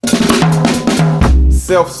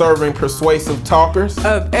self-serving, persuasive talkers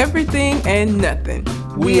of everything and nothing.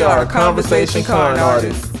 We are Conversation Con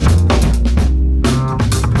Artists.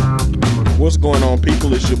 What's going on,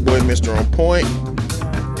 people? It's your boy, Mr. On Point.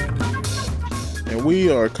 And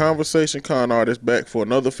we are Conversation Con Artists back for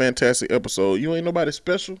another fantastic episode. You ain't nobody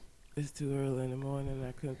special? It's too early in the morning.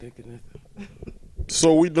 I couldn't think of nothing.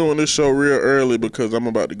 So we doing this show real early because I'm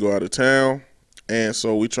about to go out of town. And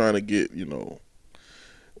so we trying to get,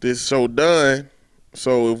 this show done.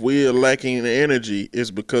 So if we're lacking the energy,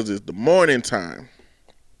 it's because it's the morning time.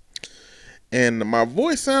 And my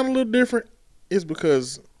voice sounds a little different. It's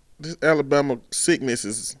because this Alabama sickness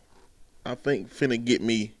is, I think, finna get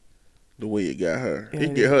me the way it got her.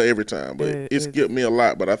 It get her every time, but it's get me a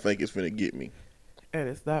lot, but I think it's finna get me. And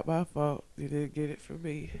it's not my fault. You didn't get it from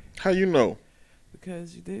me. How you know?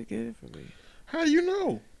 Because you did get it from me. How you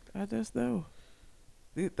know? I just know.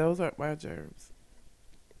 Those aren't my germs.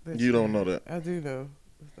 You don't know that? I do know.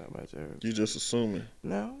 It's not my germs. You just assuming.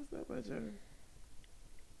 No, it's not my germs.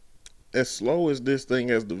 As slow as this thing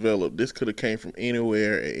has developed, this could have came from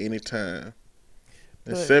anywhere at any time.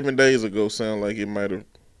 And 7 days ago sound like it might have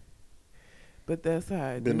that's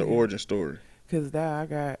how been the origin story. Because now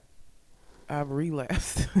I've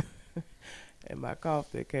relapsed. And my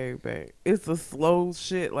cough that came back. It's a slow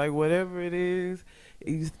shit. Like, whatever it is,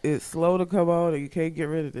 it's slow to come on and you can't get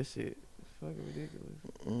rid of this shit. It's fucking ridiculous.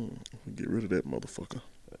 Get rid of that motherfucker.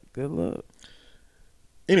 Good luck.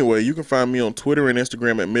 Anyway, you can find me on Twitter and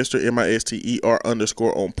Instagram at Mr.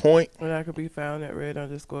 MISTER_on point. And I can be found at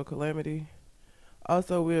red_calamity.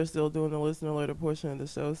 Also, we are still doing the listener letter portion of the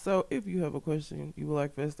show. So if you have a question you would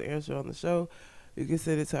like for us to answer on the show, you can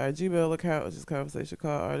send it to our Gmail account, which is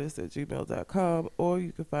conversationcardartists@gmail.com, or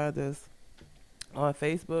you can find us on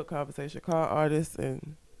Facebook, Conversation Car Artists,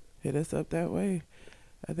 and hit us up that way.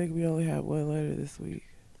 I think we only have one letter this week.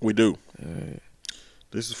 We do. All right.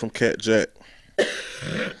 This is from Cat Jack.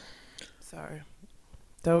 Sorry.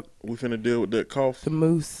 We finna deal with that cough. The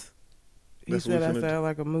moose. He That's said I sound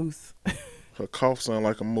like a moose. Her cough sound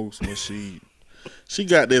like a moose when she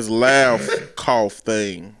got this laugh cough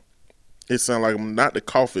thing. It sound like not the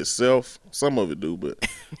cough itself. Some of it do, but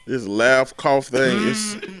this laugh cough thing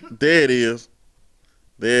there it is.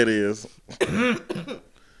 There it is.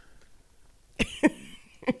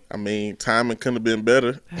 I mean, timing couldn't have been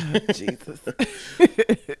better. Oh, Jesus.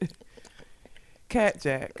 Cat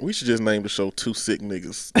Jack. We should just name the show Two Sick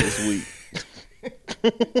Niggas this week.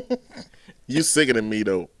 You sicker than me,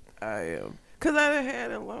 though. I am. Because I done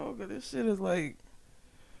had it longer. This shit is like,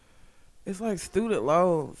 it's like student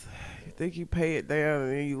loans. You think you pay it down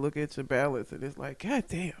and then you look at your balance and it's like, God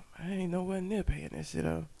damn, I ain't nowhere near paying that shit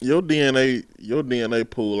off. Your DNA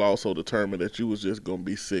pool also determined that you was just going to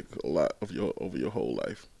be sick a lot over your whole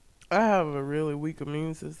life. I have a really weak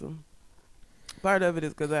immune system. Part of it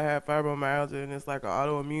is because I have fibromyalgia and it's like an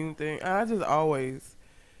autoimmune thing. I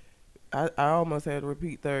almost had to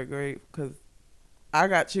repeat third grade because I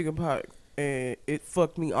got chickenpox and it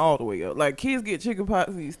fucked me all the way up. Like, kids get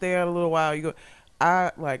chickenpox and you stay out a little while, you go.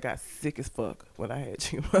 I got sick as fuck when I had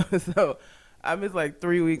chickenpox, so I missed like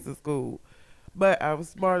 3 weeks of school. But I was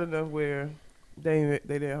smart enough where they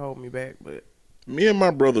didn't hold me back. But me and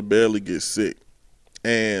my brother barely get sick,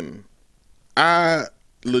 and I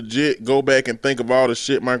legit go back and think of all the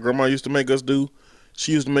shit my grandma used to make us do.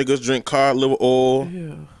 She used to make us drink cod liver oil,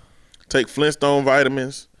 take Flintstone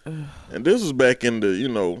vitamins, and this was back in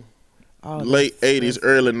the late 80s,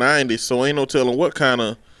 early 90s. So ain't no telling what kind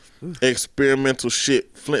of experimental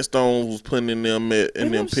shit Flintstones was putting in them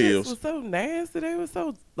them pills. Was so nasty. They were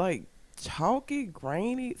so like chalky,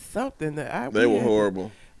 grainy, something that they were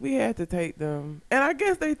horrible. We had to take them, and I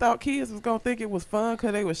guess they thought kids was gonna think it was fun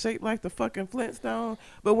because they were shaped like the fucking Flintstone.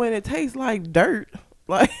 But when it tastes like dirt,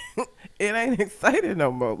 like it ain't exciting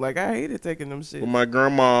no more. Like, I hated taking them shit. But my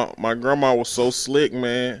grandma was so slick,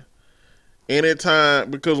 man. Anytime,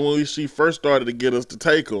 because when she first started to get us to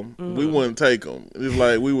take them, we wouldn't take them. It's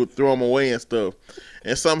like we would throw them away and stuff.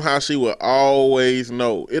 And somehow she would always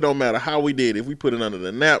know. It don't matter how we did. If we put it under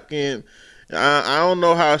the napkin, I don't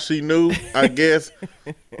know how she knew. I guess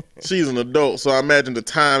she's an adult, so I imagine the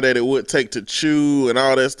time that it would take to chew and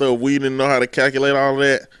all that stuff. We didn't know how to calculate all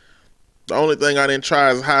that. The only thing I didn't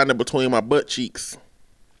try is hiding it between my butt cheeks.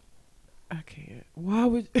 I can't. Why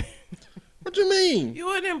would you? What you mean? You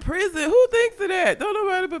weren't in prison. Who thinks of that? Don't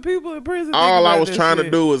nobody but people in prison. All I was trying to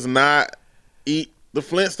do was not eat the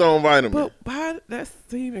Flintstone vitamin. But why that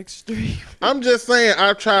seem extreme? I'm just saying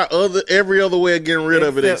I tried every other way of getting rid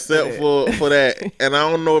of it except for that. And I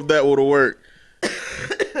don't know if that would have worked.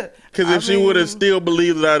 Because if she would have still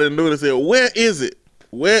believed that I didn't do it and said, where is it?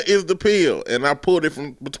 Where is the pill? And I pulled it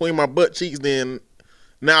from between my butt cheeks, then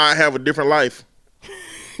Now I have a different life.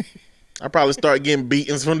 I probably start getting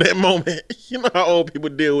beatings from that moment. You know how old people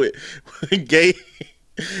deal with gay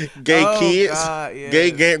Oh, kids, God, yeah.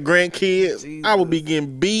 gay grandkids. I would be Jesus.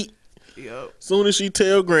 getting beat Yep. soon as she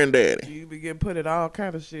tell granddaddy. You be getting put in all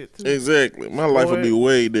kind of shit too. Exactly. My life would be Sports.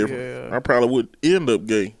 way different. Yeah. I probably would end up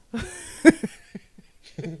gay.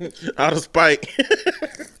 Out of spite.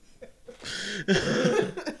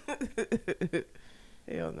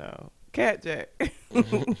 Hell no. Cat Jack.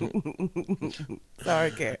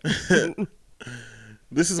 Sorry, Cat.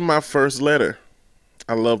 This is my first letter.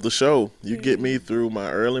 I love the show. You get me through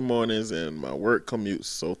my early mornings and my work commutes,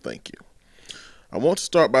 so thank you. I want to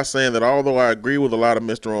start by saying that although I agree with a lot of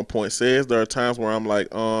Mr. On Point says, there are times where I'm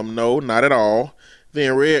like, no, not at all.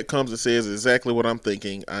 Then Red comes and says exactly what I'm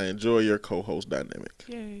thinking. I enjoy your co-host dynamic.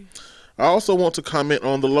 Yay. I also want to comment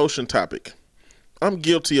on the lotion topic. I'm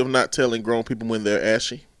guilty of not telling grown people when they're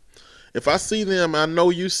ashy. If I see them, I know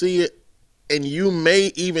you see it, and you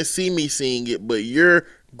may even see me seeing it, but you're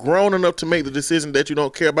grown enough to make the decision that you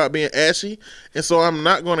don't care about being ashy, and so I'm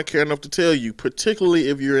not going to care enough to tell you, particularly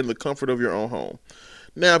if you're in the comfort of your own home.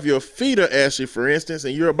 Now, if your feet are ashy, for instance,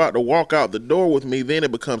 and you're about to walk out the door with me, then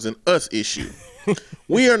it becomes an us issue.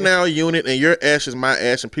 We are now a unit, and your ash is my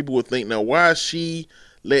ash, and people would think, now, why she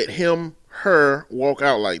let her walk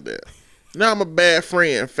out like that? Now I'm a bad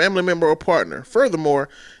friend, family member, or partner. Furthermore,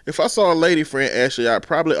 if I saw a lady friend ashy, I'd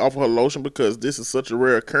probably offer her lotion because this is such a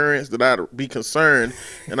rare occurrence that I'd be concerned,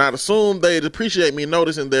 and I'd assume they'd appreciate me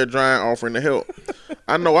noticing their dry and offering to help.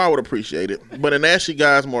 I know I would appreciate it, but an ashy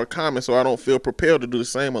guy is more common, so I don't feel propelled to do the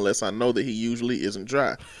same unless I know that he usually isn't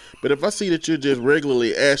dry. But if I see that you're just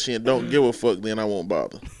regularly ashy and don't give a fuck, then I won't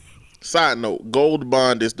bother. Side note, Gold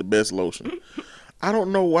Bond is the best lotion. I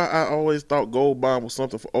don't know why I always thought Gold Bond was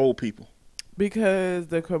something for old people. Because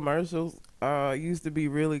the commercials used to be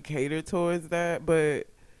really catered towards that, but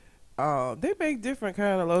they make different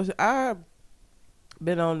kind of lotion. I've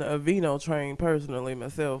been on the Aveeno train personally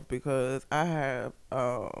myself because I have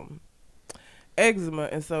eczema,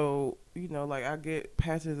 and so like I get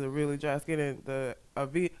patches of really dry skin, and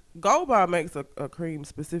the Gold Bond makes a cream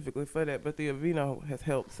specifically for that, but the Aveeno has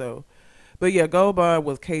helped. So, but yeah, Gold Bond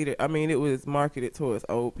was catered. I mean, it was marketed towards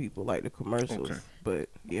old people, like the commercials. Okay. But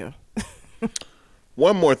yeah.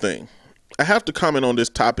 One more thing. I have to comment on this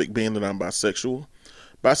topic being that I'm bisexual.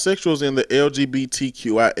 Bisexuals in the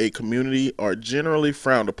LGBTQIA community are generally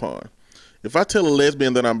frowned upon. If I tell a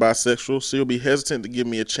lesbian that I'm bisexual, she'll be hesitant to give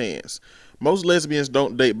me a chance. Most lesbians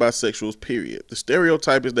don't date bisexuals, period. The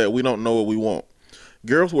stereotype is that we don't know what we want.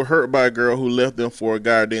 Girls were hurt by a girl who left them for a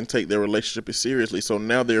guy who didn't take their relationship as seriously, so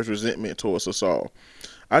now there's resentment towards us all.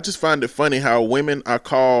 I just find it funny how women I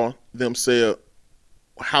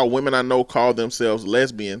know call themselves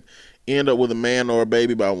lesbian end up with a man or a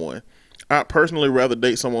baby by one. I'd personally rather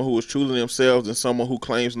date someone who is truly themselves than someone who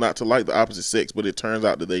claims not to like the opposite sex, but it turns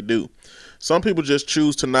out that they do. Some people just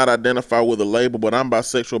choose to not identify with a label, but I'm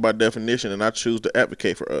bisexual by definition, and I choose to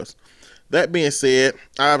advocate for us. That being said,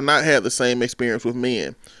 I have not had the same experience with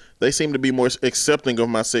men. They seem to be more accepting of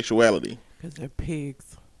my sexuality. Because they're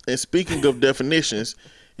pigs. And speaking of definitions,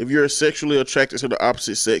 if you're sexually attracted to the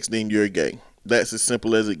opposite sex, then you're gay. That's as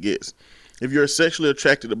simple as it gets. If you're sexually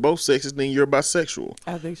attracted to both sexes, then you're bisexual.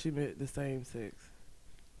 I think she meant the same sex.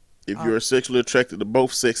 If you're sexually attracted to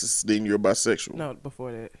both sexes, then you're bisexual. No,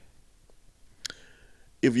 before that.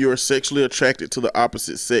 If you're sexually attracted to the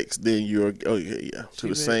opposite sex, then you're to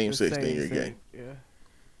the same sex, then you're gay.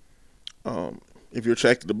 Yeah. If you're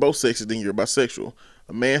attracted to both sexes, then you're bisexual.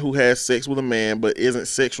 A man who has sex with a man but isn't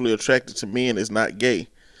sexually attracted to men is not gay.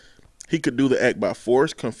 He could do the act by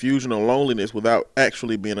force, confusion, or loneliness without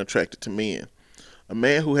actually being attracted to men. A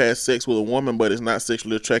man who has sex with a woman but is not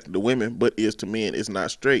sexually attracted to women but is to men is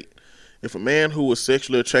not straight. If a man who was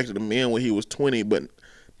sexually attracted to men when he was 20 but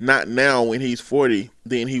not now when he's 40,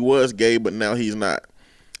 then he was gay but now he's not.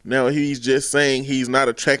 Now he's just saying he's not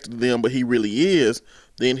attracted to them but he really is,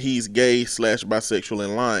 then he's gay/bisexual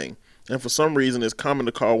and lying. And for some reason, it's common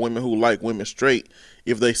to call women who like women straight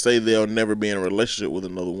if they say they'll never be in a relationship with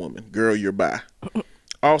another woman. Girl, you're bi.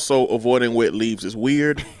 Also, avoiding wet leaves is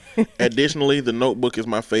weird. Additionally, The Notebook is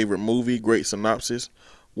my favorite movie. Great synopsis.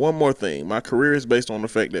 One more thing. My career is based on the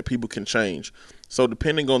fact that people can change. So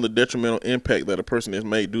depending on the detrimental impact that a person has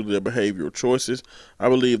made due to their behavioral choices, I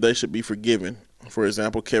believe they should be forgiven. For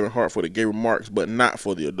example, Kevin Hart for the gay remarks, but not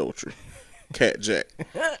for the adultery. Cat Jack.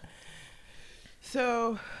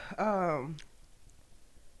 So,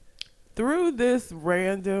 through this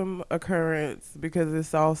random occurrence, because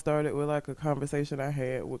this all started with like a conversation I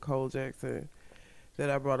had with Cole Jackson that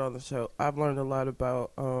I brought on the show, I've learned a lot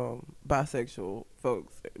about bisexual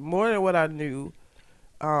folks, more than what I knew.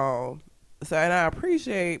 So, and I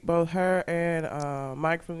appreciate both her and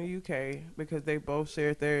Mike from the UK because they both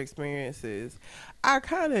shared their experiences. I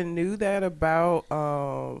kind of knew that about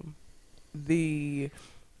about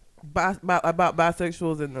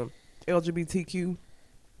bisexuals and the LGBTQ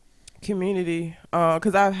community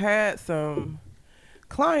because I've had some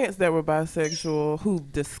clients that were bisexual who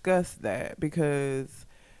discussed that because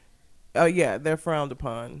they're frowned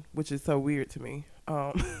upon, which is so weird to me.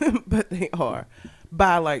 But they are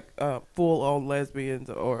by like full on lesbians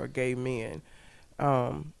or gay men.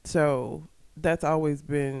 So that's always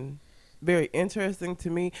been very interesting to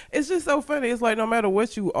me. It's just so funny. It's like no matter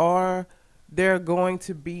what you are, there are going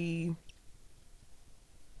to be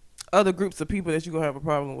other groups of people that you're going to have a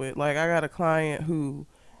problem with. Like I got a client who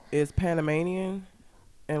is Panamanian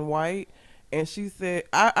and white, and she said,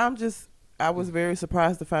 I was very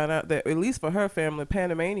surprised to find out that at least for her family,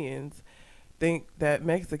 Panamanians think that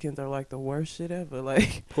Mexicans are like the worst shit ever.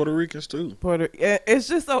 Like Puerto Ricans too. It's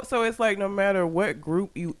just so it's like no matter what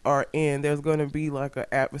group you are in, there's going to be like an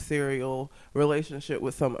adversarial relationship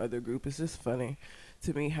with some other group. It's just funny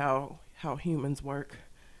to me how humans work.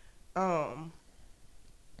 I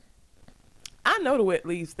know the wet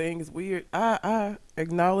leaves thing is weird. I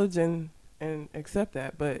acknowledge and accept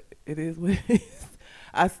that, but it is what it is.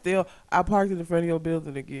 I parked in the front of your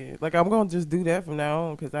building again. Like, I'm going to just do that from now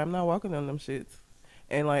on because I'm not walking on them shits.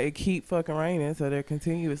 And, like, it keep fucking raining, so they're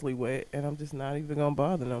continuously wet, and I'm just not even going to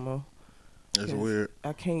bother no more. That's weird.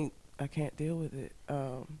 I can't deal with it.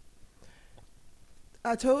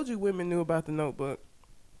 I told you women knew about the Notebook.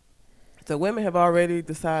 So women have already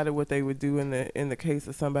decided what they would do in the case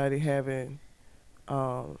of somebody having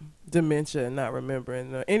dementia and not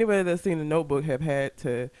remembering. Anybody that's seen the Notebook have had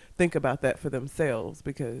to think about that for themselves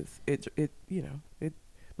because it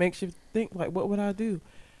makes you think like, what would I do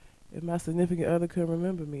if my significant other couldn't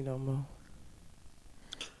remember me no more?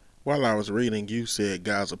 While I was reading, you said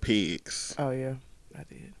guys are pigs. Oh yeah, I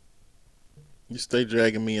did. You stay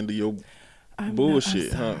dragging me into your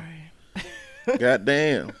bullshit, huh?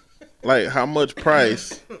 Goddamn. Like, how much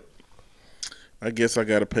price? I guess I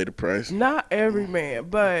gotta pay the price. Not every man,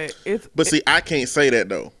 but it's. But see, I can't say that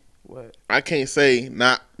though. What? I can't say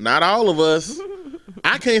not all of us.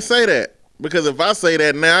 I can't say that because if I say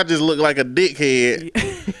that now, I just look like a dickhead.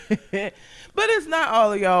 But it's not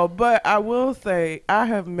all of y'all. But I will say I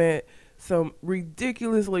have met some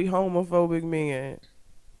ridiculously homophobic men,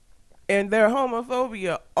 and their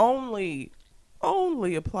homophobia only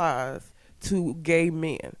applies to gay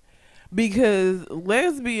men. Because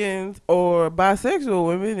lesbians or bisexual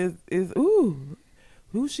women is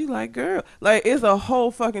who she like, girl? Like, it's a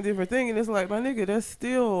whole fucking different thing. And it's like, my nigga, that's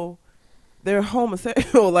still, they're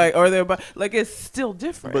homosexual. Like, or they're, like, it's still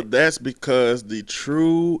different. But that's because the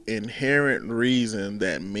true inherent reason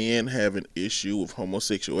that men have an issue with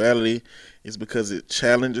homosexuality is because it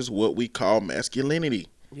challenges what we call masculinity.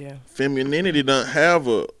 Yeah. Femininity doesn't have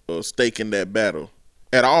a stake in that battle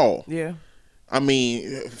at all. Yeah. I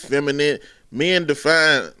mean, feminine men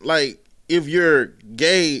define, like, if you're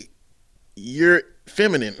gay, you're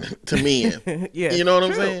feminine to men. Yeah, you know what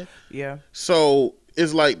I'm true. saying? Yeah. So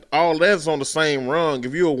it's like all that's on the same rung.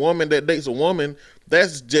 If you're a woman that dates a woman,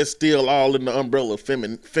 that's just still all in the umbrella of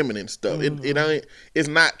feminine stuff. Mm-hmm. It's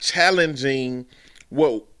not challenging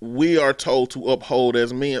what we are told to uphold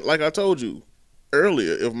as men. Like I told you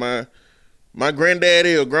earlier, if my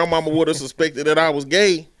granddaddy or grandmama would have suspected that I was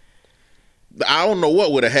gay, I don't know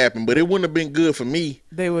what would have happened, but it wouldn't have been good for me.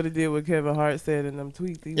 They would have did what Kevin Hart said in them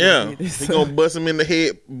tweets. He gonna bust me in the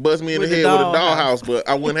head with a dollhouse, but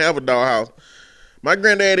I wouldn't have a dollhouse. My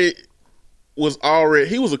granddaddy was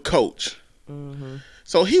a coach. Mm-hmm.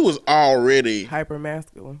 So he was already hyper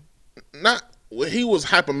masculine. He was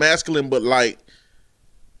hyper masculine, but like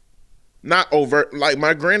not overt. Like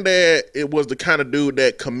my granddad, it was the kind of dude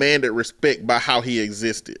that commanded respect by how he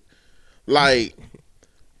existed. Like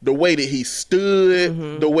the way that he stood,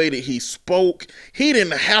 mm-hmm. the way that he spoke. He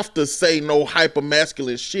didn't have to say no hyper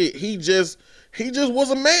masculine shit. He just was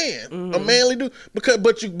a man, mm-hmm. a manly dude.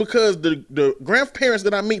 Because the grandparents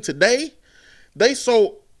that I meet today,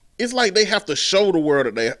 it's like they have to show the world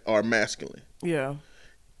that they are masculine. Yeah.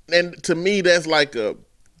 And to me, that's like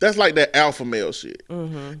that alpha male shit.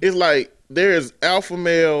 Mm-hmm. It's like there is alpha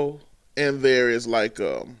male and there is like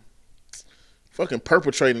fucking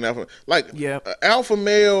perpetrating alpha. Like an alpha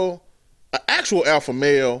male, an actual alpha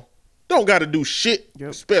male don't got to do shit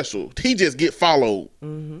special. He just get followed.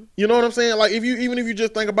 Mm-hmm. You know what I'm saying? Like even if you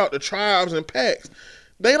just think about the tribes and packs,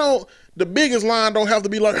 They don't. The biggest line don't have to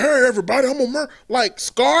be like, "Hey, everybody, I'm a murder." Like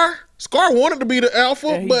Scar wanted to be the alpha,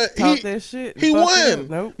 And he but talked that shit and he fucked won. it up.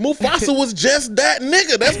 Nope. Mufasa was just that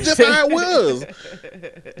nigga. That's just how it was.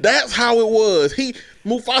 That's how it was.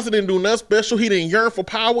 Mufasa didn't do nothing special. He didn't yearn for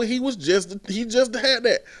power. He just had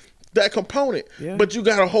that component. Yeah. But you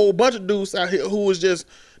got a whole bunch of dudes out here who was just,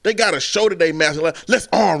 they got a show that they master. Like, let's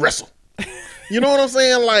arm wrestle. You know what I'm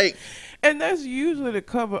saying? Like, And that's usually to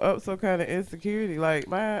cover up some kind of insecurity. Like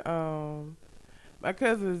my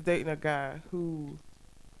cousin is dating a guy who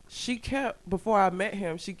before I met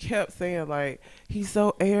him, she kept saying like he's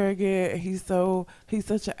so arrogant, he's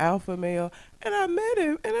such an alpha male. And I met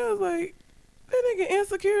him and I was like, that nigga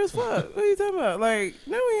insecure as fuck. What are you talking about? Like,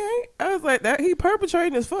 no he ain't. I was like, that he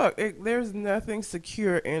perpetrating as fuck. There's nothing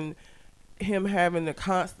secure in him having to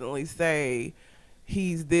constantly say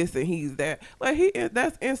he's this and he's that. Like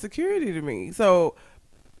that's insecurity to me. So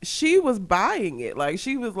she was buying it. Like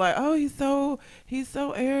she was like, "Oh, he's so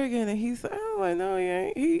arrogant," and I was like, "No, he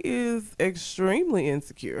ain't. He is extremely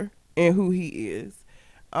insecure in who he is."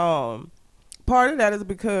 Part of that is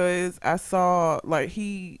because I saw like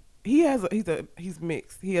he's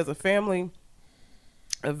mixed. He has a family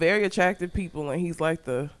of very attractive people, and he's like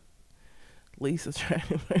the least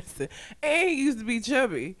attractive person. And he used to be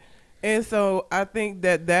chubby. And so I think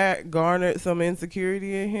that garnered some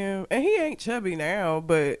insecurity in him. And he ain't chubby now,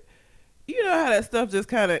 but you know how that stuff just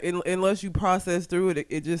kind of, unless you process through it,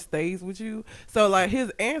 it just stays with you. So like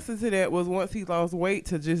his answer to that was once he lost weight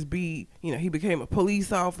to just be, you know, he became a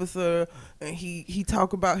police officer, and he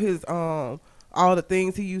talked about his all the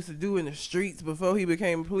things he used to do in the streets before he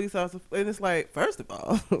became a police officer. And it's like, first of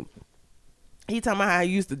all, he talking about how he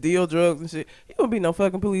used to deal drugs and shit. He wouldn't be no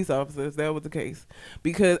fucking police officer if that was the case.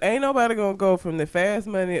 Because ain't nobody gonna go from the fast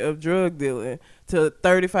money of drug dealing to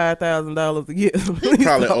 $35,000 a year. He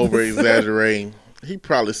probably over exaggerating. He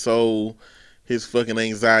probably sold his fucking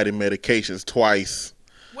anxiety medications twice.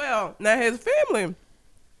 Well, now his family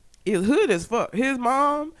is hood as fuck. His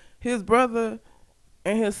mom, his brother,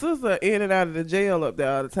 and his sister in and out of the jail up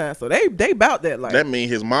there all the time. So they bout that life. That means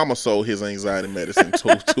his mama sold his anxiety medicine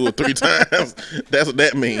two or three times. That's what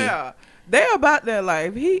that means. Yeah. They're about that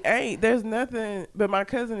life. He ain't. There's nothing. But my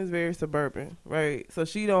cousin is very suburban, right? So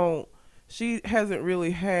she hasn't really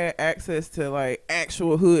had access to like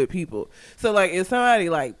actual hood people. So like if somebody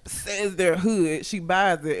like says they're hood, she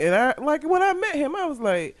buys it. And I like when I met him, I was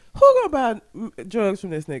like, who gonna buy drugs from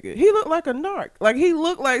this nigga? He looked like a narc. Like he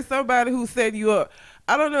looked like somebody who set you up.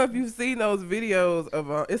 I don't know if you've seen those videos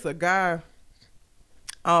of it's a guy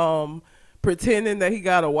pretending that he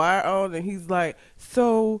got a wire on, and he's like,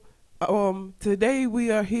 so today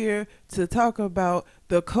we are here to talk about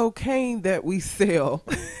the cocaine that we sell.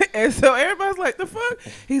 And so everybody's like, the fuck?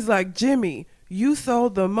 He's like, Jimmy, you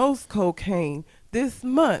sold the most cocaine this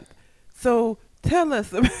month, so tell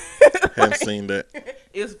us about Haven't seen that.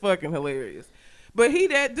 It's fucking hilarious. But he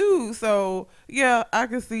that dude, so yeah, I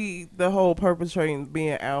can see the whole perpetrating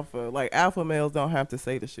being alpha. Like alpha males don't have to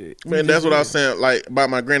say the shit. Man, that's what I was saying, like about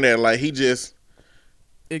my granddad. Like he just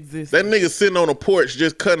exists. that nigga sitting on the porch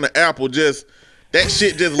just cutting the apple, just that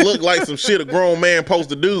shit just looked like some shit a grown man supposed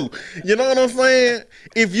to do. You know what I'm saying?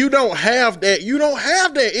 If you don't have that, you don't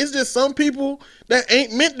have that. It's just some people that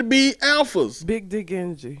ain't meant to be alphas. Big dick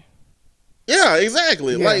energy. Yeah,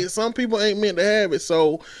 exactly. Yeah. Like some people ain't meant to have it.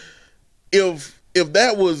 So if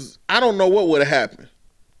that was, I don't know what would have happened.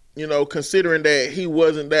 You know, considering that he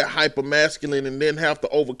wasn't that hyper masculine and didn't have to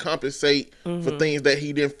overcompensate for things that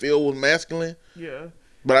he didn't feel was masculine. Yeah.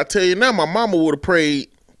 But I tell you now, my mama would have prayed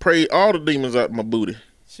all the demons out of my booty.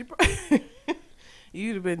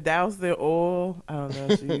 You'd have been doused in oil. I don't know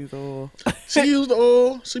if she used oil. She used the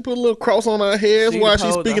oil. She put a little cross on her head while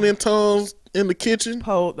she's pulled speaking in tongues in the kitchen.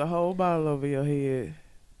 Pulled the whole bottle over your head.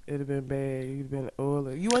 It'd have been bad. You'd have been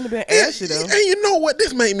oily. You wouldn't have been ashy though. And you know what?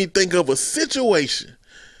 This made me think of a situation.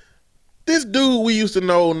 This dude we used to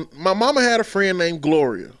know, my mama had a friend named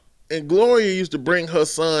Gloria. And Gloria used to bring her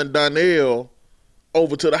son Donnell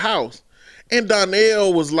over to the house. And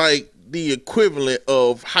Donnell was like the equivalent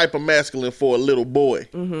of hypermasculine for a little boy.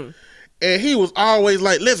 Mm-hmm. And he was always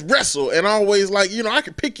like, let's wrestle. And always like, you know, I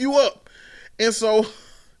can pick you up. And so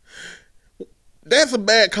that's a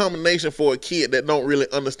bad combination for a kid that don't really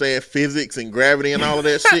understand physics and gravity and all of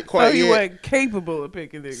that shit quite so he yet. wasn't capable of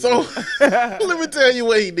picking niggas. So let me tell you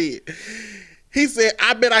what he did. He said,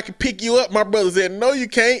 I bet I can pick you up. My brother said, no, you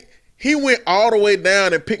can't. He went all the way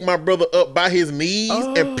down and picked my brother up by his knees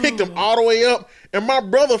and picked him all the way up. And my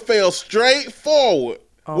brother fell straight forward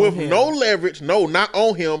with him. no leverage. No, not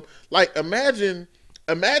on him. Like imagine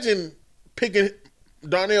picking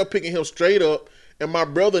Darnell picking him straight up and my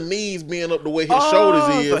brother knees being up the way his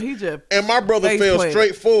shoulders is. So he just and my brother fell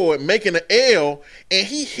straight forward, making an L, and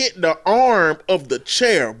he hit the arm of the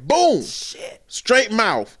chair. Boom. Shit. Straight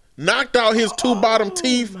mouth. Knocked out his two bottom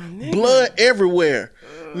teeth. Blood everywhere.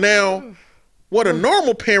 Now, what a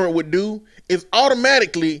normal parent would do is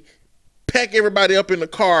automatically pack everybody up in the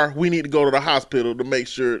car. We need to go to the hospital to make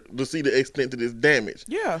sure to see the extent of this damage.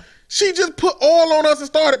 Yeah. She just put oil on us and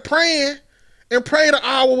started praying and prayed an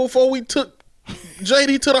hour before we took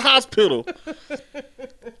JD to the hospital.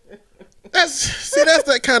 That's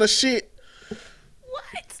that kind of shit.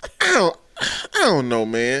 What? I don't know,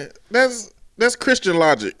 man. That's Christian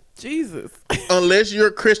logic. Jesus. Unless you're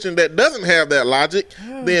a Christian that doesn't have that logic,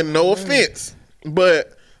 then no offense.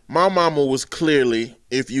 But my mama was clearly,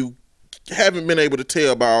 if you haven't been able to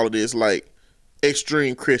tell by all of this, like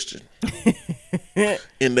extreme Christian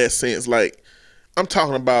in that sense. Like, I'm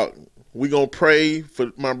talking about, we gonna pray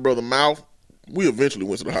for my brother Mouth. We eventually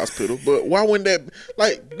went to the hospital, but why wouldn't that,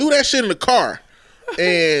 like, do that shit in the car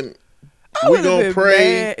and we gonna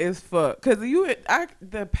pray? Mad as fuck, cause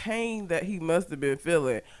the pain that he must have been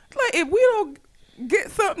feeling. Like, if we don't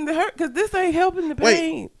get something to hurt, cause this ain't helping the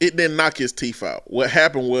pain. Wait, it didn't knock his teeth out. What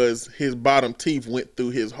happened was his bottom teeth went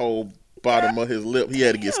through his whole bottom of his lip. He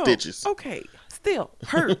had to get stitches. Okay, still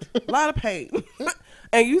hurt, a lot of pain.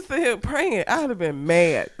 And you sit here praying, I'd have been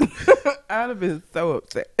mad. I'd have been so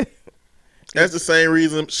upset. That's the same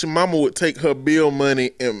reason mama would take her bill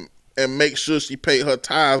money and make sure she paid her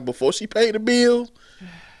tithes before she paid the bill.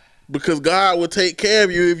 Because God will take care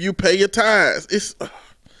of you if you pay your tithes.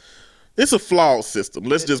 It's a flawed system.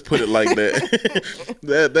 Let's just put it like that.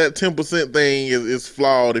 that 10% thing is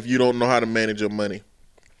flawed if you don't know how to manage your money.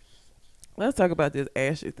 Let's talk about this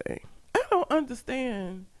Ashley thing. I don't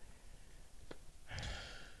understand.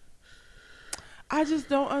 I just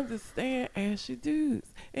don't understand Ashley dudes.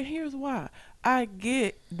 And here's why. I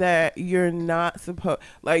get that you're not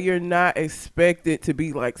you're not expected to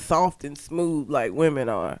be like soft and smooth like women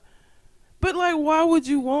are. But like, why would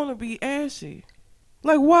you want to be ashy?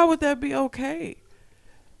 Like, why would that be okay?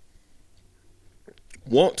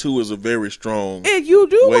 Want to is a very strong if you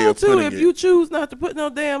do way want of to, if it. you choose not to put no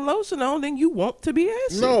damn lotion on, then you want to be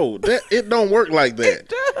ashy. No, it don't work like that. It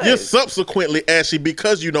does. You're subsequently ashy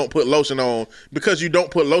because you don't put lotion on. Because you don't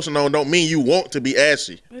put lotion on don't mean you want to be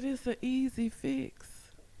ashy. But it's an easy fix.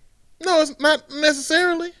 No, it's not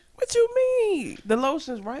necessarily. What you mean? The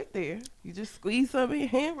lotion's right there. You just squeeze some in your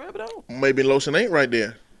hand, rub it on. Maybe lotion ain't right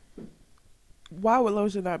there. Why would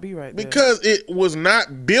lotion not be right there? Because it was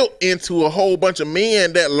not built into a whole bunch of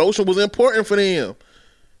men that lotion was important for them.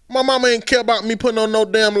 My mama ain't care about me putting on no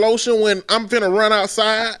damn lotion when I'm finna run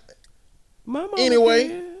outside. My mama Anyway,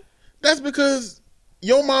 did. that's because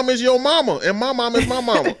your mama is your mama and my mama is my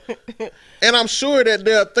mama. And I'm sure that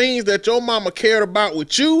there are things that your mama cared about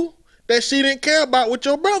with you that she didn't care about with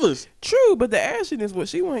your brothers. True, but the ashiness, what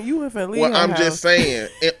she want, you went for leave Well, her I'm house. just saying,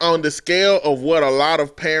 on the scale of what a lot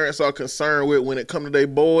of parents are concerned with when it comes to their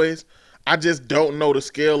boys, I just don't know the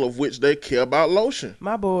scale of which they care about lotion.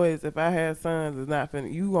 My boys, if I had sons, is not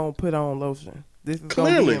finna. You gonna put on lotion. This is gonna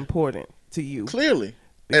Clearly. be important to you. Clearly.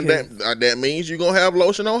 And that means you're going to have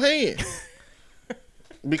lotion on hand.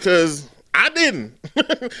 Because I didn't.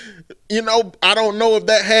 I don't know if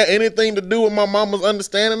that had anything to do with my mama's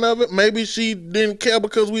understanding of it. Maybe she didn't care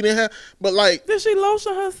because we didn't have, but like. Did she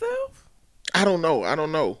lotion herself? I don't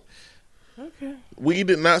know. Okay. We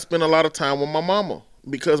did not spend a lot of time with my mama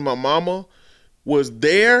because my mama was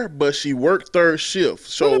there, but she worked third shift.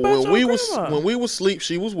 So when we was asleep,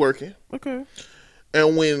 she was working. Okay.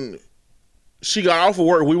 And when she got off of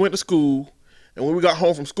work, we went to school, and when we got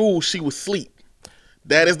home from school, she was asleep.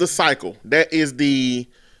 That is the cycle. That is the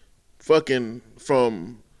fucking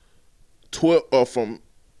from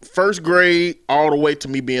first grade all the way to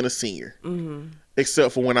me being a senior. Mm-hmm.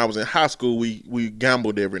 Except for when I was in high school, we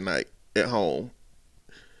gambled every night at home.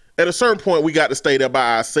 At a certain point, we got to stay there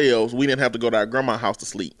by ourselves. We didn't have to go to our grandma's house to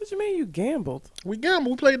sleep. What you mean you gambled? We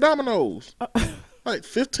gambled. We played dominoes. Like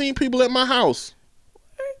 15 people at my house.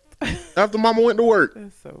 After mama went to work.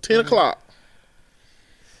 That's so 10 o'clock.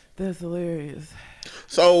 That's hilarious.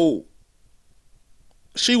 So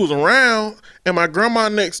she was around, and my grandma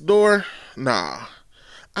next door, nah.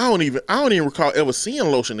 I don't even recall ever seeing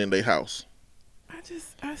lotion in their house.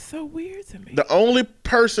 That's so weird to me. The only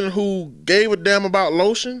person who gave a damn about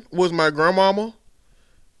lotion was my grandmama,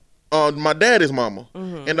 my daddy's mama.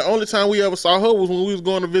 Mm-hmm. And the only time we ever saw her was when we was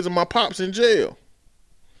going to visit my pops in jail.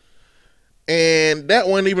 And that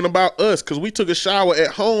wasn't even about us because we took a shower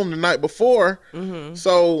at home the night before. Mm-hmm.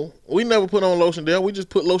 So we never put on lotion there. We just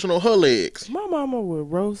put lotion on her legs. My mama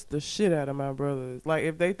would roast the shit out of my brothers. Like,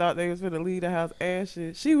 if they thought they was gonna leave the house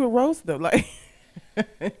ashes, she would roast them. Like,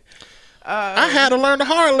 I had to learn the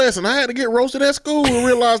hard lesson. I had to get roasted at school and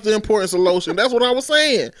realize the importance of lotion. That's what I was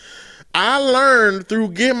saying. I learned through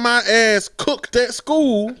getting my ass cooked at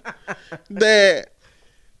school that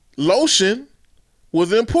lotion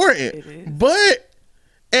was important. It is. But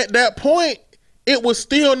at that point, it was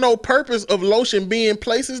still no purpose of lotion being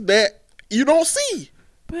places that you don't see.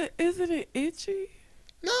 But isn't it itchy?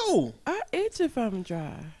 No, I itch if I'm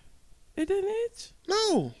dry. It didn't itch?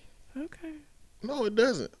 no, Okay. no, it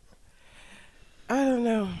doesn't. I don't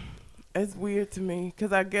know. It's weird to me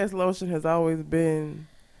because I guess lotion has always been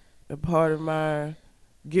a part of my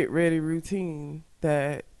get ready routine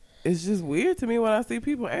that it's just weird to me when I see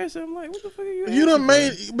people ashy. I'm like, what the fuck are you You done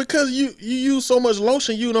ashy for? made, because you use so much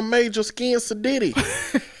lotion, you done made your skin sedity.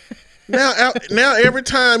 Now every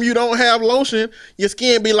time you don't have lotion, your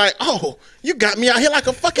skin be like, oh, you got me out here like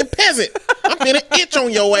a fucking peasant. I'm finna itch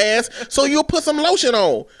on your ass, so you'll put some lotion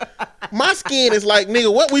on. My skin is like,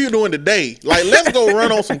 nigga, what were you doing today? Like, let's go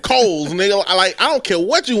run on some coals, nigga. I don't care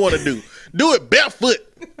what you want to do. Do it barefoot.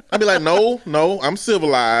 I'd be like, no, I'm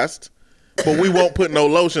civilized, but we won't put no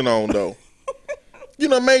lotion on, though. You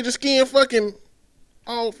know, made your skin fucking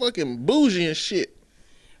all fucking bougie and shit.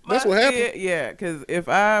 That's what happened. Yeah, because if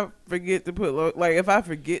I forget to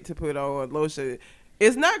put on lotion,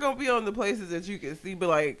 it's not gonna be on the places that you can see. But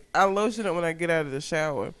like, I lotion it when I get out of the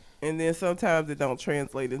shower, and then sometimes it don't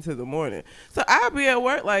translate into the morning. So I'll be at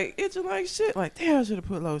work like itching like shit. Like, damn, I should have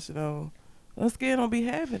put lotion on. My skin don't be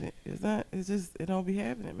having it. It's not. It's just it don't be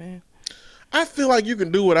having it, man. I feel like you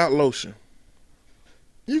can do without lotion.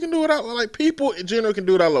 You can do without, like, people in general can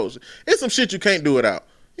do without lotion. It's some shit you can't do without.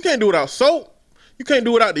 You can't do without soap. You can't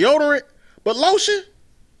do without deodorant. But lotion?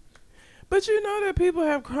 But you know that people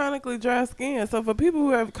have chronically dry skin. So for people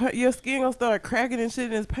who have your skin gonna start cracking and shit,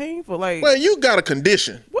 and it's painful. Like, Well, you got a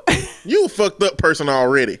condition. what? You a fucked up person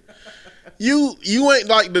already. You ain't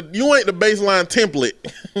like the baseline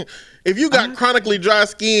template. If you got chronically dry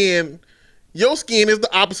skin, your skin is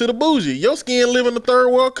the opposite of bougie. Your skin live in a third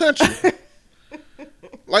world country.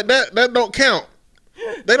 Like that don't count.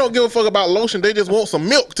 They don't give a fuck about lotion. They just want some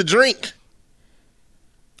milk to drink.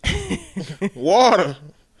 Water.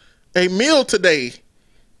 A meal today.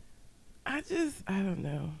 I don't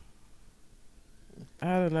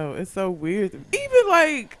know. It's so weird. Even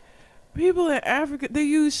like people in Africa, they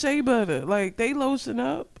use shea butter. Like, they lotion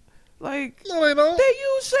up. Like, No, they don't. they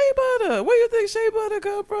use shea butter. Where you think shea butter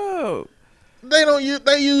come from?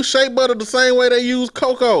 They use shea butter the same way they use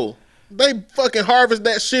cocoa. They fucking harvest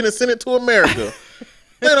that shit and send it to America.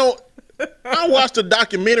 They don't. I watched a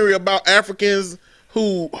documentary about Africans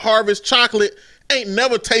who harvest chocolate, ain't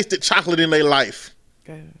never tasted chocolate in their life.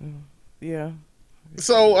 Okay. Yeah.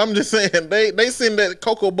 So I'm just saying, they send that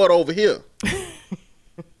cocoa butter over here.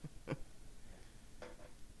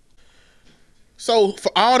 So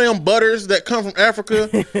for all them butters that come from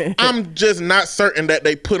Africa, I'm just not certain that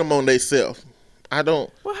they put them on themselves. I don't.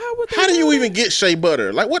 Well, how do you even get shea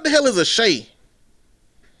butter? Like, what the hell is a shea?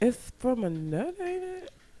 It's from a nut, ain't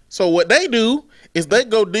it? So what they do is they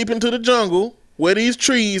go deep into the jungle where these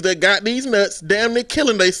trees that got these nuts damn near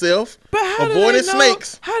killing themselves, But how do avoiding they know,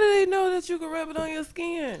 snakes. How do they know that you can rub it on your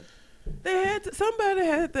skin? Somebody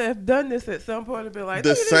had to have done this at some point and be like, The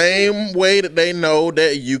 "Look at this shit." same way that they know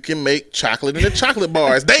that you can make chocolate in the chocolate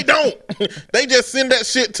bars. They don't. They just send that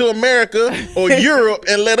shit to America or Europe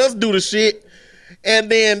and let us do the shit.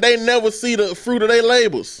 And then they never see the fruit of their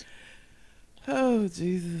labels. Oh,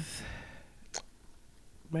 Jesus.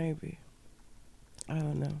 Maybe. I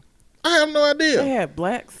don't know. I have no They idea. had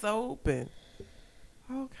black soap and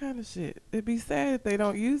all kind of shit. It'd be sad if they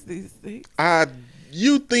don't use these things.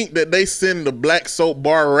 You think that they send the black soap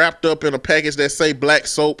bar wrapped up in a package that say black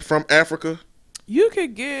soap from Africa? You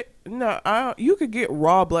could get you could get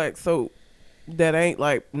raw black soap that ain't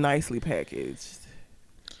like nicely packaged.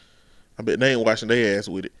 I bet they ain't washing their ass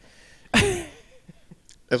with it.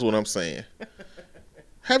 That's what I'm saying.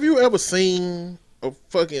 Have you ever seen a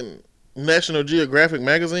fucking National Geographic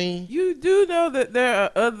magazine? You do know that there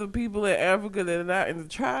are other people in Africa that are not in the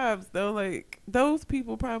tribes, though. Like, those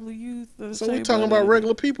people probably use the So shea we talking butter. about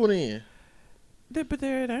regular people then? But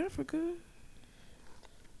they're in Africa.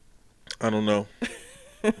 I don't know.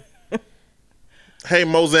 Hey,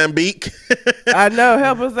 Mozambique. I know.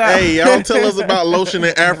 Help us out. Hey, y'all tell us about lotion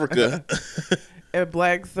in Africa. And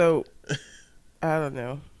black soap. I don't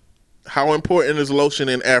know. How important is lotion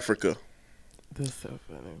in Africa? That's so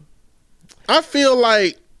funny. I feel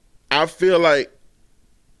like I feel like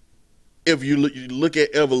if you look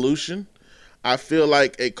at evolution, I feel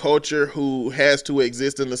like a culture who has to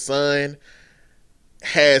exist in the sun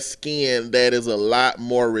has skin that is a lot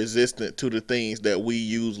more resistant to the things that we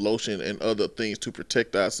use lotion and other things to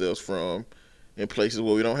protect ourselves from in places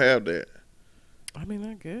where we don't have that. I mean,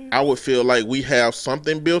 I guess. I would feel like we have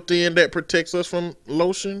something built in that protects us from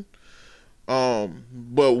lotion. But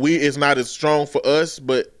it's not as strong for us.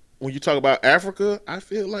 But when you talk about Africa, I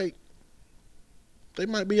feel like they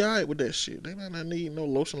might be all right with that shit. They might not need no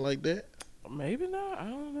lotion like that. Maybe not. I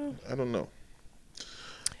don't know. I don't know.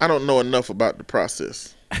 I don't know enough about the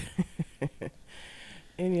process.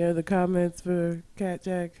 Any other comments for Cat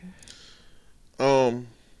Jack? Nah.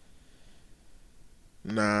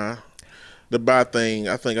 The buy thing,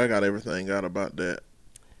 I think I got everything out about that.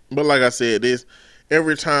 But like I said,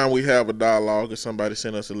 every time we have a dialogue or somebody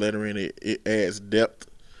send us a letter in, it adds depth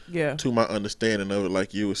to my understanding of it,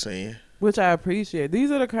 like you were saying. Which I appreciate.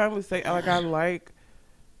 These are the conversations, like I like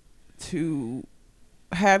to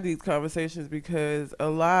have these conversations because a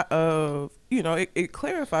lot of, it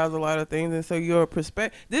clarifies a lot of things. And so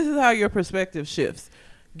this is how your perspective shifts.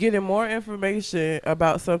 Getting more information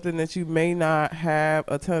about something that you may not have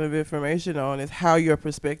a ton of information on is how your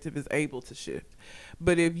perspective is able to shift.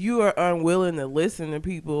 But if you are unwilling to listen to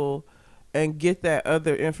people and get that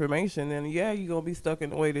other information, then you're going to be stuck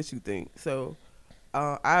in the way that you think. So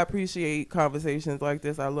I appreciate conversations like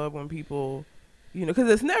this. I love when people, because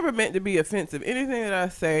it's never meant to be offensive. Anything that I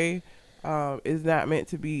say is not meant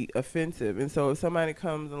to be offensive. And so if somebody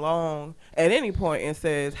comes along at any point and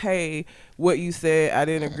says, hey, what you said I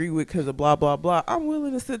didn't agree with because of blah, blah, blah, I'm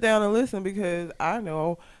willing to sit down and listen because I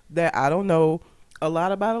know that I don't know a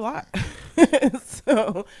lot about a lot.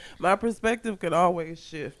 So my perspective can always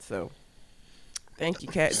shift. So thank you,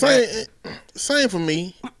 Kat. Same for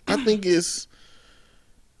me. I think it's,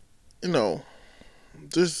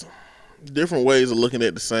 just different ways of looking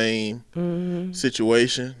at the same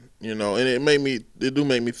situation, and it do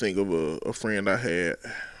make me think of a friend I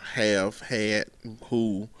have had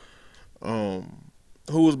who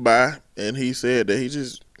was bi, and he said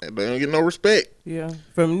that they don't get no respect. Yeah,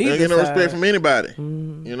 from neither side. They don't get no respect from anybody,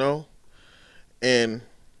 Mm-hmm. And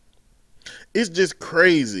it's just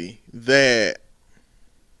crazy that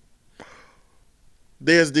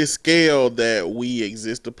there's this scale that we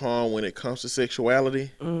exist upon when it comes to sexuality.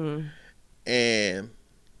 Mm-hmm. And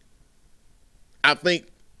I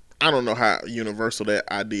don't know how universal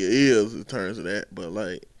that idea is in terms of that, but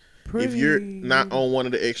if you're not on one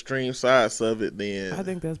of the extreme sides of it, then I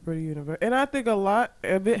think that's pretty universal. And I think a lot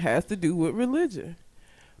of it has to do with religion.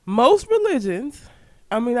 Most religions,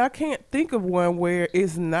 I can't think of one where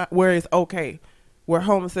it's okay, where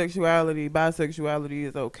homosexuality, bisexuality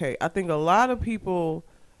is okay. I think a lot of people,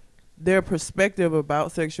 their perspective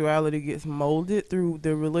about sexuality gets molded through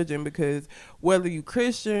the religion, because whether you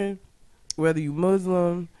Christian, whether you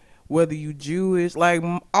Muslim, whether you Jewish,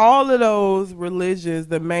 all of those religions,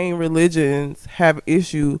 the main religions have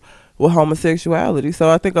issue with homosexuality. So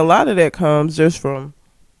I think a lot of that comes just from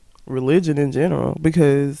religion in general,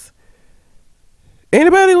 because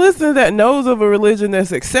anybody listening that knows of a religion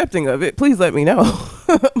that's accepting of it, please let me know.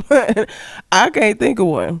 But I can't think of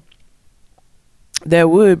one that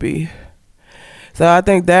would be. So I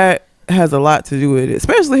think that has a lot to do with it,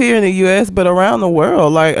 especially here in the U.S., but around the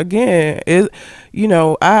world. Again,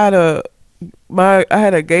 I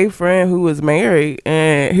had a gay friend who was married,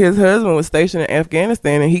 and his husband was stationed in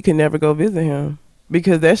Afghanistan, and he could never go visit him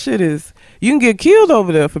because that shit you can get killed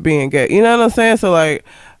over there for being gay. You know what I'm saying? So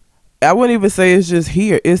I wouldn't even say it's just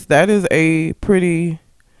here. That is a pretty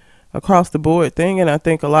across the board thing, and I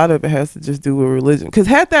think a lot of it has to just do with religion. Because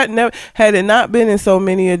had it not been in so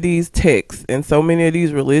many of these texts and so many of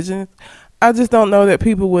these religions, I just don't know that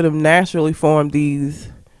people would have naturally formed these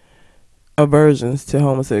aversions to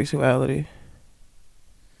homosexuality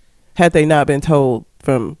had they not been told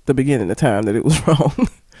from the beginning of time that it was wrong.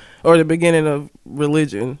 Or the beginning of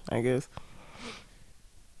religion, I guess.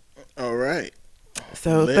 All right.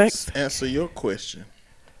 So let's answer your question.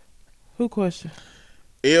 Who question?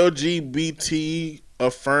 LGBT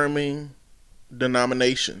affirming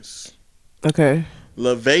denominations. Okay.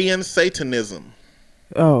 LaVeyan Satanism.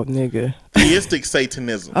 Oh, nigga. Theistic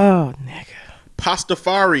Satanism. Oh, nigga.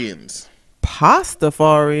 Pastafarians.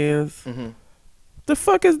 Pastafarians? Mm-hmm. The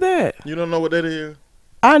fuck is that? You don't know what that is?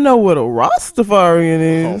 I know what a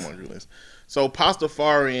Rastafarian is. Oh, my goodness. So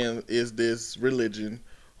Pastafarian is this religion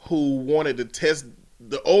who wanted to test,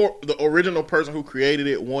 the original person who created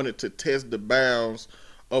it wanted to test the bounds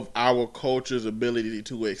of our culture's ability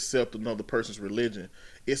to accept another person's religion.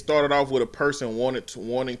 It started off with a person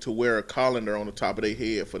wanting to wear a colander on the top of their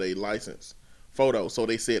head for their license photo, so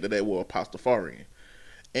they said that they were a Pastafarian.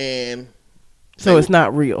 And so it's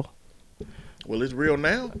not real. Well, it's real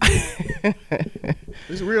now.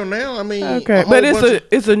 It's real now. I mean, okay, but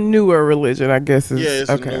it's a newer religion, I guess. It's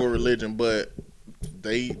a newer religion, but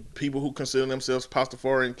people who consider themselves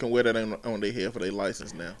Pastafarian can wear that on their head for their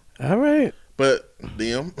license now. All right. But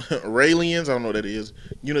them, Raelians, I don't know what that is.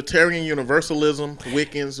 Unitarian Universalism,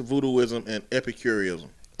 Wiccans, Voodooism, and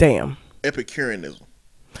Epicureanism. Damn. Epicureanism.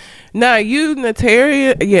 Now,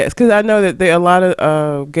 Unitarian, yes, because I know that a lot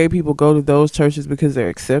of gay people go to those churches because they're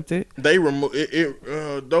accepted. They remove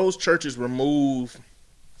those churches remove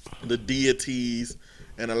the deities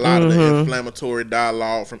and a lot of the inflammatory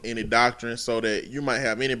dialogue from any doctrine, so that you might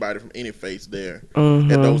have anybody from any faith there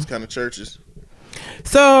at those kind of churches.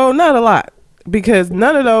 So not a lot, because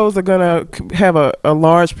none of those are gonna have a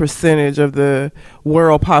large percentage of the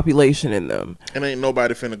world population in them. And ain't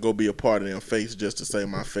nobody finna go be a part of them faiths just to say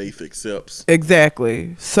my faith accepts.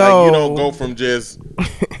 Exactly. So you don't go from just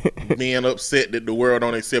being upset that the world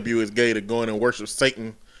don't accept you as gay to going and worship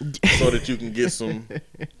Satan so that you can get some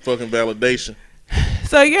fucking validation.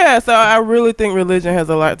 So I really think religion has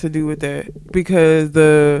a lot to do with that, because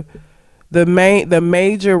the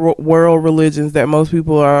major world religions that most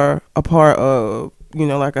people are a part of,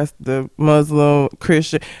 like the Muslim,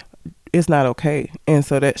 Christian, it's not okay. And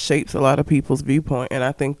so that shapes a lot of people's viewpoint. And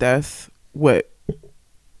I think that's what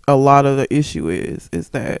a lot of the issue is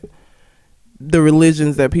that the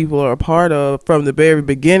religions that people are a part of from the very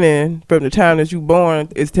beginning, from the time that you're born,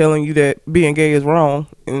 is telling you that being gay is wrong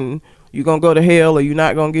and you're going to go to hell, or you're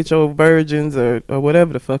not going to get your virgins, or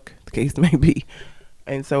whatever the fuck the case may be.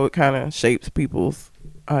 And so it kind of shapes people's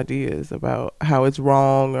ideas about how it's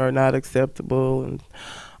wrong or not acceptable and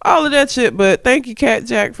all of that shit. But thank you, Cat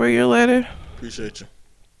Jack, for your letter. Appreciate you.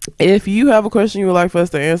 If you have a question you would like for us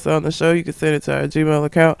to answer on the show, you can send it to our Gmail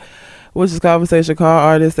account, which is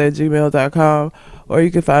conversationcarlartist@gmail.com, or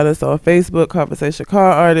you can find us on Facebook, Conversation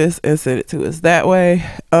Car Artist, and send it to us that way.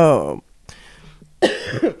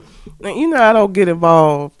 I don't get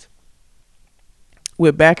involved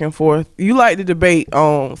with back and forth. You like to debate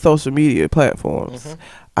on social media platforms.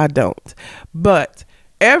 I don't. But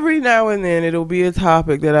every now and then it'll be a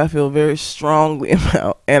topic that I feel very strongly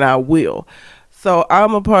about, and I will. So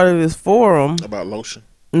I'm a part of this forum. About lotion?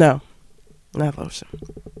 No, not lotion.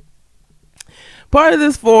 Part of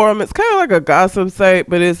this forum, it's kind of like a gossip site,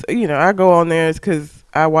 but it's, I go on there because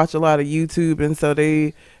I watch a lot of YouTube, and so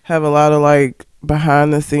they have a lot of like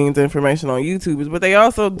behind the scenes information on YouTubers, but they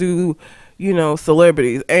also do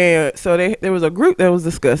celebrities. And so there was a group that was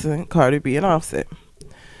discussing Cardi B and Offset.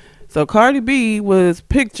 So Cardi B was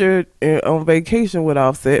pictured on vacation with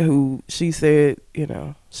Offset, who she said,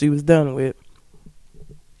 she was done with.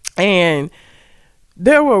 And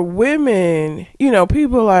there were women,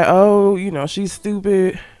 people like, oh, she's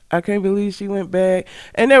stupid. I can't believe she went back.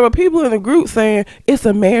 And there were people in the group saying it's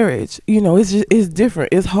a marriage. It's different.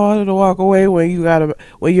 It's harder to walk away when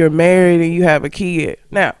you're married and you have a kid.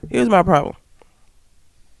 Now, here's my problem.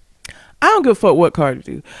 I don't give a fuck what Cardi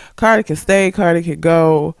do. Cardi can stay. Cardi can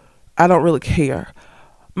go. I don't really care.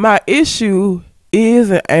 My issue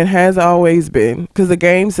is, and has always been, because the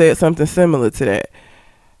game said something similar to that.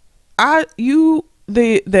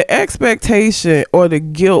 The expectation or the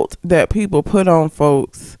guilt that people put on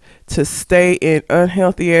folks to stay in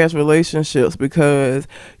unhealthy ass relationships because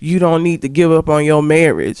you don't need to give up on your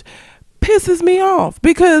marriage pisses me off,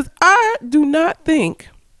 because I do not think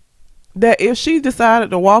that if she decided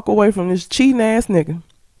to walk away from this cheating ass nigga,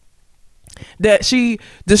 that she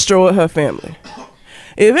destroyed her family.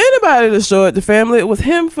 If anybody destroyed the family, it was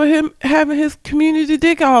him, for him having his community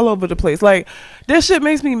dick all over the place. Like, that shit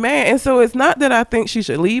makes me mad. And so it's not that I think she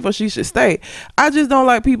should leave or she should stay. I just don't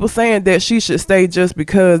like people saying that she should stay just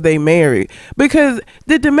because they married. Because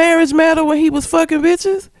did the marriage matter when he was fucking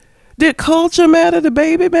bitches? Did culture matter? The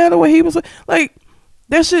baby matter when he was like,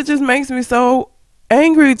 that shit just makes me so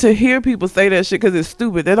angry to hear people say that shit, because it's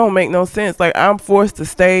stupid. That don't make no sense. Like, I'm forced to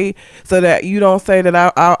stay so that you don't say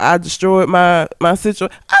that I destroyed my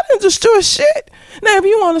situation. I didn't destroy shit. Now, if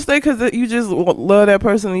you want to stay because you just love that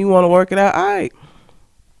person and you want to work it out, all right.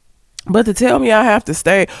 But to tell me I have to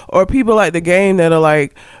stay, or people like the game that are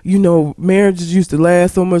like, marriages used to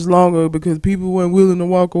last so much longer because people weren't willing to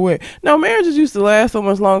walk away. No, marriages used to last so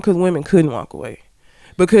much longer because women couldn't walk away.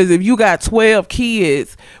 Because if you got 12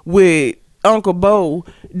 kids with Uncle Bo,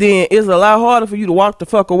 then it's a lot harder for you to walk the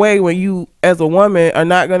fuck away when you, as a woman, are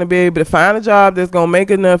not going to be able to find a job that's going to make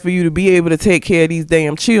enough for you to be able to take care of these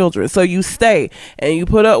damn children. So you stay and you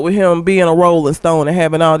put up with him being a rolling stone and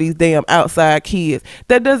having all these damn outside kids.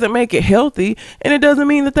 That doesn't make it healthy, and it doesn't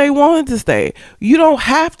mean that they wanted to stay. You don't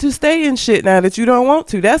have to stay in shit now that you don't want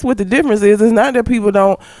to. That's what the difference is. It's not that people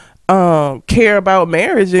don't care about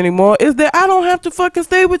marriage anymore. It's that I don't have to fucking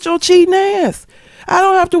stay with your cheating ass. I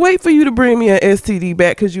don't have to wait for you to bring me an STD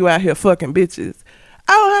back because you out here fucking bitches.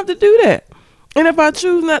 I don't have to do that. And if I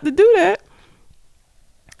choose not to do that,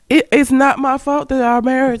 it's not my fault that our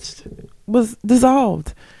marriage was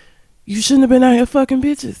dissolved. You shouldn't have been out here fucking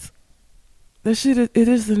bitches. That shit, it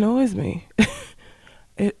just annoys me.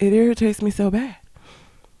 It irritates me so bad.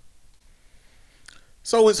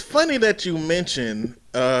 So it's funny that you mentioned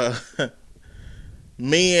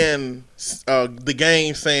men, the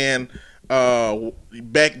game saying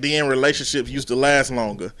back then relationships used to last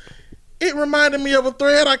longer. It reminded me of a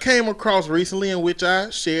thread I came across recently in which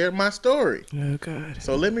I shared my story. Oh, God.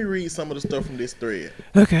 So let me read some of the stuff from this thread.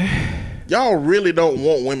 Okay. Y'all really don't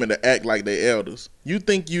want women to act like their elders. You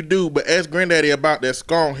think you do, but ask Granddaddy about that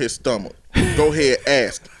scar on his stomach. Go ahead,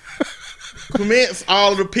 ask. Commence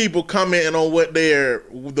all of the people commenting on what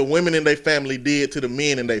the women in their family did to the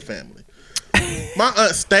men in their family. My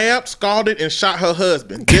aunt stabbed, scalded, and shot her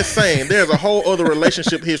husband. Just saying, there's a whole other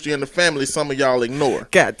relationship history in the family some of y'all ignore.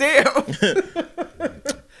 Goddamn.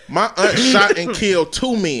 My aunt shot and killed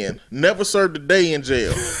 2 men. Never served a day in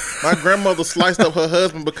jail. My grandmother sliced up her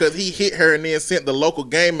husband because he hit her and then sent the local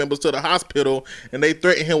gang members to the hospital, and they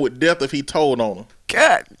threatened him with death if he told on them.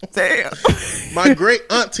 God damn. My great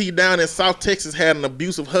auntie down in South Texas had an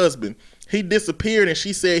abusive husband. He disappeared and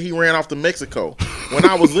she said he ran off to Mexico. When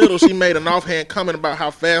I was little, she made an offhand comment about how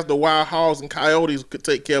fast the wild hogs and coyotes could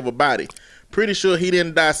take care of a body. Pretty sure he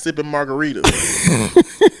didn't die sipping margaritas.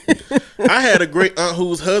 I had a great aunt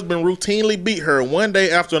whose husband routinely beat her. One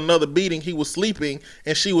day after another beating, he was sleeping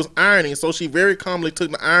and she was ironing, so she very calmly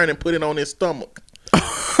took the iron and put it on his stomach.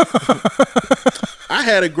 I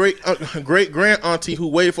had a great grand auntie who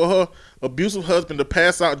waited for her abusive husband to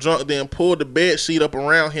pass out drunk, then pulled the bed sheet up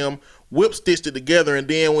around him, whip stitched it together, and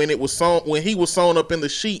then when he was sewn up in the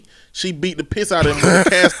sheet, she beat the piss out of him with a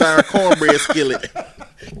cast iron cornbread skillet.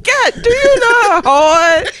 God, do you know how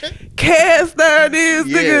hard cast iron is,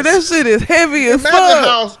 Yes. nigga? That shit is heavy as Imagine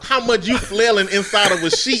fuck. how much you flailing inside of a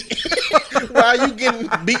sheet while you getting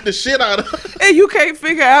beat the shit out of. And you can't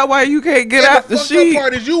figure out why you can't get And out the fucked up sheet.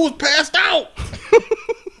 part is you was passed out.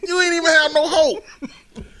 You ain't even have no hope.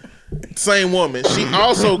 Same woman. She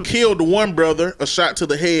also killed the one brother, a shot to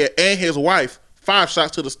the head, and his wife, 5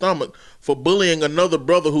 shots to the stomach, for bullying another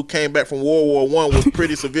brother who came back from World War I with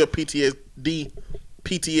pretty severe PTSD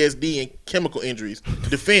and chemical injuries.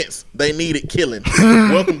 Defense, they needed killing.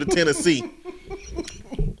 Welcome to Tennessee.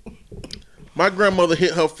 My grandmother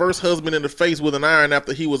hit her first husband in the face with an iron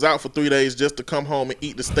after he was out for 3 days just to come home and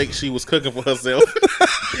eat the steak she was cooking for herself.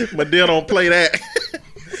 But they don't play that.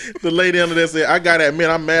 The lady under there said, I gotta admit,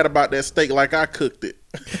 I'm mad about that steak like I cooked it.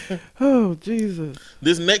 Oh, Jesus.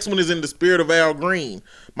 This next one is in the spirit of Al Green.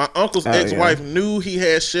 My uncle's ex-wife knew he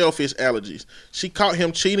had shellfish allergies. She caught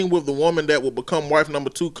him cheating with the woman that would become wife number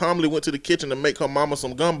 2, calmly went to the kitchen to make her mama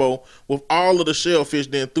some gumbo with all of the shellfish,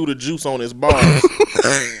 then threw the juice on his balls.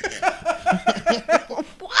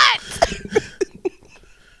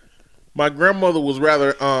 My grandmother was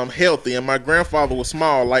rather healthy, and my grandfather was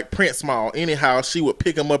small, like Prince Small. Anyhow, she would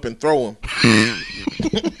pick him up and throw him.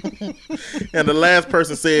 And the last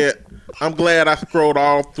person said, I'm glad I scrolled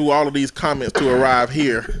through all of these comments to arrive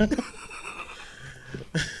here.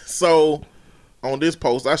 So, on this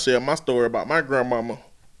post, I shared my story about my grandmama.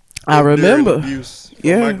 I remember. Abuse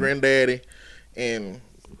from my granddaddy and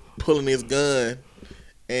pulling his gun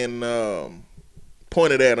and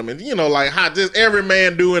pointed at him, and like how just every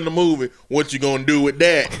man do in the movie. What you gonna do with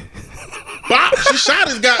that? Bop! She shot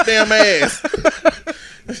his goddamn ass.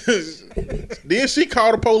 Then she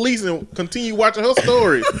called the police and continued watching her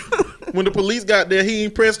story. When the police got there, he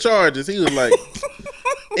ain't pressed charges. He was like,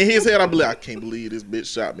 in his head, I be like, I can't believe this bitch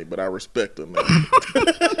shot me, but I respect her, man.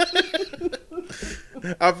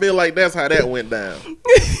 I feel like that's how that went down.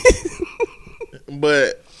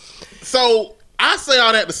 But so I say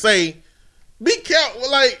all that to say, be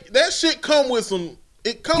careful. Like that shit come with some.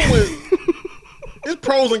 It come with. It's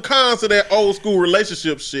pros and cons to that old school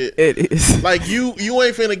relationship shit. It is. Like you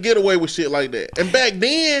ain't finna get away with shit like that. And back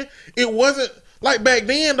then, it wasn't like back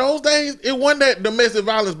then. Those days, it wasn't that domestic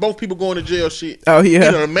violence. Both people going to jail shit. Oh yeah.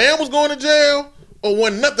 Either the man was going to jail or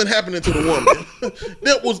wasn't nothing happening to the woman.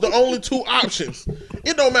 That was the only 2 options.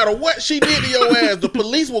 It don't matter what she did to your ass. The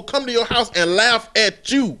police will come to your house and laugh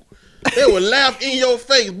at you. They will laugh in your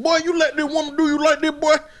face. Boy, you let this woman do you like this,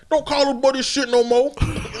 boy? Don't call her boy this shit no more.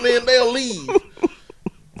 And then they'll leave.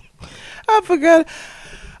 I forgot.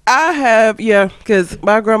 I have, because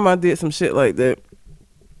my grandma did some shit like that.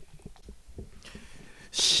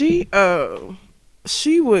 She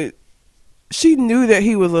knew that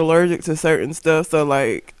he was allergic to certain stuff, so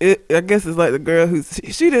like I guess it's like the girl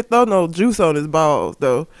she didn't throw no juice on his balls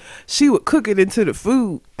though. She would cook it into the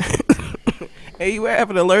food, and he would have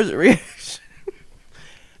an allergic reaction.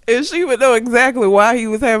 And she would know exactly why he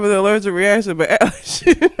was having an allergic reaction, but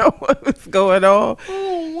she didn't know what was going on.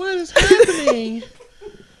 Oh, what is happening?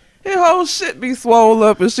 His whole shit be swole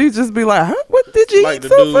up, and she just be like, "Huh? What did you like eat?" the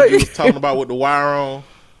dude you was talking about with the wire on.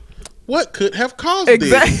 What could have caused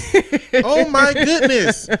this? Oh my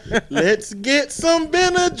goodness! Let's get some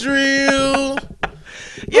Benadryl.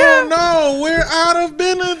 Yeah. Oh no, we're out of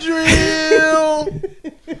Benadryl.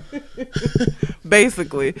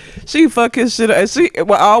 Basically, she fuck his shit up. And she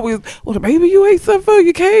will always, well, baby, you ate something before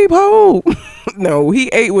you came home. No, he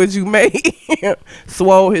ate what you made.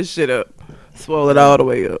 Swole his shit up. Swole it all the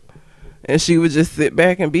way up. And she would just sit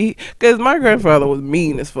back and be, because my grandfather was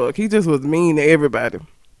mean as fuck. He just was mean to everybody.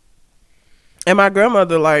 And my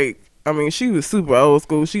grandmother, like, I mean, she was super old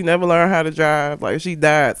school. She never learned how to drive. Like, she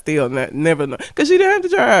died still, never know, because she didn't have to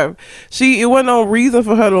drive. It wasn't no reason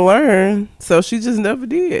for her to learn, so she just never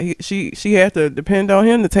did. She had to depend on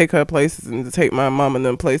him to take her places and to take my mom and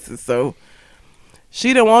them places. So she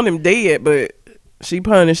didn't want him dead, but she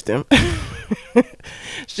punished him.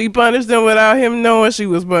 She punished him without him knowing she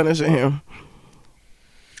was punishing him.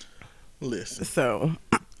 Listen, so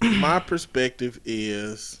my perspective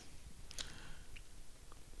is,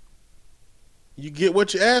 you get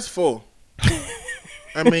what you ask for.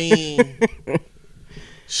 I mean,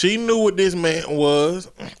 she knew what this man was,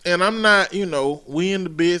 and I'm not, we in the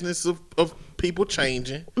business of people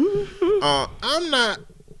changing. I'm not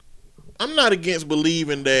against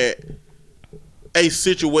believing that a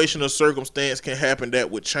situation or circumstance can happen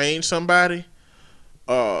that would change somebody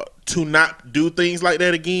to not do things like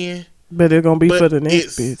that again. But it's gonna be for the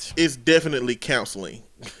next bitch. It's definitely counseling.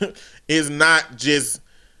 It's not just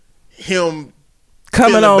him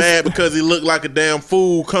coming on bad because he looked like a damn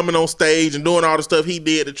fool coming on stage and doing all the stuff he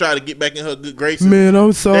did to try to get back in her good graces. Man,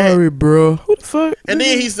 I'm sorry, bro. Who the fuck? And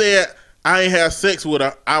then he said, I ain't have sex with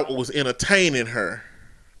her. I was entertaining her.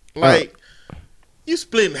 Like, you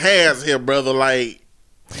splitting hairs here, brother. Like,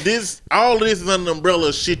 all this is under the umbrella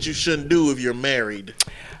of shit you shouldn't do if you're married.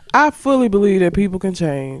 I fully believe that people can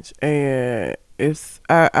change, and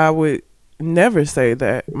I would never say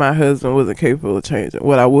that my husband wasn't capable of changing.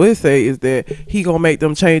 What I would say is that he gonna make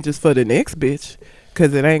them changes for the next bitch,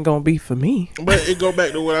 because it ain't gonna be for me. But it go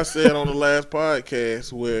back to what I said on the last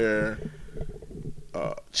podcast, where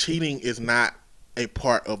cheating is not a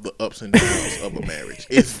part of the ups and downs of a marriage.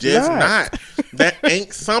 It's just not. That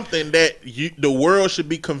ain't something that the world should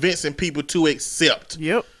be convincing people to accept.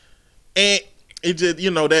 Yep. And it just,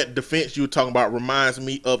 that defense you were talking about reminds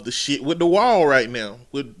me of the shit with the wall right now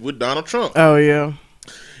with Donald Trump. Oh, yeah.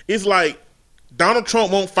 It's like Donald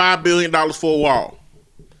Trump wants $5 billion for a wall.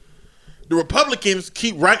 The Republicans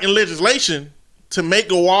keep writing legislation to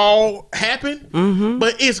make a wall happen,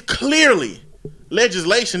 but it's clearly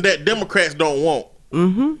legislation that Democrats don't want.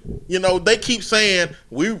 They keep saying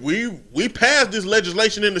we passed this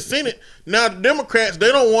legislation in the Senate. Now the Democrats,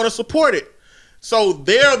 they don't want to support it. So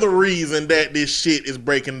they're the reason that this shit is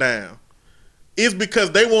breaking down. It's because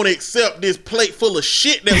they won't accept this plate full of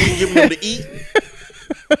shit that we give them to eat.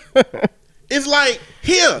 It's like,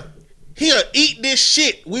 here, eat this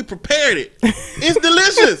shit. We prepared it. It's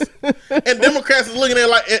delicious. And Democrats is looking at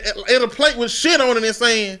like at a plate with shit on it and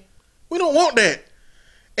saying, we don't want that.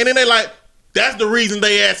 And then they like, that's the reason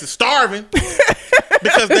they ass is starving.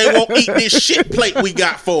 Because they won't eat this shit plate we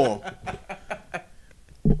got for them.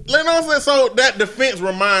 You know what I'm saying? So that defense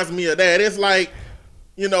reminds me of that. It's like,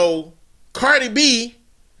 Cardi B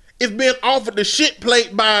is being offered the shit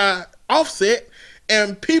plate by Offset,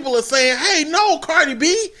 and people are saying, hey, no, Cardi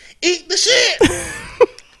B, eat the shit.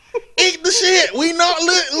 Eat the shit. We know,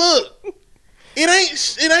 look,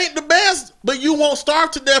 it ain't the best, but you won't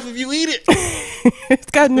starve to death if you eat it.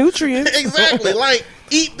 It's got nutrients. Exactly. Like,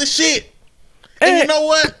 eat the shit. And you know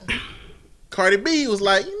what? Cardi B was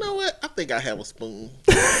like, you know what? I think I have a spoon.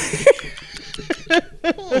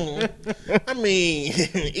 I mean,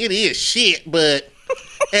 it is shit, but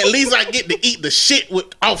at least I get to eat the shit with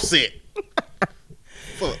Offset.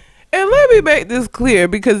 Fuck. And let me make this clear,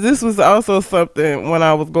 because this was also something when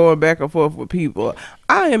I was going back and forth with people.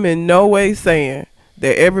 I am in no way saying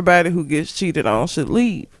that everybody who gets cheated on should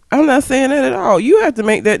leave. I'm not saying that at all. You have to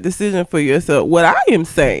make that decision for yourself. What I am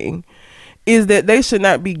saying is that they should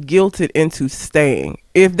not be guilted into staying.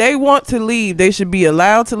 If they want to leave, they should be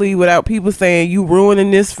allowed to leave without people saying you ruining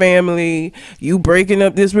this family, you breaking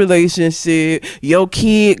up this relationship, your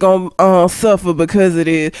kid gonna suffer because of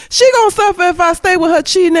this. She gonna suffer if I stay with her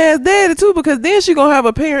cheating ass daddy too, because then she gonna have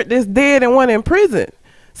a parent that's dead and one in prison.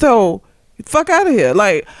 So fuck out of here.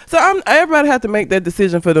 Like, so everybody have to make that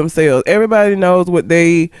decision for themselves. Everybody knows what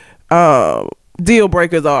they deal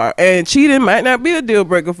breakers are, and cheating might not be a deal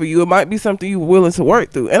breaker for you. It might be something you're willing to work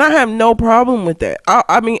through, and I have no problem with that.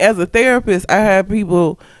 I mean, as a therapist, I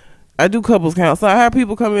do couples counseling. I have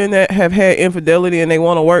people come in that have had infidelity and they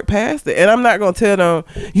want to work past it, and I'm not gonna tell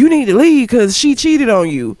them you need to leave because she cheated on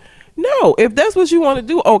you. No, if that's what you want to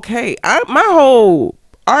do, okay. My whole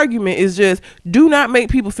argument is just do not make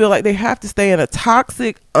people feel like they have to stay in a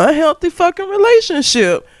toxic, unhealthy fucking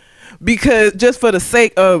relationship because just for the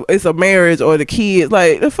sake of it's a marriage or the kids.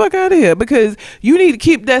 Like, the fuck out of here, because you need to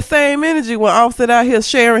keep that same energy when Offset out here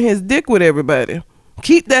sharing his dick with everybody.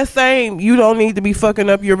 Keep that same, you don't need to be fucking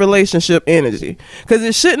up your relationship energy, because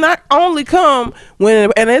it should not only come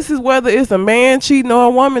when, and this is whether it's a man cheating or a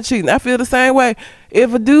woman cheating. I feel the same way.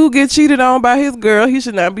 If a dude gets cheated on by his girl, he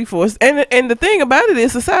should not be forced. And the thing about it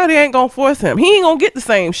is, society ain't gonna force him. He ain't gonna get the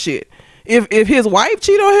same shit. If his wife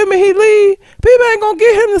cheat on him and he leave, people ain't gonna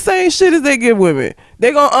give him the same shit as they give women.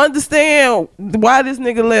 They gonna understand why this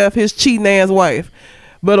nigga left his cheating ass wife.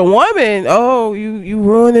 But a woman, oh, you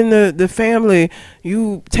ruining the family,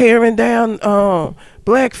 you tearing down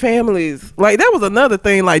black families. Like, that was another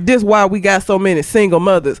thing. Like, this why we got so many single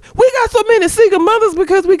mothers. We got so many single mothers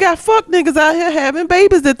because we got fuck niggas out here having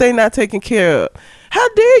babies that they not taking care of. How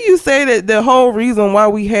dare you say that the whole reason why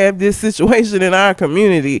we have this situation in our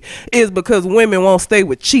community is because women won't stay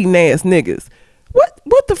with cheating ass niggas?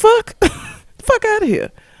 What the fuck? Fuck out of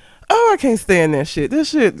here. Oh, I can't stand that shit.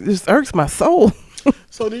 This shit just irks my soul.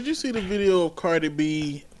 So did you see the video of Cardi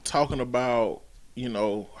B talking about,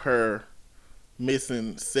 her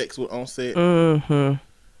missing sex with Offset?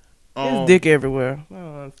 His dick everywhere. I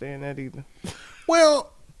don't understand that either.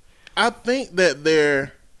 Well, I think that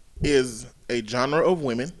there is a genre of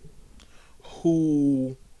women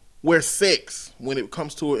where sex, when it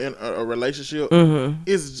comes to a relationship,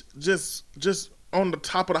 is just on the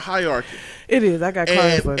top of the hierarchy. It is. I got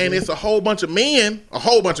clients like and that. it's a whole bunch of men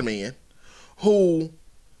who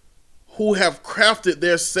have crafted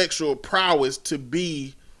their sexual prowess to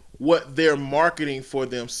be what their marketing for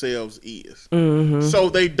themselves is. So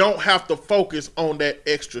they don't have to focus on that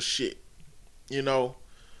extra shit,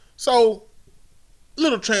 So,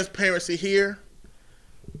 little transparency here.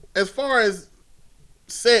 As far as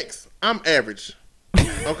sex, I'm average.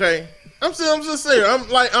 Okay? I'm just saying.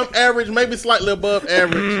 I'm average, maybe slightly above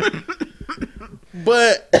average.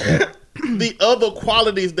 But the other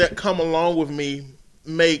qualities that come along with me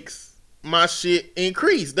makes my shit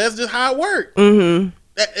increase. That's just how it works.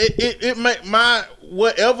 It make my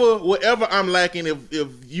whatever I'm lacking. If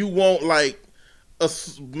you want like a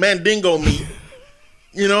mandingo meat,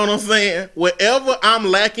 you know what I'm saying? Whatever I'm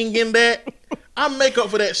lacking in that, I make up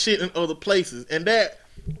for that shit in other places, and that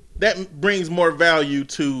brings more value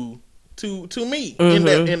to me in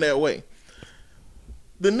that way.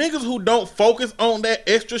 The niggas who don't focus on that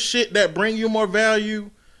extra shit that bring you more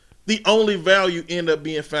value, the only value end up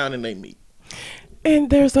being found in their meat.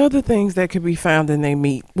 And there's other things that could be found in their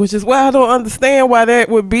meat, which is why I don't understand why that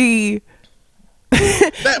would be.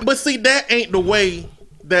 But see, that ain't the way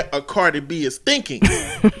that a Cardi B is thinking.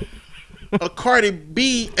 A Cardi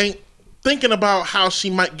B ain't thinking about how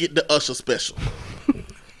she might get the Usher special.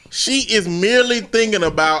 She is merely thinking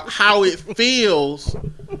about how it feels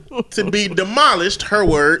to be demolished, her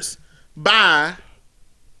words, by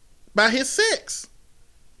his sex.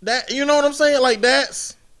 That, you know what I'm saying? Like,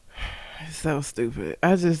 that's so stupid.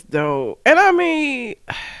 I just don't. And I mean,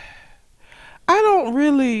 I don't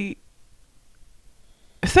really.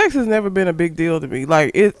 Sex has never been a big deal to me.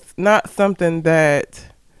 Like, it's not something that,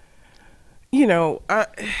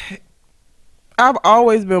 I've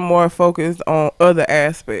always been more focused on other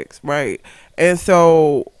aspects, right? And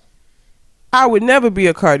so I would never be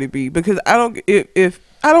a Cardi B because I don't care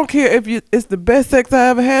if it's the best sex I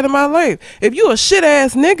ever had in my life. If you a shit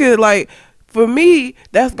ass nigga, like, for me,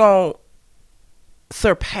 that's gonna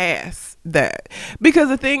surpass that. Because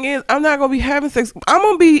the thing is, I'm not gonna be having sex. I'm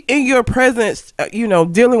gonna be in your presence,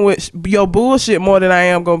 dealing with your bullshit more than I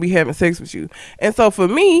am gonna be having sex with you. And so for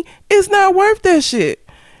me, it's not worth that shit.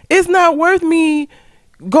 It's not worth me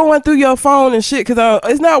going through your phone and shit, because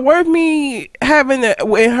it's not worth me having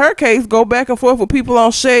to, in her case, go back and forth with people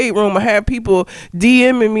on Shade Room or have people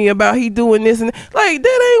DMing me about he doing this and like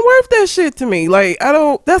that ain't worth that shit to me. Like I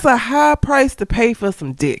don't. That's a high price to pay for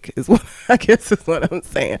some dick. Is what I guess is what I'm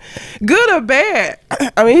saying. Good or bad.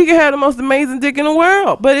 I mean, he can have the most amazing dick in the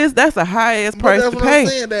world, but that's a high ass price to pay. I'm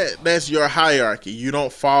saying, that's your hierarchy. You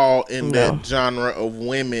don't fall in that genre of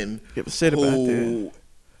women Give a shit about who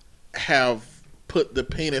have put the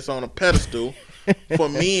penis on a pedestal for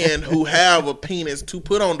men who have a penis to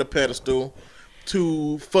put on the pedestal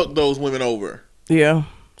to fuck those women over. Yeah.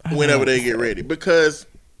 Whenever they get ready. Because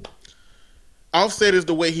Offset is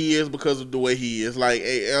the way he is because of the way he is. Like,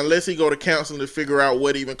 unless he go to counseling to figure out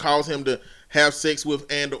what even caused him to have sex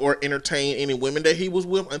with and or entertain any women that he was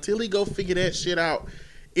with, until he go figure that shit out,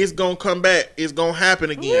 it's gonna come back. It's gonna happen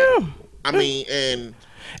again. Yeah. I mean, and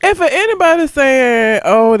for anybody saying,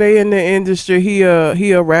 "Oh, they in the industry, he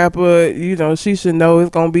a rapper," you know, she should know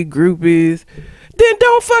it's gonna be groupies. Then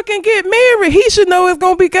don't fucking get married. He should know it's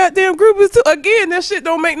gonna be goddamn groupies too. Again, that shit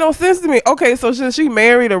don't make no sense to me. Okay, so since she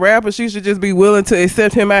married a rapper, she should just be willing to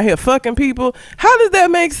accept him out here fucking people. How does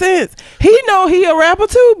that make sense? He know he a rapper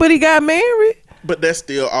too, but he got married. But that's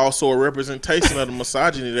still also a representation of the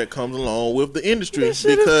misogyny that comes along with the industry,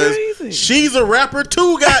 because she's a rapper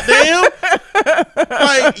too, goddamn.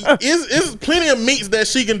 Like, it's plenty of meats that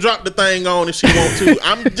she can drop the thing on if she want to.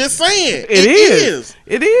 I'm just saying, it is.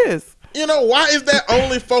 It is. You know, why is that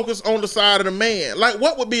only focused on the side of the man? Like,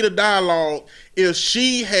 what would be the dialogue if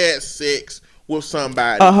she had sex with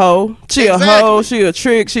somebody? A hoe. She a hoe. She a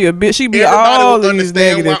trick. She a bitch. She be all these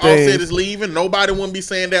negative things. Offset is leaving. Nobody wouldn't be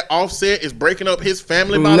saying that Offset is breaking up his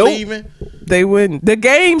family by leaving. They wouldn't. The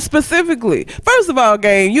Game specifically. First of all,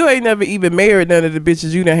 Game, you ain't never even married none of the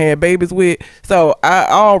bitches you done had babies with. So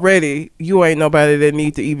you ain't nobody that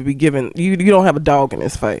need to even be given. You don't have a dog in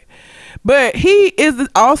this fight. But he is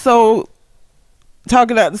also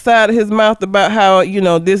talking out the side of his mouth about how, you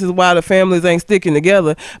know, this is why the families ain't sticking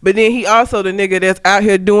together. But then he also the nigga that's out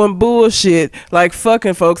here doing bullshit, like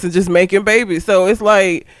fucking folks and just making babies. So it's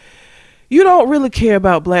like, you don't really care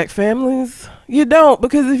about black families. You don't,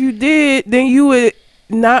 because if you did, then you would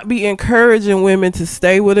not be encouraging women to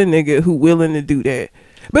stay with a nigga who willing to do that.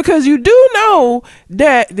 Because you do know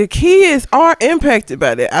that the kids are impacted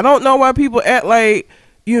by that. I don't know why people act like,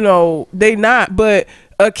 you know, they not, but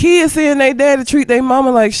a kid seeing their daddy treat their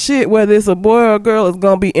mama like shit, whether it's a boy or a girl, is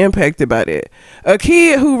gonna be impacted by that. A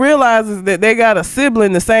kid who realizes that they got a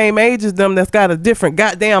sibling the same age as them that's got a different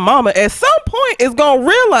goddamn mama, at some point is gonna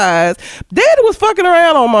realize daddy was fucking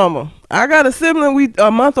around on mama. I got a sibling, we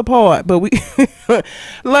a month apart, but we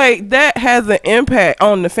like that has an impact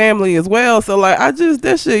on the family as well. So like,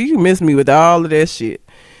 that shit, you miss me with all of that shit.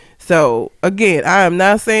 So again, I am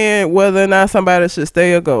not saying whether or not somebody should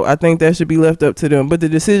stay or go. I think that should be left up to them. But the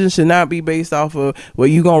decision should not be based off of, well,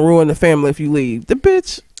 you gonna ruin the family if you leave. The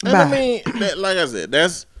bitch. And bye. I mean, like I said,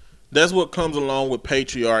 that's what comes along with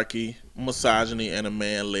patriarchy, misogyny, and a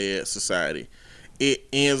man-led society. It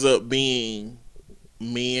ends up being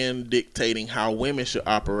men dictating how women should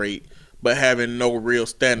operate, but having no real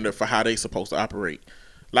standard for how they supposed to operate.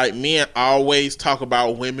 Like, men always talk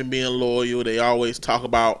about women being loyal. They always talk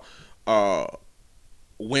about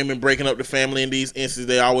women breaking up the family in these instances.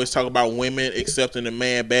 They always talk about women accepting the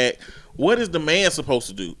man back. What is the man supposed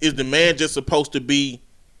to do? Is the man just supposed to be,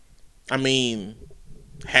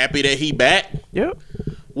 happy that he back? Yep.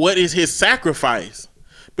 What is his sacrifice?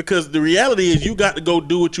 Because the reality is you got to go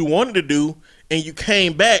do what you wanted to do, and you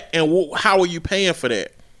came back, and how are you paying for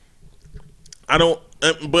that? I don't,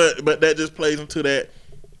 but that just plays into that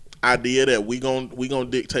idea that we gonna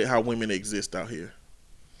dictate how women exist out here.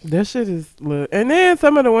 That shit is look. And then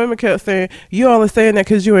some of the women kept saying, you only saying that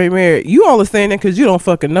because you ain't married. You only saying that because you don't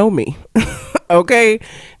fucking know me. Okay?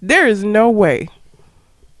 There is no way.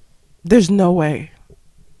 There's no way.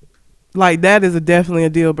 Like, that is definitely a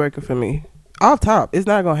deal breaker for me. Off top, it's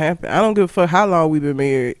not gonna happen. I don't give a fuck how long we've been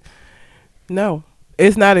married. No.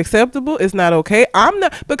 It's not acceptable. It's not okay. I'm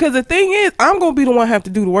not, because the thing is, I'm gonna be the one have to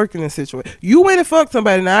do the work in this situation. You went and fuck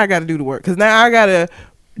somebody, now I gotta do the work. Because now I gotta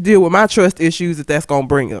deal with my trust issues that that's gonna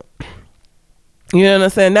bring up. You know what I'm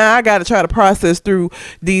saying? Now I gotta try to process through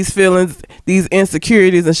these feelings, these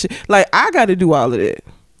insecurities and shit. Like, I gotta do all of that.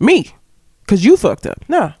 Me. Because you fucked up.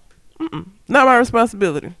 Nah. Not my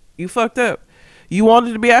responsibility. You fucked up. You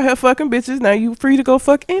wanted to be out here fucking bitches. Now you free to go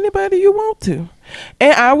fuck anybody you want to.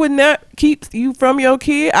 And I would not keep you from your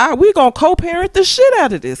kid. We gonna co-parent the shit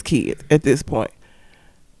out of this kid at this point.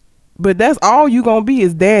 But that's all you gonna be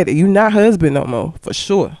is daddy. You not husband no more, for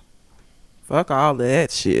sure. Fuck all of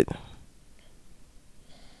that shit.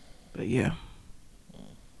 But yeah.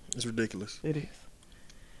 It's ridiculous. It is.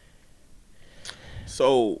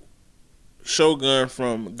 So, Shogun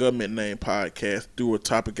from Government Name Podcast threw a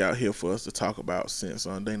topic out here for us to talk about since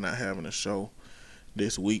they not having a show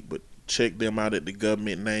this week, but check them out at the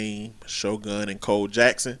Government Name, Shogun and Cole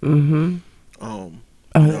Jackson. Mm-hmm.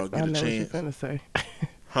 Y'all get I a know chance. what you're gonna say.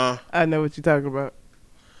 Huh? I know what you're talking about.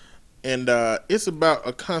 And it's about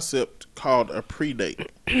a concept called a predate.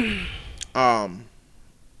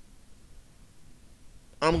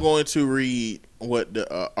 I'm going to read what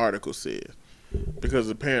the article says, because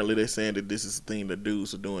apparently they're saying that this is a thing that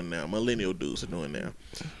dudes are doing now. Millennial dudes are doing now.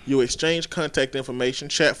 You exchange contact information,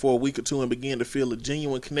 chat for a week or two, and begin to feel a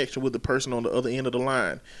genuine connection with the person on the other end of the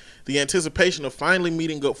line. The anticipation of finally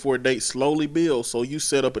meeting up for a date slowly builds, so you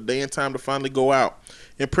set up a day and time to finally go out.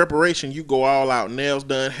 In preparation, you go all out. Nails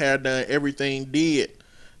done, hair done, everything did.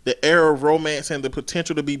 The era of romance and the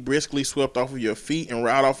potential to be briskly swept off of your feet and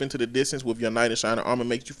ride off into the distance with your knight in shining armor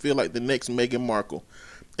makes you feel like the next Meghan Markle.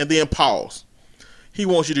 And then pause. He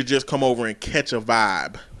wants you to just come over and catch a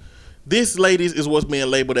vibe. This, ladies, is what's being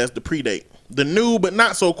labeled as the predate. The new but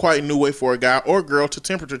not so quite new way for a guy or girl to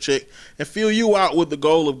temperature check and feel you out with the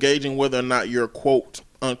goal of gauging whether or not you're quote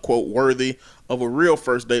unquote worthy of a real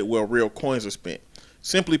first date where real coins are spent.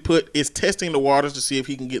 Simply put, it's testing the waters to see if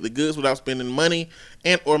he can get the goods without spending money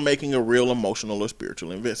and or making a real emotional or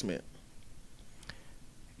spiritual investment.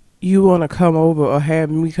 You want to come over or have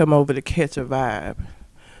me come over to catch a vibe?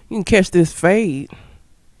 You can catch this fade.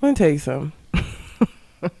 Let me tell you something.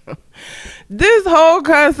 This whole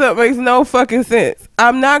concept makes no fucking sense.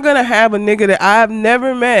 I'm not going to have a nigga that I've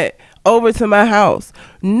never met over to my house.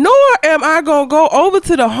 Nor am I going to go over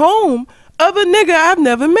to the home of a nigga I've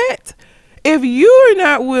never met. If you're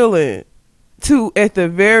not willing to, at the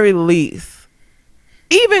very least,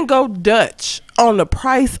 even go Dutch on the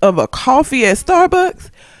price of a coffee at Starbucks,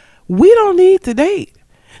 we don't need to date.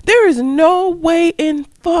 There is no way in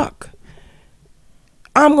fuck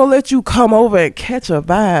I'm gonna let you come over and catch a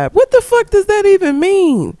vibe. What the fuck does that even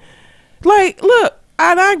mean? Like, look,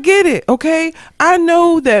 and I get it, okay? I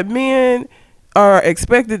know that men are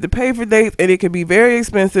expected to pay for dates and it can be very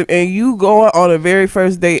expensive, and you going on a very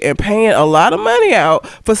first date and paying a lot of money out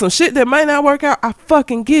for some shit that might not work out. I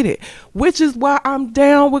fucking get it, which is why I'm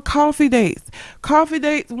down with coffee dates. Coffee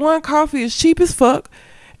dates, one, coffee is cheap as fuck,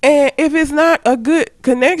 and if it's not a good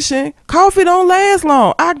connection, coffee don't last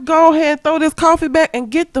long. I go ahead and throw this coffee back and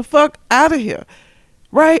get the fuck out of here.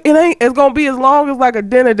 Right? It's gonna be as long as like a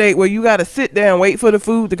dinner date where you gotta sit there and wait for the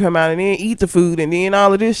food to come out and then eat the food and then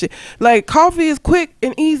all of this shit. Like, coffee is quick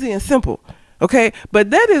and easy and simple. Okay? But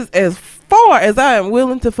that is as far as I am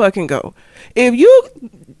willing to fucking go. If you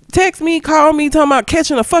text me, call me, talking about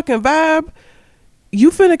catching a fucking vibe, you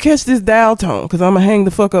finna catch this dial tone, because I'm gonna hang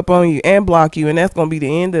the fuck up on you and block you, and that's gonna be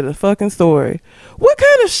the end of the fucking story. What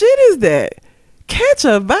kind of shit is that? Catch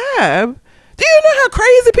a vibe? Do you know how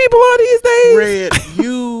crazy people are these days? Red,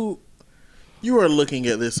 you are looking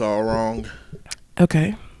at this all wrong.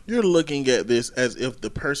 Okay. You're looking at this as if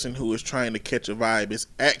the person who is trying to catch a vibe is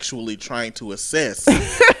actually trying to assess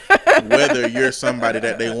whether you're somebody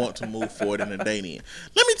that they want to move forward in a dating.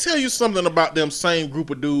 Let me tell you something about them same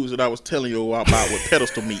group of dudes that I was telling you about with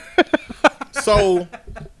pedestal meat. So,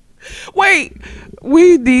 wait,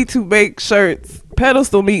 we need to make shirts.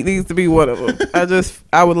 Pedestal meat needs to be one of them.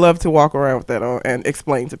 I would love to walk around with that on and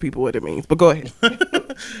explain to people what it means. But go ahead.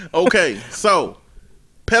 Okay, so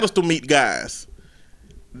pedestal meat guys,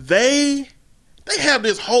 they have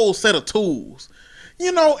this whole set of tools,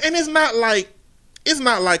 you know, and it's not like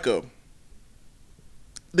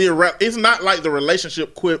the relationship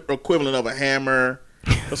equivalent of a hammer,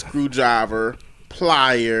 a screwdriver,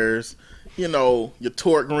 pliers, you know, your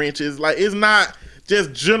torque wrenches. Like, it's not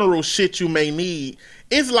just general shit you may need.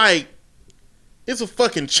 It's like, it's a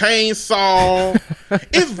fucking chainsaw.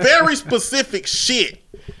 It's very specific shit.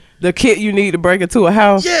 The kit you need to break into a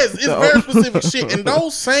house. Yes, it's very specific shit. And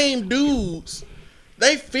those same dudes,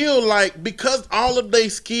 they feel like because all of their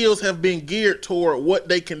skills have been geared toward what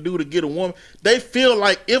they can do to get a woman, they feel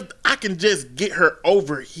like if I can just get her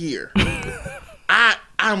over here,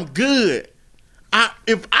 I'm good.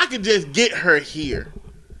 If I could just get her here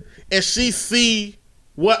and she see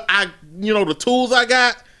what the tools I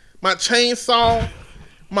got, my chainsaw,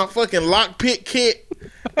 my fucking lockpick kit,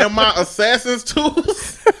 and my assassin's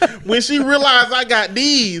tools, when she realizes I got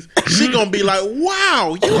these, she gonna be like,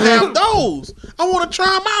 wow, you have those. I want to try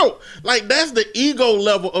them out. Like, that's the ego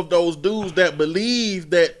level of those dudes that believe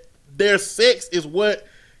that their sex is what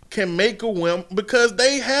can make a woman, because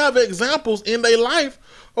they have examples in their life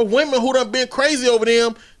of women who done been crazy over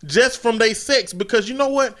them just from their sex, because you know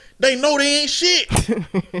what? They know they ain't shit.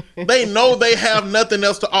 They know they have nothing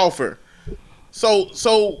else to offer.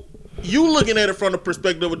 So you looking at it from the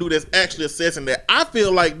perspective of a dude that's actually assessing that. I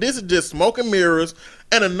feel like this is just smoke and mirrors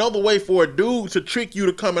and another way for a dude to trick you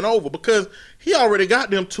to coming over, because he already got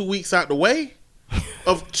them 2 weeks out the way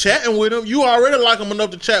of chatting with him. You already like him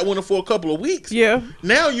enough to chat with him for a couple of weeks. Yeah.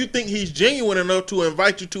 Now you think he's genuine enough to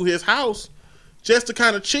invite you to his house just to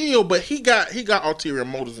kind of chill, but he got ulterior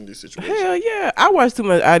motives in this situation. Hell yeah. I watch too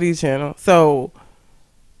much ID channel. So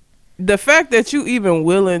the fact that you even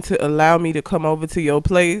willing to allow me to come over to your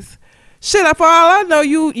place, shit, for all I know,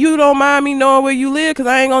 you don't mind me knowing where you live, because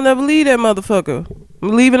I ain't gonna never leave that motherfucker. I'm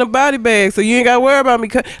leaving a body bag, so you ain't gotta worry about me.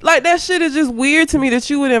 Like, that shit is just weird to me that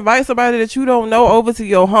you would invite somebody that you don't know over to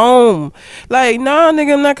your home. Like, nah,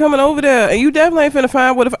 nigga, I'm not coming over there. And you definitely ain't finna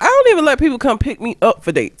find what if I don't even let people come pick me up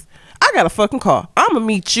for dates. I got a fucking car. I'ma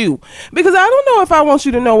meet you. Because I don't know if I want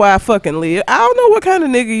you to know where I fucking live. I don't know what kind of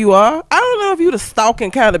nigga you are. I don't know if you the stalking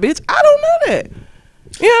kind of bitch. I don't know that.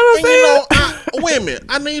 You know what I'm saying? Wait a minute.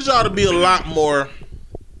 I need y'all to be a lot more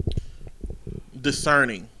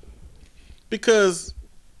discerning. Because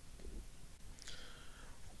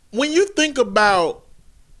when you think about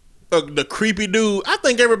the creepy dude, I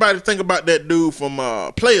think everybody think about that dude from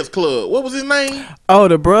Players Club. What was his name? Oh,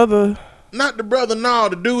 the brother. Not the brother, no,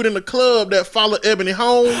 the dude in the club that followed Ebony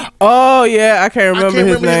home. Oh yeah, I can't remember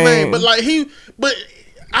his name. But like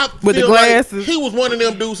I with feel the glasses, like he was one of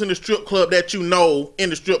them dudes in the strip club that you know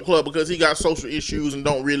in the strip club because he got social issues and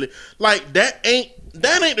don't really like that. Ain't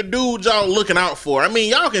the dude y'all looking out for. I mean,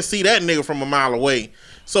 y'all can see that nigga from a mile away,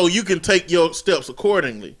 so you can take your steps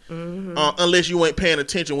accordingly. Mm-hmm. Unless you ain't paying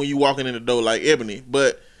attention when you walking in the door like Ebony.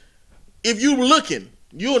 But if you looking,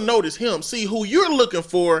 you'll notice him. See who you're looking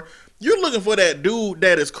for. You're looking for that dude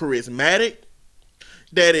that is charismatic,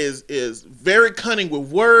 that is very cunning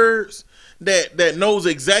with words, that knows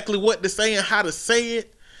exactly what to say and how to say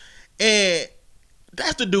it. And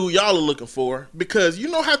that's the dude y'all are looking for. Because you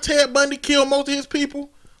know how Ted Bundy killed most of his people?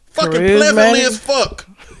 Fucking pleasantly as fuck.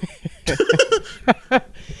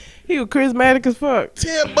 He was charismatic as fuck.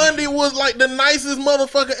 Ted Bundy was like the nicest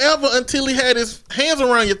motherfucker ever until he had his hands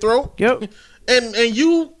around your throat. Yep. And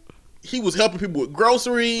he was helping people with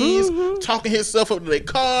groceries, talking himself up to their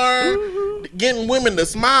car, getting women to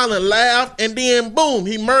smile and laugh, and then boom,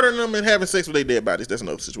 he murdering them and having sex with their dead bodies. That's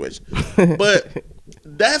another situation. But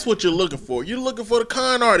that's what you're looking for. You're looking for the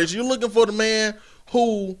con artist. You're looking for the man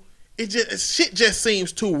who shit just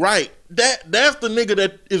seems too right. That's the nigga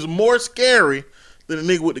that is more scary than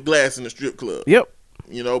the nigga with the glass in the strip club. Yep.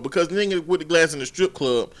 You know, because the nigga with the glass in the strip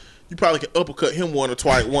club, you probably can uppercut him once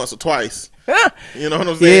or twice. You know what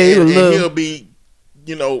I'm saying? Yeah, and he'll be,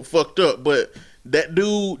 fucked up. But that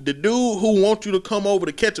dude, the dude who wants you to come over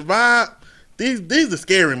to catch a vibe, these are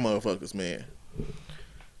scary motherfuckers, man.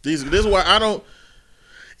 This is why I don't.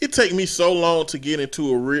 It takes me so long to get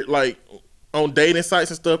into on dating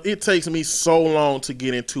sites and stuff. It takes me so long to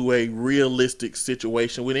get into a realistic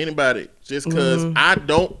situation with anybody, just because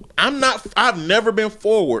I've never been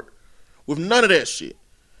forward with none of that shit,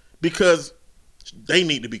 because they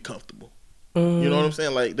need to be comfortable. You know what I'm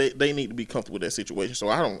saying? Like they need to be comfortable with that situation. So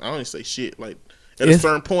I don't say shit. Like at a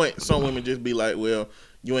certain point, some women just be like, well,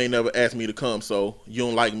 you ain't never asked me to come, so you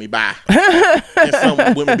don't like me, bye. And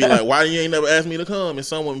some women be like, why you ain't never asked me to come? And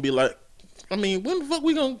some women be like, I mean, when the fuck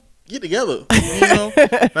we gonna get together? You know?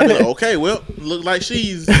 And I be like, okay, well, look like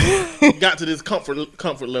she's got to this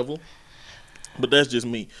comfort level. But that's just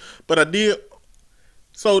me. But I did.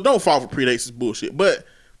 So don't fall for predates, is bullshit. But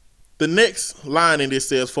the next line in this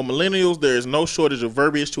says, for millennials, there is no shortage of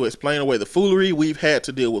verbiage to explain away the foolery we've had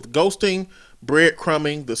to deal with: ghosting,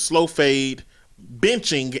 breadcrumbing, the slow fade,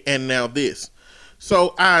 benching, and now this.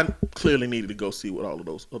 So I clearly needed to go see what all of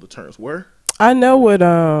those other terms were. I know what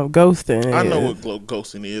ghosting is. I know what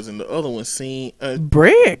ghosting is, and the other one seem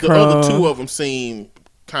breadcrumb. The other two of them seem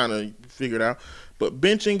kind of figured out. But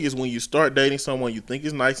benching is when you start dating someone you think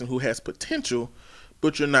is nice and who has potential,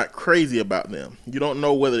 but you're not crazy about them. You don't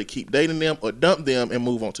know whether to keep dating them or dump them and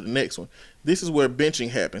move on to the next one. This is where benching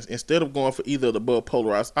happens. Instead of going for either of the above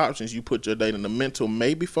polarized options, you put your date in the mental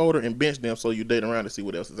maybe folder and bench them, so you date around to see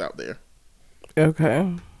what else is out there.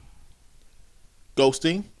 Okay.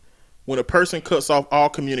 Ghosting. When a person cuts off all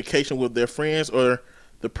communication with their friends or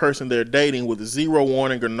the person they're dating with zero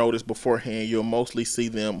warning or notice beforehand, you'll mostly see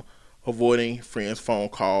them avoiding friends' phone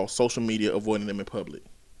calls, social media, avoiding them in public.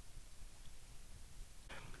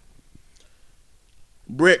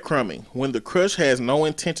 Breadcrumbing. When the crush has no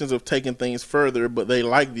intentions of taking things further, but they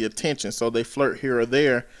like the attention, so they flirt here or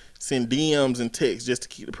there, send DMs and texts just to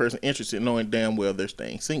keep the person interested, knowing damn well they're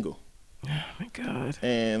staying single. Oh my God.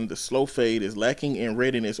 And the slow fade is lacking in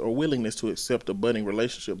readiness or willingness to accept a budding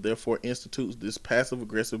relationship, therefore institutes this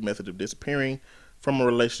passive-aggressive method of disappearing from a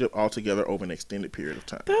relationship altogether over an extended period of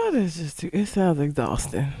time. That is just too, it sounds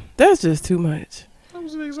exhausting. That's just too much. That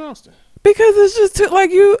was exhausting. Because it's just too,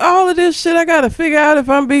 like, all of this shit I gotta figure out if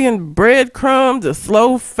I'm being breadcrumbed or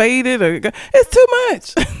slow faded or, it's too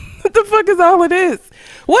much. What the fuck is all of this?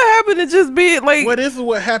 What happened to just being like, Well, this is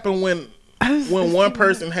what happened when one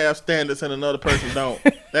person has standards and another person don't.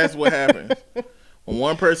 That's what happens. When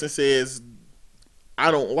one person says,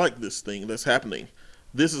 I don't like this thing that's happening,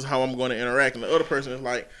 this is how I'm going to interact, and the other person is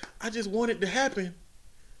like, I just want it to happen.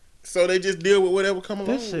 So they just deal with whatever come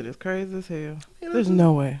along. this shit is crazy as hell. There's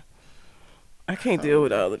no way. I can't deal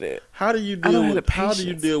with all of that. How do you I don't have deal the with how do you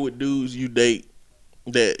patience. deal with dudes you date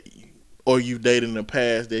that or you've dated in the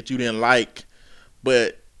past that you didn't like,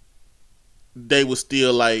 but they was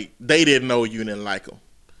still like they didn't know you didn't like them?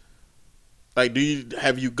 Like,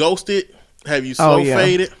 have you ghosted? Have you slow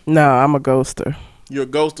faded? No, I'm a ghoster. You're a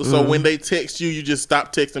ghoster. So when they text you, you just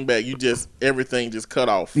stop texting back. You just everything just cut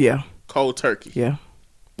off. Yeah. Cold turkey. Yeah.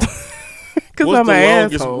 Because I'm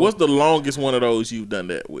an asshole. What's the longest one of those you've done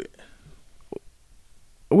that with?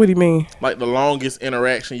 What do you mean? Like the longest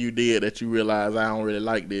interaction you did that you realize I don't really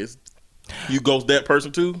like this. You ghost that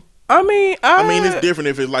person too? I mean, It's different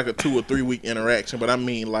if it's like a 2 or 3 week interaction, but I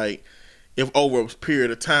mean, like, if over a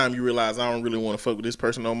period of time you realize I don't really want to fuck with this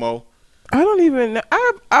person no more. I don't even know.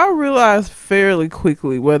 I realize fairly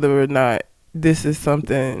quickly whether or not this is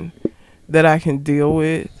something that I can deal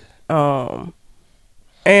with. And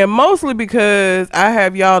mostly because I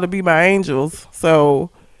have y'all to be my angels.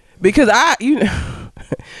 So, because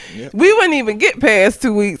Yep. we wouldn't even get past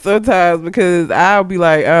 2 weeks sometimes because I'll be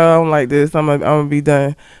like, oh, I don't like this. I'm gonna be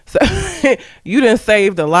done. So you done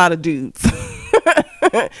saved a lot of dudes.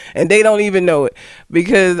 And they don't even know it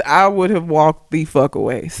because I would have walked the fuck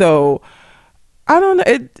away. So I don't know.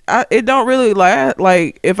 It don't really last.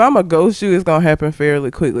 Like, if I'm a ghost you, it's gonna happen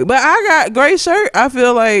fairly quickly. But I got Gray Shirt. I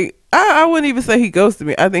feel like I wouldn't even say he ghosted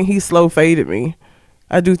me. I think he slow faded me.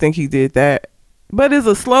 I do think he did that. But it's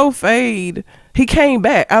a slow fade. He came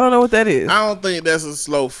back. I don't know what that is. I don't think that's a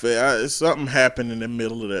slow fade. Something happened in the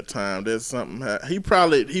middle of that time. There's something. He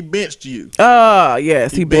benched you.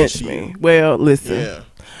 Yes, he benched me. you. Well, listen. Yeah.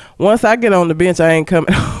 Once I get on the bench, I ain't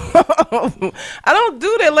coming home. I don't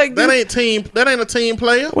do that like That this. That ain't a team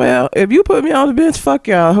player. Well, if you put me on the bench, fuck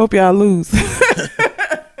y'all. I hope y'all lose.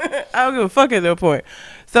 I don't give a fuck at that point.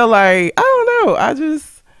 So, like, I don't know.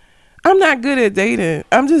 I'm not good at dating.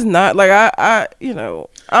 I'm just not. Like,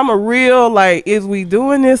 I'm a real, like, is we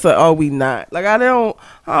doing this or are we not? Like, I don't,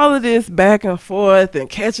 all of this back and forth and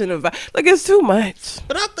catching a vibe. Like, it's too much.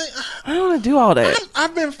 But I think I don't want to do all that.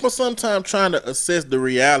 I've been for some time trying to assess the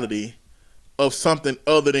reality of something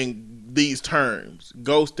other than these terms: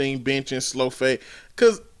 ghosting, benching, slow fade.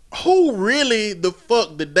 Because who really the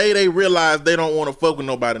fuck the day they realize they don't want to fuck with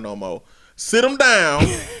nobody no more? Sit them down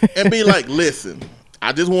and be like, listen,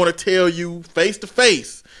 I just want to tell you face to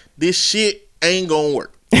face, this shit ain't gonna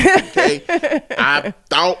work. Okay, I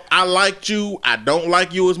thought I liked you. I don't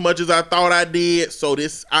like you as much as I thought I did. So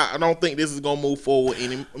I don't think this is gonna move forward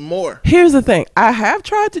anymore. Here's the thing. I have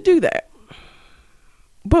tried to do that.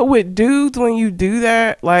 But with dudes, when you do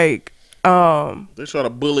that, like, they try to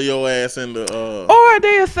bully your ass into or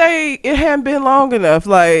they'll say it hadn't been long enough.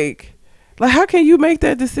 Like how can you make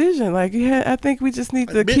that decision? Like, yeah, I think we just need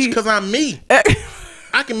to bitch, because I'm me.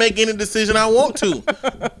 I can make any decision I want to.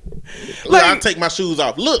 Look, I'll take my shoes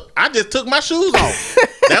off. Look, I just took my shoes off.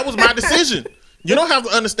 That was my decision. You don't have to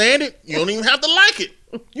understand it. You don't even have to like it.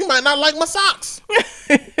 You might not like my socks.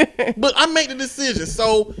 But I make the decision.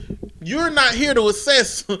 So you're not here to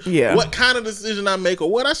assess what kind of decision I make or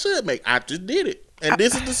what I should make. I just did it. And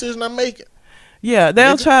this is the decision I'm making. Yeah,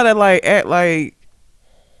 they'll try to, like, act like,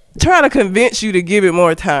 try to convince you to give it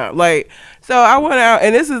more time. Like, so I went out,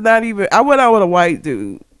 and this is not even, I went out with a white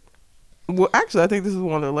dude. Well, actually, I think this is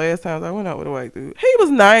one of the last times I went out with a white dude. He was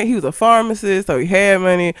nice. He was a pharmacist, so he had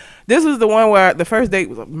money. This was the one where the first date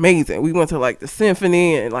was amazing. We went to, like, the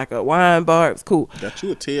symphony and, like, a wine bar. It was cool. Got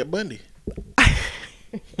you a Ted Bundy.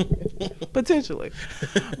 Potentially.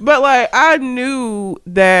 But, like, I knew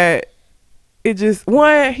that it just,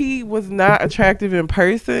 one, he was not attractive in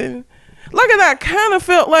person. Like, and I kind of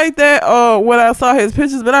felt like that when I saw his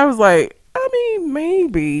pictures, but I was like, I mean,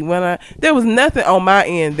 maybe there was nothing on my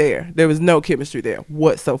end there. There was no chemistry there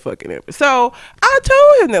whatsoever. So I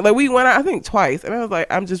told him that, like, we went out I think twice, and I was like,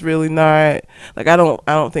 I'm just really not, like, I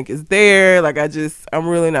don't think it's there. Like, I'm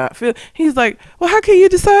really not feeling. He's like, well, how can you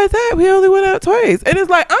decide that? We only went out twice. And it's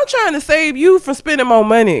like, I'm trying to save you from spending more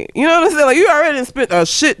money. You know what I'm saying? Like, you already spent a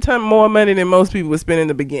shit ton more money than most people would spend in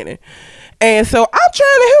the beginning. And so I'm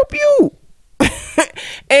trying to help you.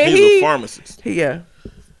 And he's a pharmacist. Yeah.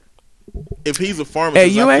 If he's a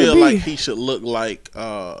pharmacist, I feel UAB. like he should look like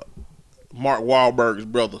Mark Wahlberg's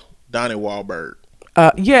brother, Donnie Wahlberg.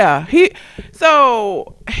 Yeah. He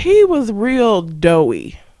was real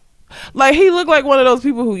doughy. Like, he looked like one of those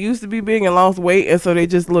people who used to be big and lost weight, and so they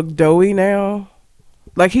just look doughy now.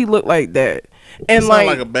 Like, he looked like that. And It sounds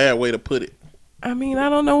like a bad way to put it. I mean, I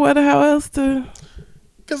don't know how else to.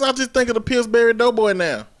 Because I just think of the Pillsbury Doughboy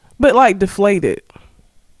now. But, like, deflated.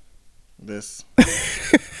 It's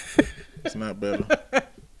not better.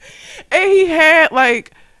 And he had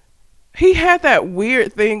that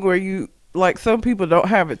weird thing where you, like, some people don't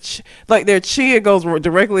have like, their chin goes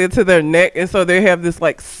directly into their neck, and so they have this,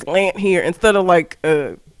 like, slant here instead of like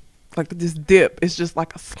this dip. It's just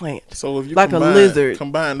like a slant. So if you like a lizard,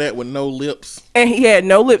 combine that with no lips, and he had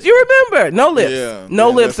no lips. You remember, no lips,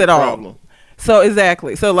 no lips at all. Problem. So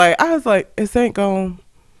exactly. So, like, I was like, this ain't going.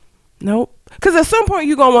 Nope. Because at some point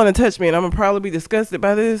you're going to want to touch me, and I'm going to probably be disgusted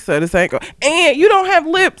by this, so this ain't going. And you don't have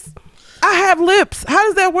lips. I have lips. How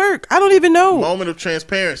does that work? I don't even know. Moment of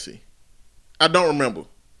transparency. I don't remember.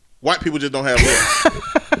 White people just don't have lips.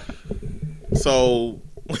 So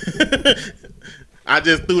I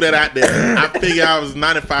just threw that out there. I figured I was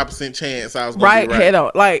 95% chance I was going to be right. Head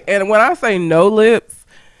on. Like, and when I say no lips,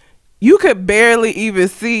 you could barely even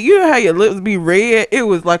see. You know how your lips be red? It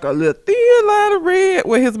was like a little thin line of red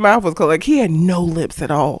where his mouth was closed. Like, he had no lips at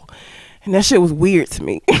all. And that shit was weird to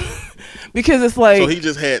me. Because it's like. So he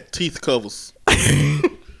just had teeth covers.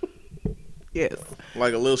 Yes.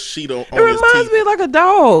 Like a little sheet on his teeth. It reminds me of like a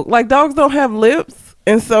dog. Like, dogs don't have lips.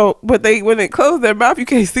 And so, but when they close their mouth, you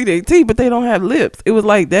can't see their teeth, but they don't have lips. It was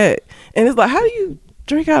like that. And it's like, how do you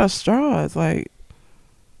drink out of straws? Like,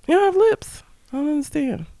 you don't have lips. I don't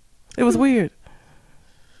understand. It was weird.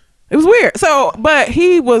 It was weird. So, but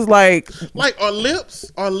he was like are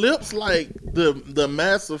lips like the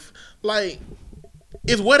massive, like,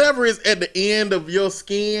 is whatever is at the end of your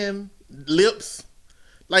skin lips?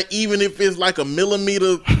 Like, even if it's like a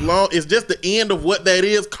millimeter long, it's just the end of what that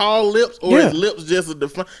is called lips, or is lips just a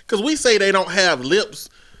define? Because we say they don't have lips,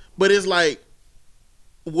 but it's like,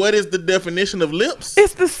 what is the definition of lips?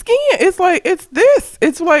 It's the skin. It's like, it's this.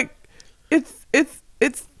 It's like, it's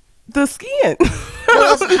the skin.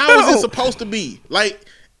 Well, how is it supposed to be? Like,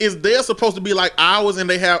 is there supposed to be like ours and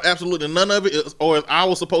they have absolutely none of it? Or is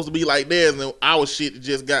ours supposed to be like theirs and our shit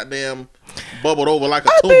just goddamn bubbled over like a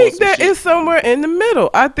tumor? I think that is somewhere in the middle.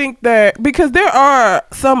 I think that because there are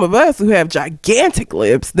some of us who have gigantic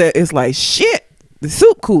lips that is like shit, the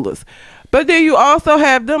soup coolers. But then you also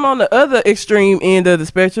have them on the other extreme end of the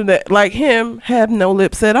spectrum that, like him, have no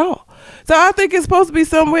lips at all. So I think it's supposed to be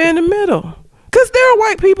somewhere in the middle. Because there are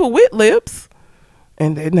white people with lips,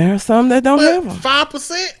 and then there are some that don't have them.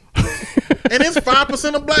 5%? And it's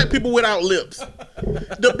 5% of black people without lips.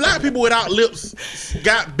 The black people without lips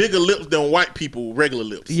got bigger lips than white people regular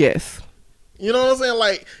lips. Yes. You know what I'm saying?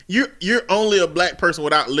 Like, you're only a black person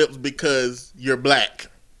without lips because you're black.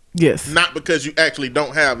 Yes. Not because you actually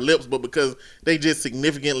don't have lips, but because they just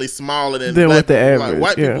significantly smaller than black what the people. Average. Like,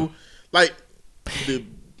 white people, like, the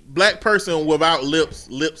black person without lips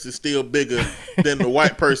is still bigger than the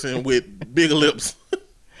white person with bigger lips.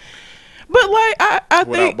 But like I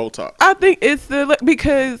think Botox. I think it's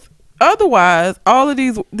because otherwise all of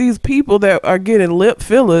these people that are getting lip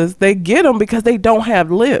fillers, they get them because they don't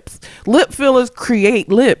have lips. Lip fillers create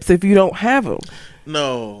lips if you don't have them.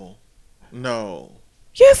 No.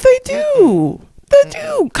 Yes, they do. They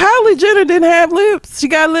do. Kylie Jenner didn't have lips. She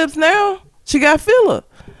got lips now. She got filler.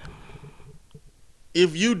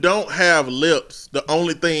 If you don't have lips, the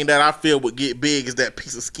only thing that I feel would get big is that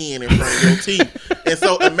piece of skin in front of your teeth. And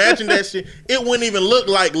so imagine that shit. It wouldn't even look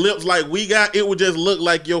like lips like we got. It would just look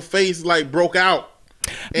like your face like broke out.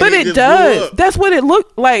 But it does. That's what it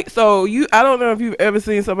looked like. So I don't know if you've ever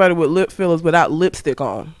seen somebody with lip fillers without lipstick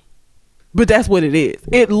on. But that's what it is.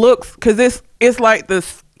 It looks, because it's like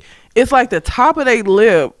this. It's like the top of their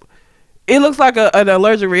lip. It looks like an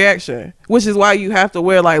allergic reaction, which is why you have to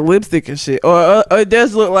wear like lipstick and shit. Or it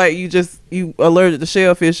does look like you allergic to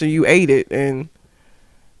shellfish and you ate it, and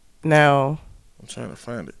now I'm trying to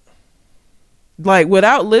find it. Like,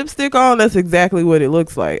 without lipstick on, that's exactly what it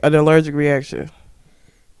looks like, an allergic reaction.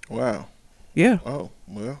 Wow. Yeah. Oh,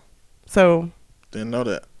 well. So Didn't know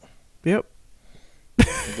that. Yep.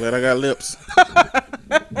 I'm glad I got lips.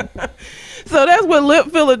 So that's what lip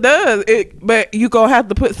filler does. But you gonna have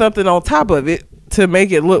to put something on top of it to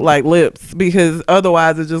make it look like lips, because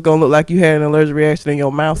otherwise it's just gonna look like you had an allergic reaction and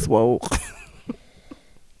your mouth swole.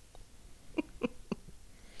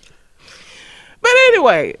 But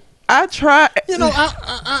anyway, I try. You know,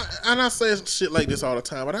 I say shit like this all the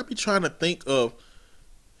time, but I be trying to think of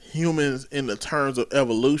humans in the terms of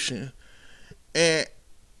evolution, and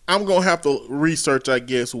I'm gonna have to research, I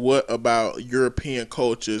guess, what about European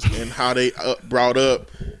cultures and how they brought up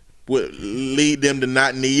would lead them to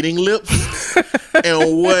not needing lips,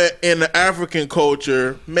 and what in the African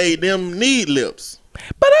culture made them need lips.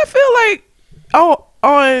 But I feel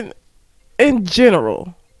like, in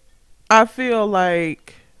general, I feel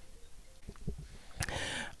like,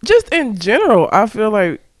 just in general, I feel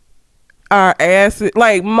like our acid,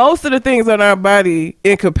 like most of the things on our body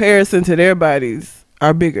in comparison to their bodies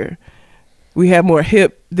are bigger. We have more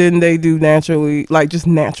hip than they do naturally, like just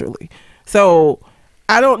naturally. So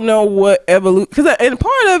I don't know what evolution, and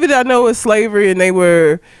part of it I know is slavery, and they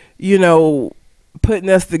were, you know, putting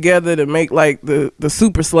us together to make like the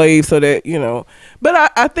super slaves, so that, you know.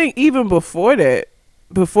 But I think even before that,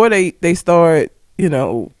 before they start, you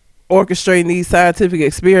know, orchestrating these scientific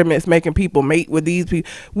experiments, making people mate with these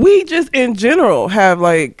people, we just in general have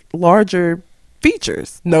like larger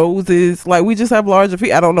features, noses, like we just have larger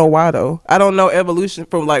feet. I don't know why though. I don't know evolution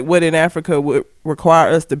from like what in Africa would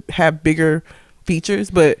require us to have bigger features,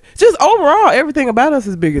 but just overall everything about us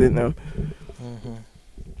is bigger than them. Mm-hmm.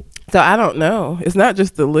 So I don't know. It's not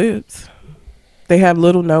just the lips. They have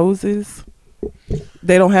little noses.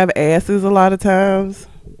 They don't have asses a lot of times.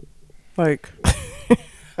 Like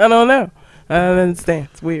I don't know. I don't understand.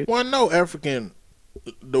 It's weird. Well, I know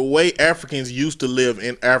the way Africans used to live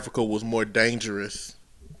in Africa was more dangerous,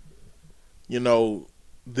 you know,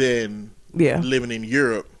 than living in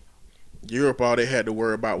Europe. Europe, all they had to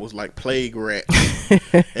worry about was like plague rats.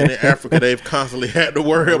 And in Africa, they've constantly had to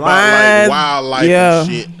worry about like wildlife and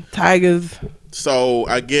shit. Tigers. So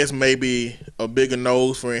I guess maybe a bigger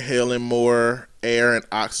nose for inhaling more air and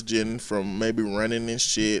oxygen from maybe running and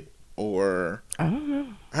shit, or I don't know.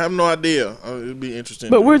 I have no idea. It'd be interesting.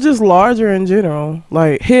 But we're just larger in general,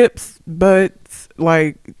 like hips, butts,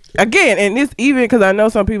 like again, and this even because I know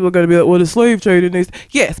some people are going to be like, well, the slave trade and this.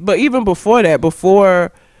 Yes, but even before that,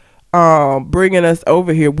 before bringing us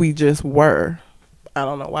over here, we just were. I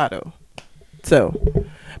don't know why though. So,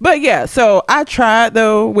 but yeah, so I tried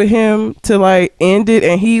though with him to like end it,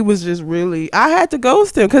 and he was just really, I had to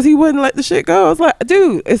ghost him because he wouldn't let the shit go. I was like,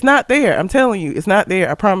 dude, it's not there. I'm telling you, it's not there.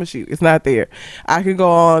 I promise you, it's not there. I could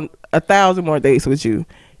go on 1,000 more dates with you.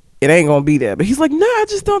 It ain't gonna be there. But he's like, no, I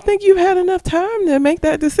just don't think you've had enough time to make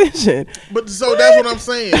that decision. But so that's what I'm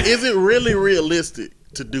saying. Is it really realistic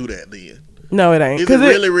to do that then? No, it ain't. Is it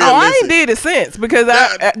really realistic? Oh, I ain't did it since because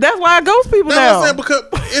that's why I ghost people now. That's what I'm saying,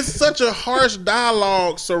 because it's such a harsh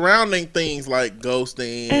dialogue surrounding things like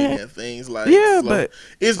ghosting and things like but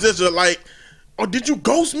it's just like, oh, did you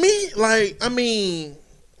ghost me? Like, I mean,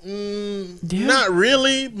 not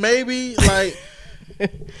really, maybe, like.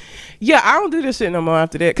 Yeah, I don't do this shit no more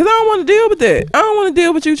after that because I don't want to deal with that. I don't want to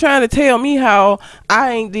deal with you trying to tell me how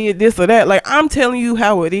I ain't did this or that. Like, I'm telling you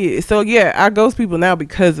how it is. So yeah, I ghost people now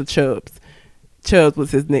because of Chubbs. Chubbs was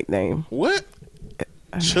his nickname. What?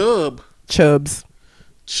 Chubbs.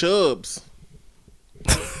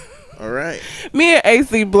 All right. Me and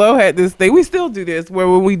AC Blow had this thing. We still do this where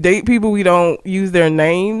when we date people, we don't use their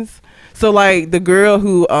names. So like the girl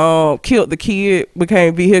who killed the kid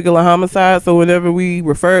became vehicular homicide. So whenever we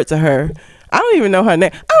referred to her, I don't even know her name.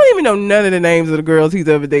 I don't even know none of the names of the girls he's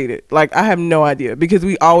ever dated. Like I have no idea because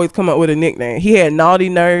we always come up with a nickname. He had Naughty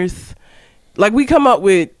Nurse. Like we come up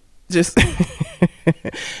with just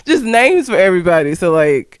just names for everybody. So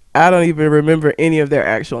like I don't even remember any of their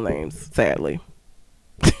actual names, sadly.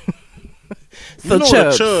 So you know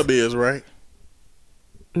what a chub is, right?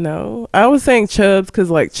 No, I was saying Chubbs because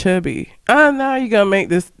like chubby. Now you're gonna make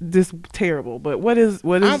this terrible. But what is?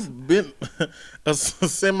 I've been a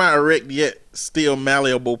semi-erect yet still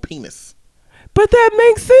malleable penis. But that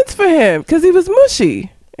makes sense for him because he was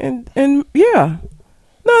mushy and yeah.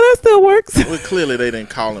 No, that still works. Well, clearly they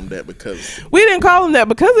didn't call him that because we didn't call him that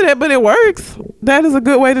because of that, but it works. That is a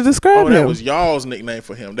good way to describe him. That was y'all's nickname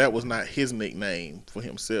for him. That was not his nickname for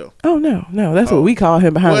himself. Oh no, that's what we call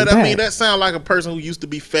him behind his back. I mean, that sounds like a person who used to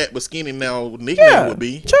be fat but skinny now nickname would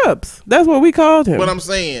be Chubbs. That's what we called him. But I'm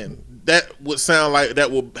saying that would sound like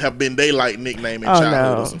that would have been they like nickname in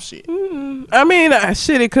childhood or some shit. I mean,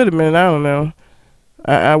 shit, it could have been. I don't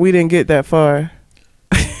know. We didn't get that far.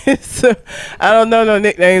 So I don't know no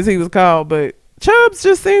nicknames he was called, but Chubbs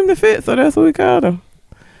just seemed to fit, so that's what we called him.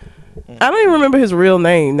 I don't even remember his real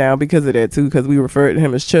name now because of that too, because we referred to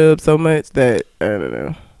him as Chubb so much that I don't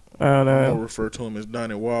know. I'm gonna refer to him as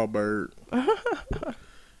Donnie Wahlberg.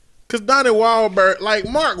 Cause Donnie Wahlberg, like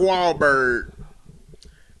Mark Wahlberg,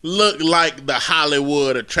 looked like the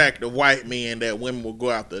Hollywood attractive white man that women will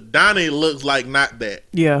go after. Donnie looks like not that.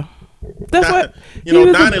 Yeah. That's what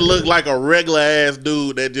Donnie looked like a regular ass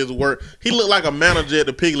dude that just worked. He looked like a manager at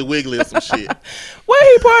the Piggly Wiggly or some shit. What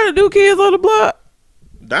he part of New Kids on the Block?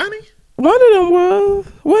 Donnie? One of them was,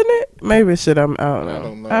 wasn't it? Maybe shit. I don't know. I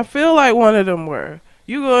don't know. I feel like one of them were.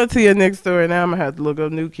 You go into your next story now. I'm gonna have to look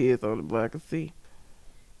up New Kids on the Block and see.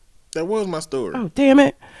 That was my story. Oh damn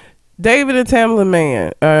it! David and Tamela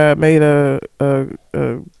Mann made a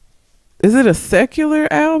is it a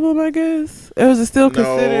secular album? I guess, or is it still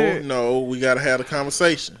considered? No, we gotta have a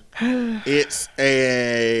conversation. It's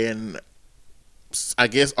an, I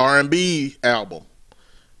guess, R&B album.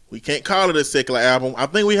 We can't call it a secular album. I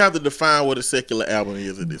think we have to define what a secular album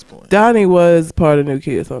is at this point. Donnie was part of New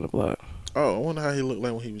Kids on the Block. Oh, I wonder how he looked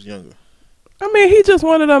like when he was younger. I mean, he just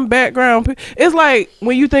one of them background. It's like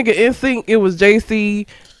when you think of NSYNC, it was JC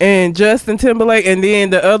and Justin Timberlake, and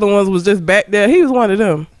then the other ones was just back there. He was one of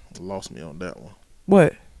them. Lost me on that one.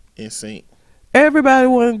 What? NSYNC. Everybody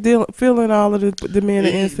wasn't feeling all of the men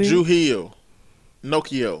in NSYNC. Drew Hill.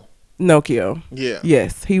 Nokio. Yeah.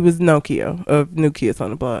 Yes, he was Nokio of New Kids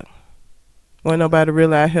on the Block. Wasn't nobody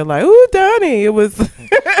really out here like, ooh, Donnie. It was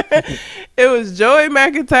it was Joey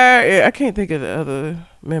McIntyre. And I can't think of the other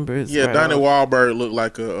members. Yeah, right Donnie off. Wahlberg looked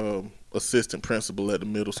like a assistant principal at the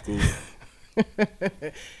middle school.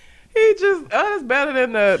 He just, that's better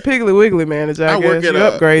than the Piggly Wiggly manager, I guess. Work at You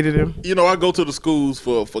upgraded him. You know, I go to the schools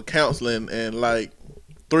for counseling, and like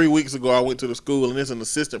 3 weeks ago, I went to the school, and there's an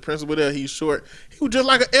assistant principal there. He's short. He was just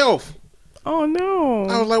like an elf. Oh, no.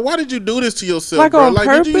 I was like, why did you do this to yourself, Like bro? on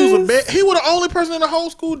Did you use a purpose? bed? He was the only person in the whole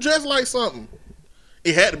school dressed like something.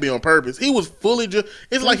 It had to be on purpose. He was fully just,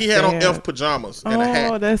 it's like he had on sad. elf pajamas and a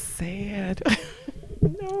hat. Oh, that's sad.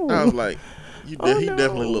 No. I was like, he Oh,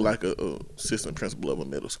 definitely no. looked like a assistant principal of a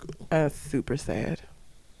middle school. That's super sad.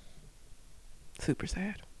 Super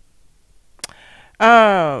sad.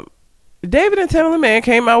 David and Tamela Mann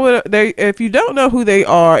came out with if you don't know who they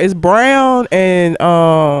are, it's Brown and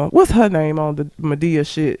what's her name on the Medea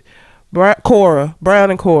shit? Brown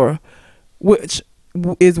and Cora, which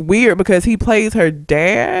is weird because he plays her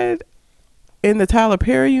dad in the Tyler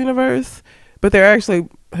Perry universe, but they're actually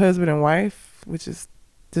husband and wife, which is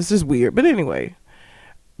just weird. But anyway,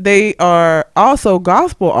 they are also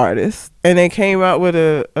gospel artists, and they came out with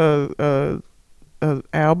a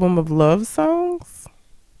album of love songs.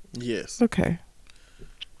 Yes. Okay.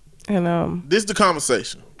 And This is the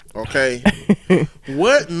conversation, okay?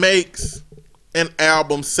 What makes an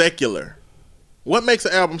album secular? What makes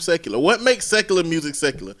an album secular? What makes secular music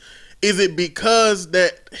secular? Is it because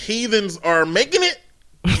that heathens are making it?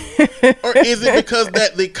 Or is it because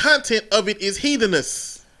that the content of it is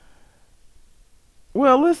heathenous?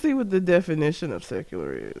 well, let's see what the definition of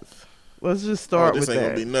secular is. Let's just start This with ain't that.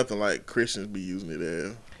 gonna be nothing like Christians be using it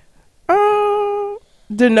as.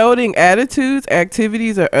 Denoting attitudes,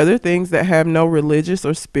 activities, or other things that have no religious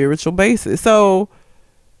or spiritual basis. So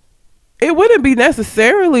it wouldn't be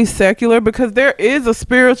necessarily secular because there is a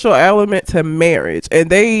spiritual element to marriage,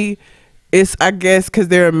 and it's I guess because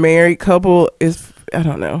they're a married couple. I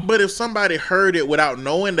don't know. But if somebody heard it without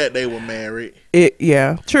knowing that they were married,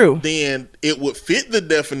 Yeah, true. then it would fit the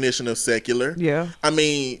definition of secular. Yeah. I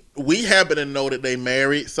mean, we happen to know that they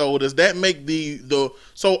married, so does that make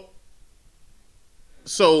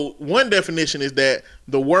so one definition is that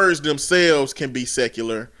the words themselves can be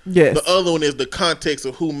secular. Yes. The other one is the context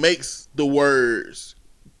of who makes the words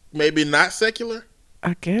maybe not secular.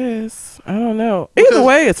 I guess. I don't know. Because- Either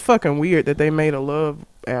way, it's fucking weird that they made a love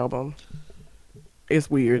album. It's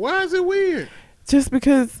weird. Why is it weird? Just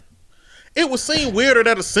because. It would seem weirder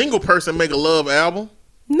that a single person make a love album.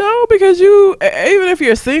 No, because even if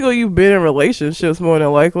you're single, you've been in relationships more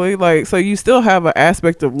than likely. Like, so you still have an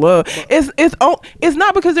aspect of love. It's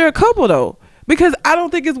not because they're a couple though. Because I don't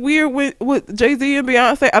think it's weird with Jay-Z and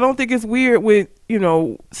Beyonce. I don't think it's weird with,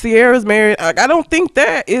 Sierra's married. I don't think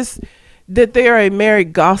that is that they are a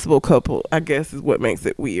married gospel couple, I guess is what makes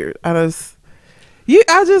it weird. I don't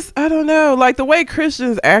know. Like the way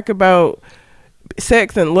Christians act about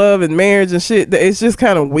sex and love and marriage and shit, it's just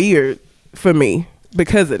kind of weird for me.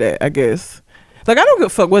 Because of that, I guess. Like, I don't give a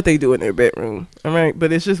fuck what they do in their bedroom, all right?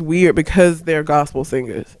 But it's just weird because they're gospel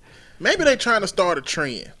singers. Maybe they trying to start a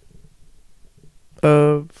trend.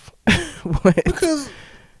 Of what? Because,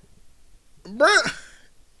 bruh,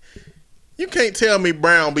 you can't tell me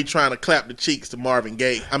Brown be trying to clap the cheeks to Marvin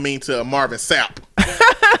Gaye. I mean to Marvin Sapp.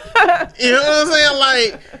 You know what I'm saying?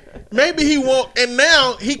 Like maybe he won't, and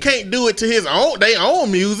now he can't do it to his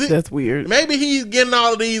own music. That's weird. Maybe he's getting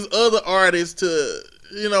all of these other artists to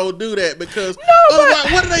do that because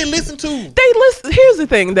otherwise, what do they listen to? They listen. Here's the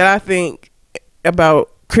thing that I think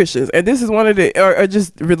about Christians, and this is one of the or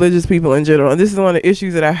just religious people in general, and this is one of the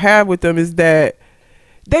issues that I have with them is that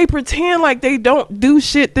they pretend like they don't do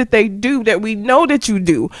shit that they do that we know that you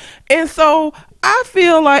do. And so I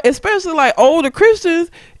feel like, especially like older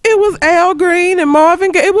Christians, it was Al Green and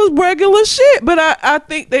Marvin Gaye. It was regular shit. But I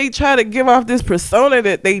think they try to give off this persona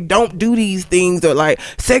that they don't do these things or like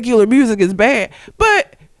secular music is bad.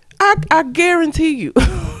 But I guarantee you,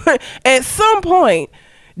 at some point,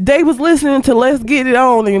 they was listening to Let's Get It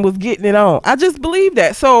On and was getting it on. I just believe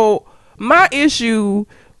that. So my issue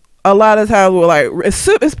a lot of times with like,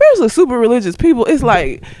 especially super religious people, it's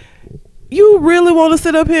like, you really want to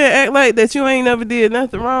sit up here and act like that you ain't never did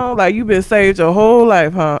nothing wrong? Like you been saved your whole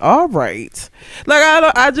life, huh? All right. Like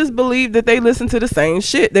I just believe that they listen to the same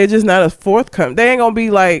shit. They're just not as forthcoming. They ain't gonna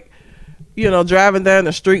be like, driving down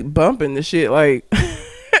the street bumping the shit like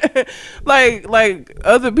like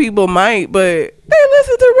other people might, but they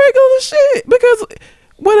listen to regular shit because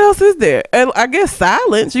what else is there? And I guess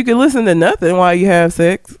silence. You can listen to nothing while you have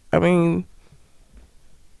sex. I mean,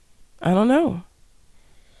 I don't know.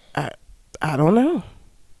 I don't know.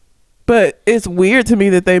 But it's weird to me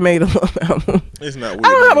that they made a love album. It's not weird. I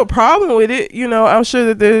don't have a problem with it. I'm sure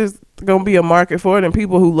that there's going to be a market for it and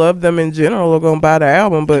people who love them in general are going to buy the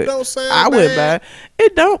album, but I wouldn't buy it.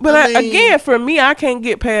 It don't. But again, for me, I can't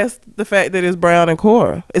get past the fact that it's Brown and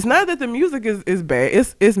Cora. It's not that the music is bad.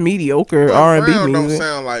 It's mediocre R&B Brown music. Don't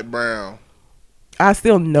sound like Brown. I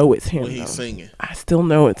still know it's him when he's singing. I still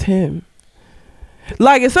know it's him.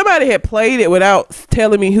 Like if somebody had played it without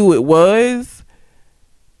telling me who it was,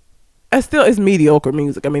 it's mediocre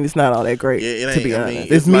music. I mean, it's not all that great. Yeah, to be honest,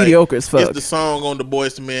 it's mediocre as fuck. It's the song on the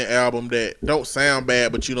Boyz II Men album that don't sound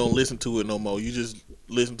bad, but you don't listen to it no more. You just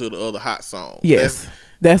listen to the other hot songs. Yes,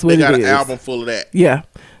 that's what it is. They got an album full of that. Yeah.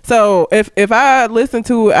 So if I listen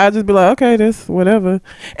to it, I just be like, okay, this whatever.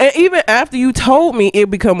 And even after you told me, it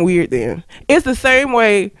become weird. Then it's the same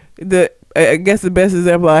way that. I guess the best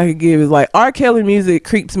example I could give is like R. Kelly music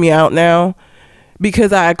creeps me out now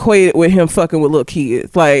because I equate it with him fucking with little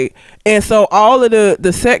kids. Like, and so all of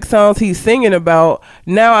the sex songs he's singing about,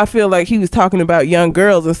 now I feel like he was talking about young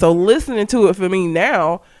girls. And so listening to it for me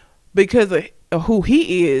now, because of who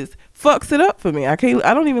he is, fucks it up for me. I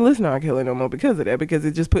don't even listen to R. Kelly no more because of that, because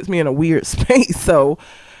it just puts me in a weird space. So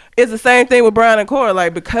it's the same thing with Brown and Cora.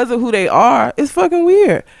 Like, because of who they are, it's fucking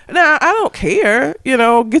weird. Now, I don't care.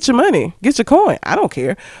 Get your money. Get your coin. I don't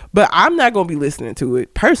care. But I'm not going to be listening to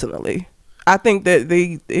it personally. I think that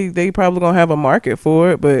they probably going to have a market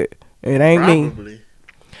for it, but it ain't probably me.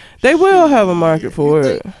 They will have a market for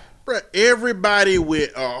it. Bruh, everybody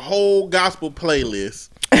with a whole gospel playlist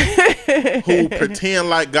who pretend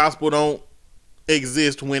like gospel don't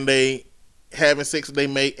exist when they having sex with their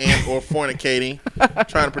mate and or fornicating,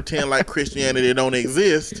 trying to pretend like Christianity don't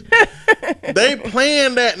exist. They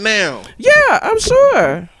playing that now. Yeah, I'm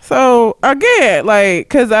sure. So again, like,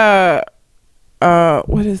 cause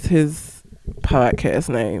what is his podcast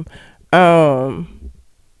name?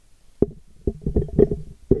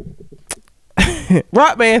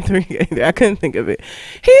 Rockman 380. I couldn't think of it.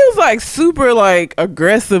 He was like super like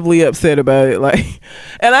aggressively upset about it, like,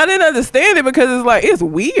 and I didn't understand it because it's like it's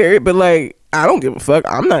weird, but like I don't give a fuck.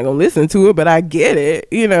 I'm not gonna listen to it, but I get it,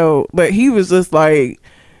 But he was just like,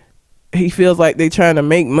 he feels like they trying to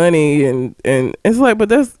make money, and it's like, but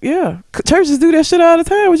that's churches do that shit all the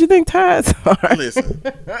time. What you think tithes are? Listen,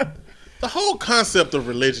 the whole concept of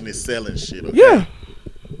religion is selling shit. Okay? Yeah.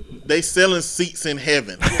 They selling seats in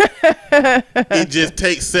heaven. It just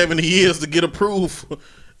takes 70 years to get approved.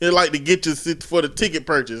 It like to get you for the ticket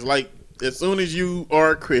purchase. Like as soon as you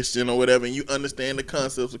are a Christian or whatever, and you understand the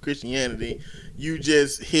concepts of Christianity, you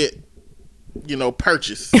just hit,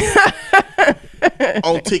 purchase on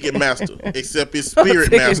Ticketmaster. Except it's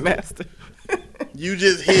Spirit Master. You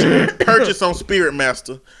just hit purchase on Spirit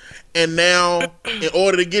Master. And now, in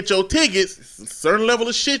order to get your tickets, a certain level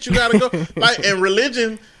of shit you gotta go. Like, and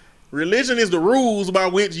religion is the rules by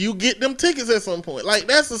which you get them tickets at some point. Like,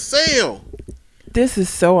 that's a sale. This is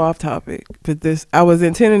so off topic, but I was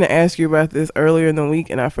intending to ask you about this earlier in the week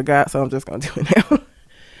and I forgot, so I'm just gonna do it now.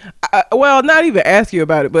 Well, not even ask you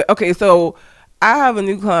about it, but okay. So I have a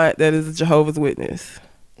new client that is a Jehovah's Witness.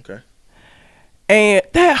 Okay. And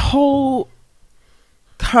that whole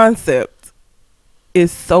concept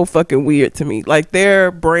is so fucking weird to me. Like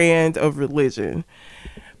their brand of religion.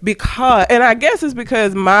 because, and I guess it's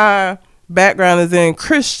because my background is in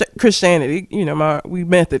Christianity, you know, we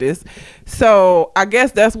Methodist, so I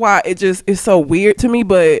guess that's why it's so weird to me.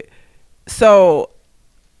 But so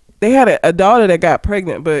they had a daughter that got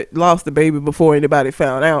pregnant but lost the baby before anybody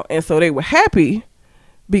found out, and so they were happy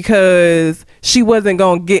because she wasn't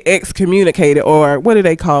gonna get excommunicated, or what do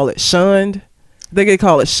they call it, shunned. They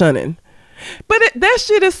call it shunning. But that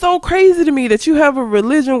shit is so crazy to me, that you have a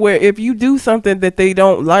religion where if you do something that they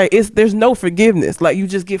don't like, there's no forgiveness. Like, you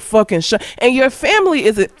just get fucking shut, and your family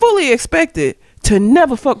is fully expected to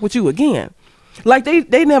never fuck with you again. Like,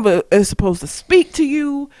 they never are supposed to speak to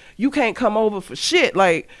you. You can't come over for shit.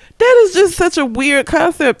 Like, that is just such a weird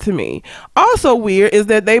concept to me. Also weird is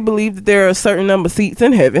that they believe that there are a certain number of seats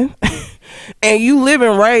in heaven, and you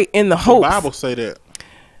living right in the hope. The Bible say that.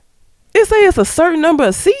 It say it's a certain number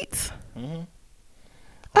of seats. Mm-hmm.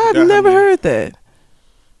 I've never heard that.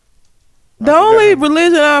 The only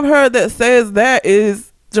religion I've heard that says that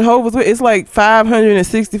is Jehovah's Witness. It's like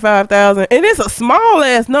 565,000, and it's a small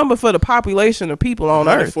ass number for the population of people on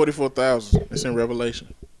earth. 144,000. It's in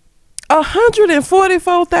Revelation.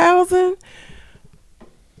 144,000.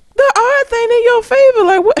 The odd thing in your favor,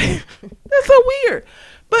 like what? That's so weird.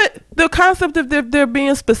 But the concept of there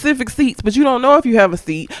being specific seats, but you don't know if you have a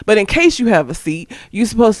seat. But in case you have a seat, you're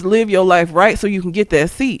supposed to live your life right so you can get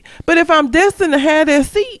that seat. But if I'm destined to have that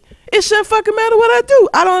seat, it shouldn't fucking matter what I do.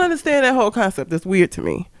 I don't understand that whole concept. It's weird to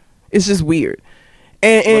me. It's just weird.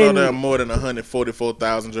 And there are more than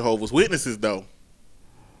 144,000 Jehovah's Witnesses, though.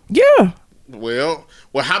 Yeah. Well,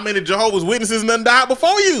 how many Jehovah's Witnesses done died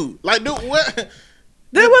before you? Like, dude, what?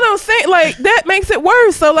 That's what I'm saying. Like, that makes it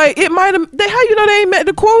worse. So, like, it might have. How you know they ain't met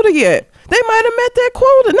the quota yet? They might have met that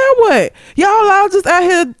quota. Now what? Y'all all just out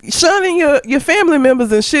here shunning your family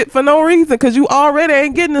members and shit for no reason, because you already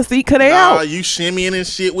ain't getting a seat because they out. You shimmying and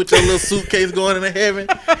shit with your little suitcase going into heaven.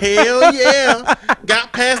 Hell yeah.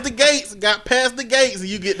 Got past the gates. And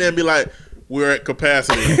you get there and be like, we're at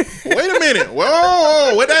capacity. Wait a minute.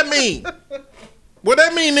 Whoa. What that mean? What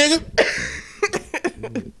that mean, nigga?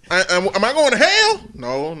 Am I going to hell?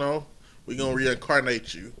 No. We gonna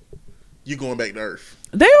reincarnate you. You going back to Earth.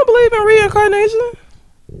 They don't believe in reincarnation.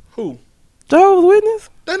 Who? Jehovah's Witness.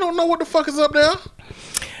 They don't know what the fuck is up there.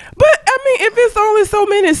 But I mean, if it's only so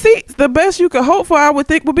many seats, the best you could hope for, I would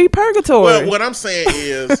think, would be purgatory. Well, what I'm saying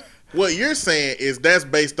is, what you're saying is that's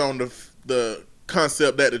based on the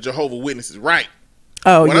concept that the Jehovah's Witness is right.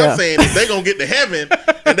 Oh, what yeah. I'm saying is they're gonna get to heaven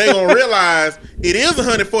and they're gonna realize it is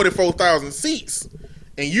 144,000 seats,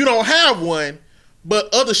 and you don't have one.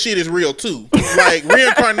 But other shit is real too. Like,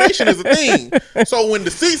 reincarnation is a thing. So when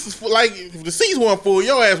the seats is full, like, if the seats weren't full,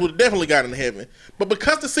 your ass would have definitely got into heaven. But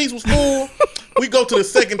because the seats was full, we go to the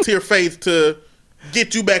second tier faith to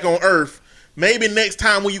get you back on Earth. Maybe next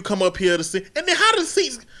time when you come up here to see. And then how do the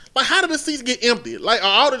seats get empty? Like,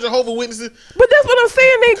 are all the Jehovah's Witnesses? But that's what I'm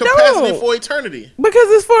saying. They capacity don't. for eternity. Because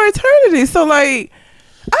it's for eternity. So, like,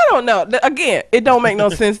 I don't know. Again, it don't make no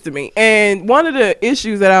sense to me. And one of the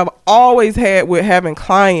issues that I've always had with having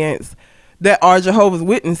clients that are Jehovah's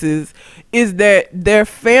Witnesses is that their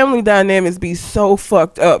family dynamics be so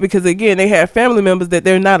fucked up, because again, they have family members that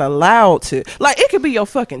they're not allowed to. Like, it could be your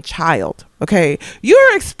fucking child, okay?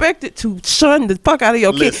 You're expected to shun the fuck out of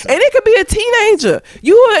your kid. And it could be a teenager.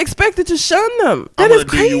 You are expected to shun them. That is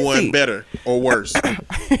crazy. I'm gonna do you one better or worse.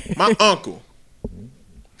 My uncle,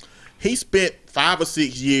 he spent 5 or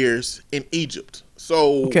 6 years in Egypt.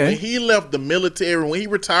 So when he left the military, when he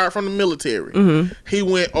retired from the military, he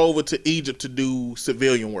went over to Egypt to do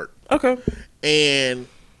civilian work. Okay. And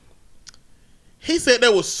he said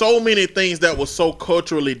there was so many things that was so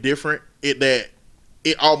culturally different that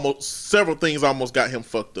several things almost got him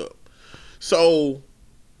fucked up. So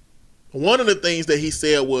one of the things that he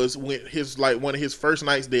said was when one of his first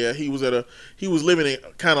nights there, he was living in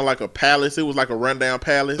kind of like a palace. It was like a rundown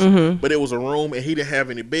palace, but it was a room, and he didn't have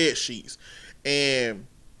any bed sheets. And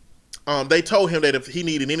they told him that if he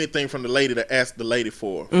needed anything from the lady, to ask the lady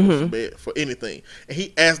for anything. And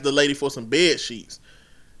he asked the lady for some bed sheets.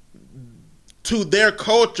 To their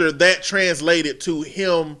culture, that translated to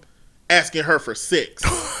him asking her for sex.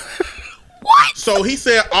 What? So he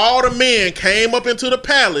said all the men came up into the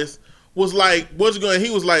palace, was like, what's going?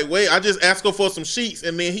 He was like, wait, I just asked her for some sheets.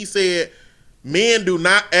 And then he said, men do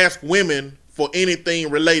not ask women for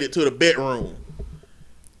anything related to the bedroom.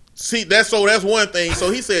 See, that's one thing.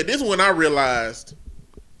 So he said, this is when I realized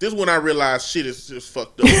shit is just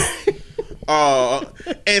fucked up.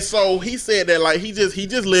 And so he said that, like, he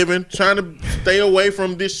just living, trying to stay away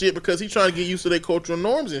from this shit because he's trying to get used to their cultural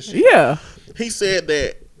norms and shit. Yeah. He said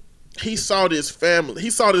that he saw this family. He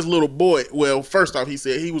saw this little boy. Well, first off, he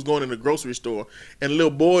said he was going in the grocery store, and little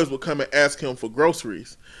boys would come and ask him for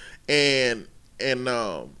groceries, and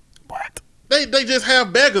What? They just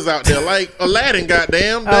have beggars out there like Aladdin.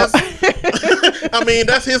 Goddamn, that's I mean,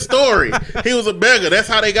 that's his story. He was a beggar. That's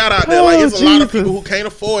how they got out there. Like, it's a lot of people who can't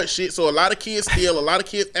afford shit. So a lot of kids steal. A lot of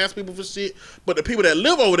kids ask people for shit. But the people that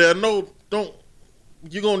live over there don't.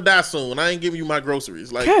 You're gonna die soon. I ain't giving you my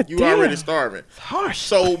groceries. Like, God you damn. already starving. It's harsh.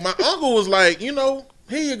 So my uncle was like, here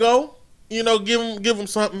you go. Give him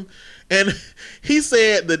something. And he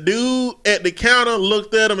said the dude at the counter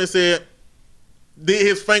looked at him and said, did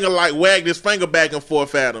his finger, like wagged his finger back and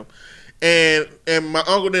forth at him. And my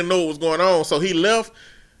uncle didn't know what was going on. So he left.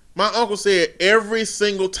 My uncle said every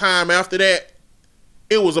single time after that,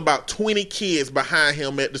 it was about 20 kids behind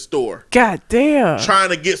him at the store. God damn. Trying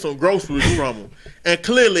to get some groceries from him. And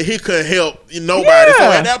clearly he couldn't help nobody. Yeah.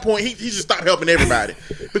 So at that point, he just stopped helping everybody.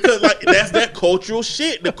 Because like that's that cultural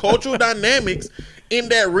shit. The cultural dynamics in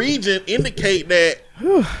that region indicate that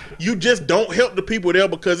you just don't help the people there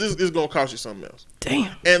because it's going to cost you something else.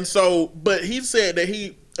 Damn. And so, but he said that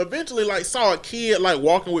he eventually like saw a kid like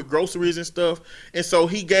walking with groceries and stuff. And so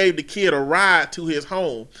he gave the kid a ride to his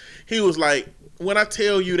home. He was like, when I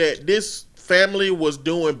tell you that this family was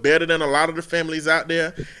doing better than a lot of the families out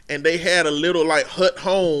there, and they had a little like hut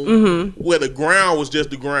home where the ground was just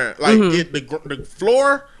the ground. Like the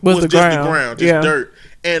floor was just the ground, just dirt.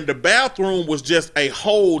 And the bathroom was just a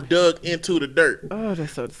hole dug into the dirt. Oh,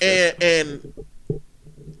 that's so disgusting. And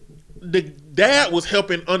the dad was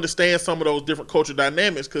helping understand some of those different cultural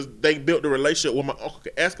dynamics because they built the relationship where my uncle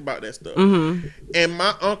could ask about that stuff. And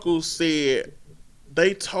my uncle said,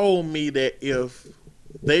 they told me that if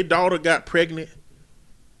their daughter got pregnant,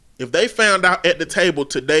 if they found out at the table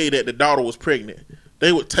today that the daughter was pregnant,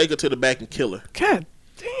 they would take her to the back and kill her. God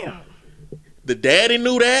damn. The daddy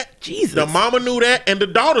knew that. Jesus. The mama knew that. And the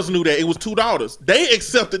daughters knew that. It was 2 daughters. They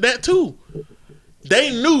accepted that too.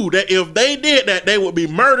 They knew that if they did that, they would be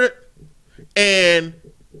murdered. And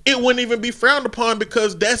it wouldn't even be frowned upon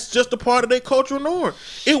because that's just a part of their cultural norm.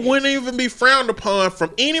 It wouldn't even be frowned upon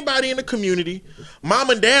from anybody in the community. Mom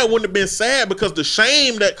and dad wouldn't have been sad because the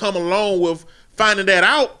shame that come along with finding that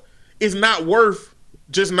out is not worth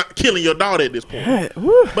just not killing your daughter at this point.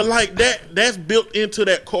 But like that's built into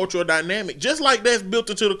that cultural dynamic. Just like that's built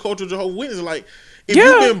into the culture of Jehovah's Witnesses. Like if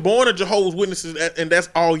you've been born a Jehovah's Witnesses and that's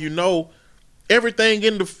all you know, everything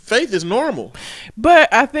in the faith is normal.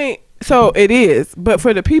 But I think so it is. But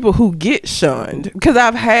for the people who get shunned, because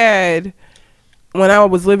I've had, when I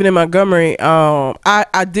was living in Montgomery,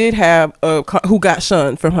 I did have who got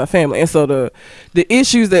shunned from her family, and so the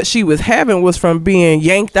issues that she was having was from being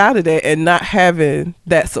yanked out of that and not having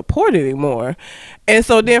that support anymore. And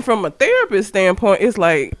so then from a therapist standpoint, it's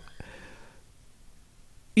like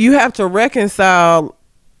you have to reconcile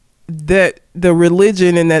that the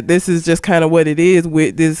religion and that this is just kind of what it is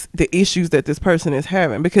with the issues that this person is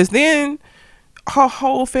having, because then her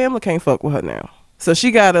whole family can't fuck with her now. So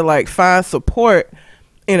she got to like find support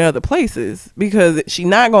in other places because she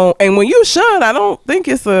not going to, and when you shun, I don't think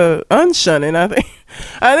it's a unshunning. I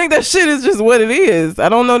think that shit is just what it is. I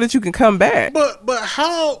don't know that you can come back. But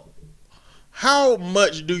how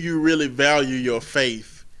much do you really value your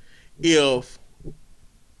faith if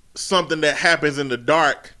something that happens in the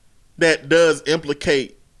dark that does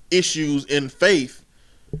implicate issues in faith,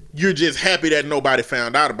 you're just happy that nobody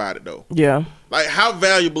found out about it though? Yeah. Like, how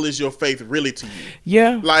valuable is your faith really to you?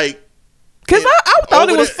 Yeah. Like, because I thought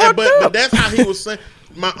it was fucked up. But that's how he was saying.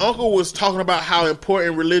 My uncle was talking about how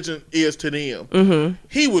important religion is to them.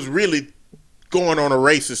 He was really going on a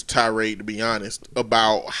racist tirade, to be honest,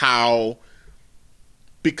 about how,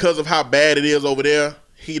 because of how bad it is over there,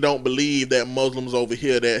 he don't believe that Muslims over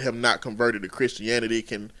here that have not converted to Christianity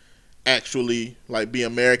can actually like be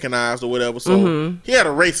Americanized or whatever. So he had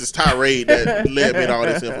a racist tirade that led me to all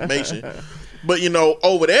this information. But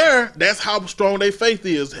over there, that's how strong their faith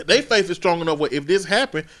is. Their faith is strong enough where if this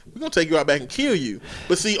happened, we're gonna take you out back and kill you.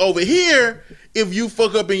 But see, over here, if you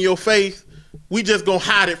fuck up in your faith, we just gonna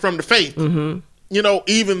hide it from the faith.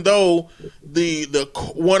 Even though the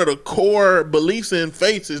one of the core beliefs in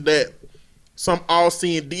faith is that some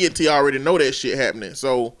all-seeing deity already know that shit happening.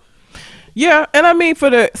 So yeah, and I mean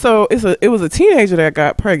it was a teenager that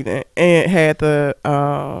got pregnant and had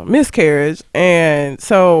the miscarriage, and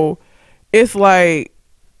so it's like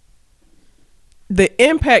the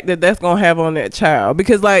impact that's gonna have on that child,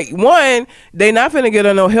 because like one, they not finna get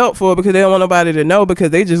her no help for it because they don't want nobody to know,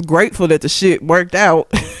 because they just grateful that the shit worked out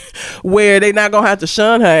where they not gonna have to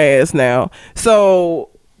shun her ass now.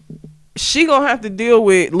 So she gonna have to deal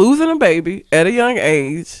with losing a baby at a young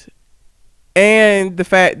age, and the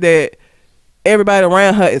fact that everybody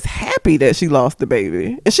around her is happy that she lost the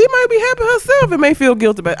baby, and she might be happy herself and may feel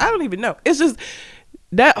guilty about it. I don't even know. It's just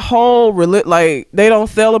that whole like they don't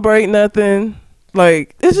celebrate nothing.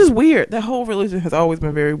 Like, it's just weird. That whole religion has always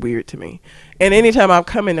been very weird to me. And anytime I've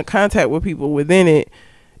come into contact with people within it,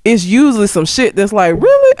 it's usually some shit that's like,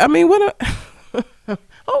 really? I mean,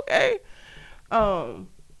 okay.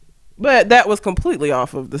 But that was completely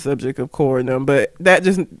off of the subject of Core and them. But that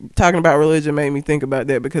just talking about religion made me think about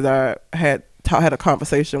that, because I had a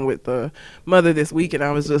conversation with the mother this week, and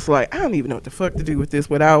I was just like, I don't even know what the fuck to do with this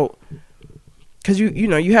without, because you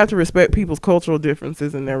know, you have to respect people's cultural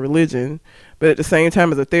differences and their religion, but at the same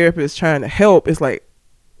time, as a therapist trying to help, it's like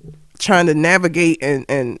trying to navigate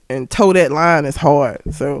and toe that line is hard.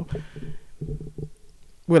 So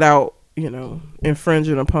without, you know,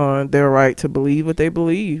 infringing upon their right to believe what they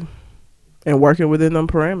believe and working within them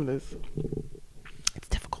parameters, it's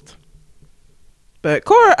difficult. But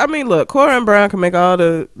Cora and Brown can make all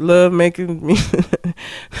the love making music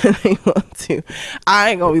they want to.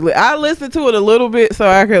 I ain't gonna be. I listened to it a little bit so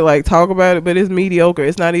I could like talk about it, but it's mediocre.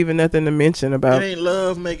 It's not even nothing to mention about. It ain't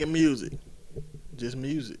love making music, just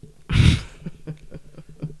music.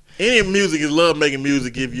 Any music is love making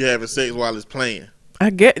music if you're having sex while it's playing.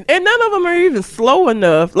 I get, and none of them are even slow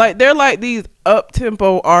enough. Like, they're like these up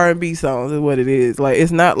tempo R&B songs is what it is. Like,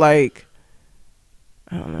 it's not like,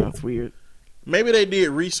 I don't know. It's weird. Maybe they did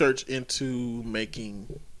research into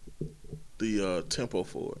making the tempo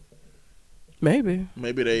for it. Maybe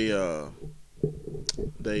they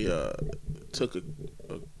took a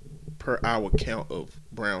per hour count of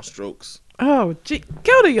Brown strokes. Oh, gee,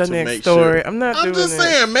 go to your next story. Sure. I'm just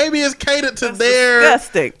saying, maybe it's catered to That's their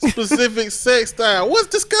disgusting. specific sex style. What's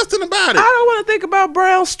disgusting about it? I don't want to think about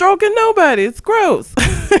Brown stroking nobody. It's gross.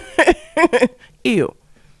 Ew.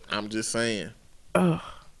 I'm just saying. Ugh.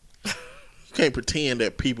 You can't pretend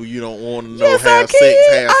that people you don't want to know yes, have sex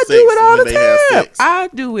I do it all the time. Sex. I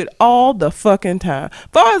do it all the fucking time. As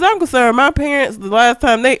far as I'm concerned, my parents, the last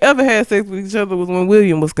time they ever had sex with each other was when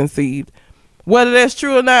William was conceived. Whether that's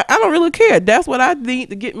true or not, I don't really care. That's what I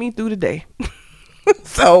need to get me through the day.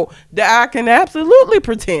 So I can absolutely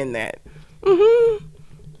pretend that. Mm-hmm.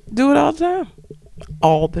 Do it all the time.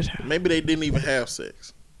 All the time. Maybe they didn't even have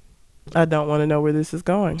sex. I don't want to know where this is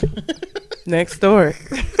going. Next story.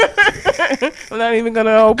 I'm not even going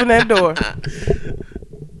to open that door.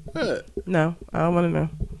 What? No, I don't want to know.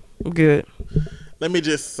 I'm good. Let me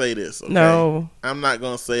just say this, okay? No. I'm not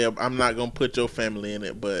going to put your family in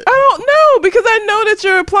it, but... I don't know, because I know that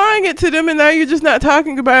you're applying it to them, and now you're just not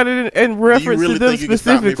talking about it in reference to them specifically. Do you really think you can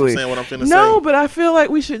stop me from saying what I'm finna say? No, but I feel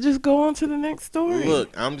like we should just go on to the next story.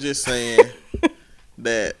 Look, I'm just saying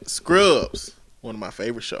that Scrubs, one of my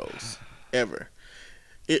favorite shows ever,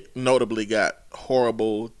 it notably got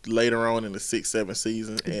horrible later on in the 6th, 7th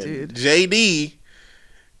season. And JD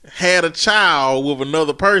had a child with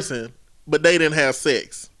another person, but they didn't have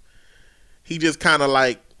sex. He just kind of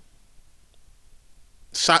like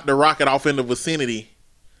shot the rocket off in the vicinity,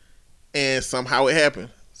 and somehow it happened.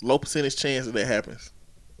 It's low percentage chance that happens.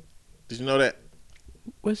 Did you know that?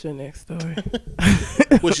 What's your next story?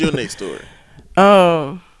 What's your next story?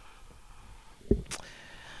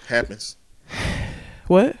 Happens.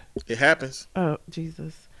 What? It happens. Oh,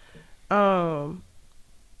 Jesus. Well,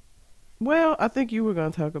 I think you were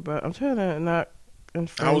gonna talk about. I'm trying to not.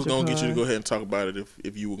 I was gonna get you to go ahead and talk about it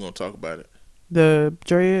if you were gonna talk about it. The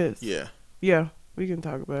dreads. Yeah, we can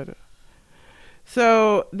talk about it.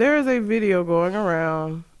 So there is a video going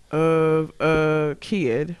around of a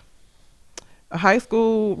kid, a high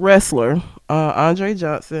school wrestler, Andre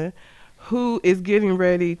Johnson, who is getting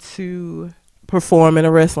ready to perform in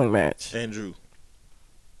a wrestling match. Andrew.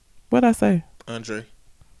 What'd I say? Andre.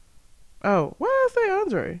 Oh, why did I say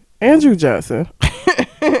Andre? Andrew Johnson.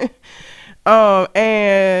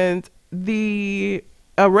 And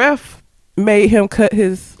a ref made him cut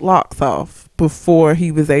his locks off before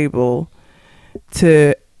he was able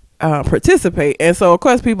to participate. And so, of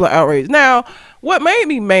course, people are outraged. Now, what made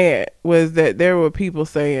me mad was that there were people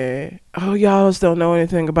saying, oh, y'all just don't know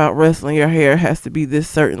anything about wrestling. Your hair has to be this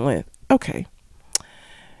certain length. Okay.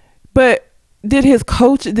 But did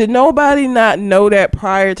nobody not know that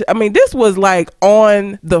prior to? I mean, this was like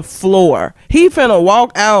on the floor. He finna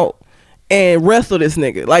walk out and wrestle this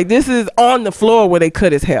nigga. Like, this is on the floor where they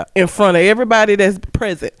cut his hair in front of everybody that's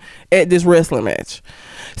present at this wrestling match.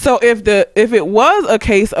 So if it was a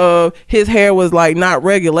case of his hair was like not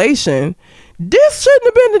regulation, this shouldn't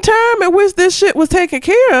have been the time at which this shit was taken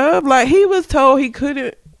care of. Like, he was told he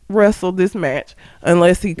couldn't wrestle this match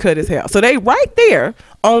unless he cut his hair. So they right there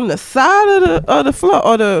on the side of the floor,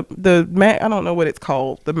 or the mat, I don't know what it's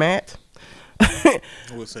called, the mat, I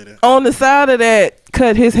would say that. on the side of that,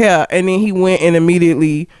 cut his hair, and then he went and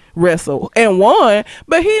immediately wrestled and won.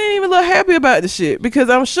 But he didn't even look happy about the shit because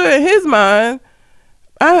I'm sure in his mind,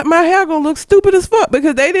 my hair gonna look stupid as fuck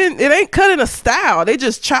because they didn't. It ain't cut in a style. They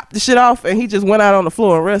just chopped the shit off, and he just went out on the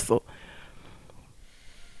floor and wrestled.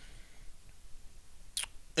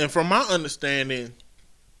 And from my understanding,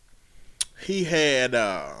 he had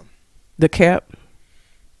The cap.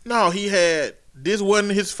 no, he had this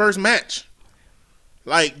wasn't his first match.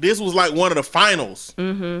 Like this was like one of the finals.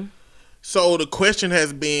 Mm-hmm. So the question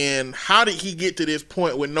has been, how did he get to this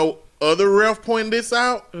point with no other ref pointing this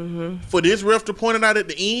out? Mm-hmm. For this ref to point it out at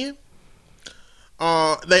the end?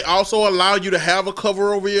 They also allow you to have a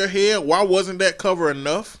cover over your head. Why wasn't that cover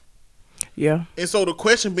enough? Yeah. And so the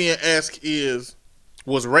question being asked is,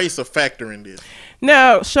 was race a factor in this?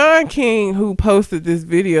 Now, Sean King, who posted this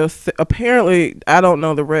video, apparently, I don't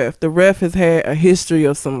know the ref. The ref has had a history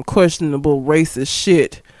of some questionable racist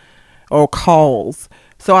shit or calls.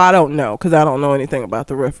 So I don't know, because I don't know anything about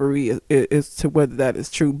the referee as to whether that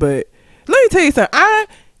is true. But let me tell you something. I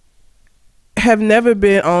have never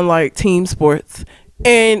been on, like, team sports.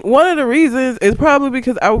 And one of the reasons is probably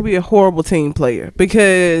because I would be a horrible team player.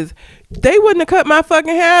 Because they wouldn't have cut my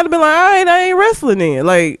fucking hair. I'd have been like, all right, I ain't wrestling then.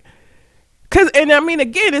 Like, and I mean,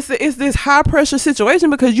 again, it's this high pressure situation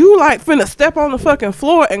because you like finna step on the fucking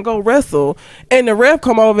floor and go wrestle, and the ref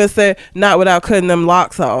come over and say, not without cutting them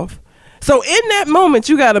locks off. So in that moment,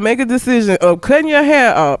 you got to make a decision of cutting your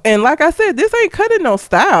hair off. And like I said, this ain't cutting no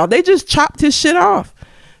style. They just chopped his shit off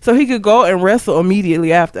so he could go and wrestle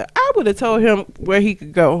immediately after. I would have told him where he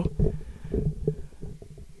could go.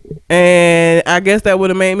 And I guess that would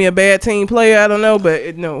have made me a bad team player. I don't know,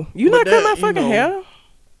 but no. You not cutting my fucking hair?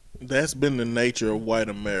 That's been the nature of white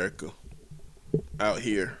America out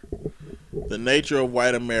here. The nature of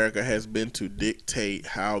white America has been to dictate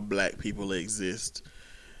how black people exist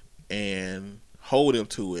and hold them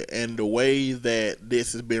to it. And the way that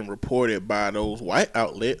this has been reported by those white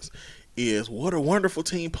outlets is, what a wonderful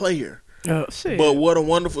team player. Oh, shit. But what a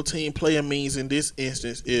wonderful team player means in this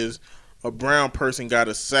instance is a brown person got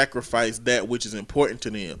to sacrifice that which is important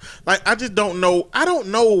to them. Like, I just don't know. I don't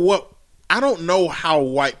know how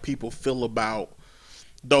white people feel about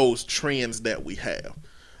those trends that we have.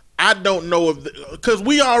 I don't know because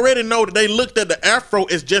we already know that they looked at the afro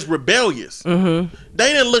as just rebellious. Mm-hmm.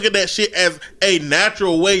 They didn't look at that shit as a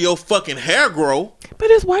natural way your fucking hair grow.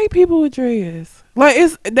 But it's white people with dreads. Like,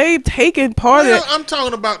 they've taken part of it. I'm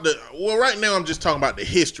talking about right now I'm just talking about the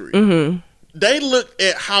history. Mm-hmm. They looked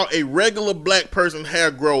at how a regular black person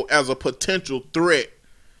hair grow as a potential threat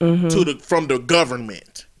from the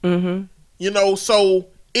government. Mm-hmm. You know, so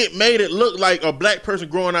it made it look like a black person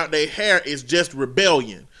growing out their hair is just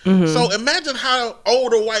rebellion. Mm-hmm. So imagine how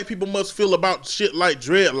older white people must feel about shit like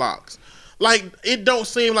dreadlocks. Like, it don't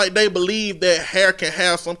seem like they believe that hair can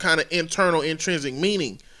have some kind of internal intrinsic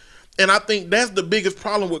meaning. And I think that's the biggest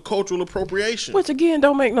problem with cultural appropriation. Which again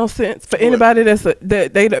don't make no sense for anybody that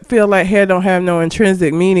they feel like hair don't have no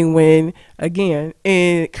intrinsic meaning when, again,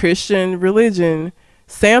 in Christian religion,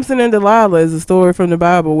 Samson and Delilah is a story from the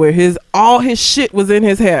Bible where all his shit was in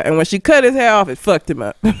his hair, and when she cut his hair off, it fucked him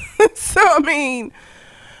up. So I mean,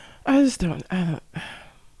 I don't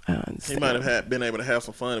understand. He might have been able to have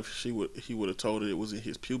some fun if he would have told her it was in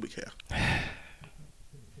his pubic hair.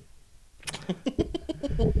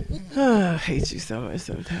 I hate you so much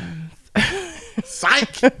sometimes.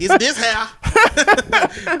 Psych! It's this hair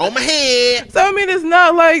on my head. So I mean, it's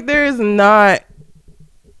not like there's not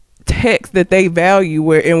text that they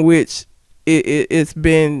value in which it's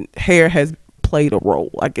been hair has played a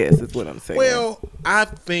role, I guess is what I'm saying. Well, I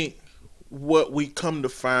think what we come to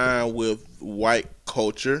find with white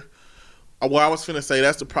culture, well, I was finna say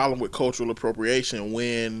that's the problem with cultural appropriation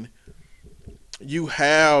when you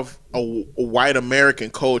have a white American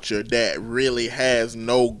culture that really has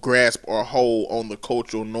no grasp or hold on the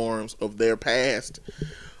cultural norms of their past.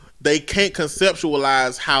 They can't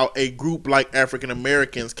conceptualize how a group like African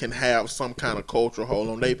Americans can have some kind of cultural hold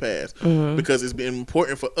on their past, because it's been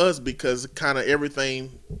important for us because kind of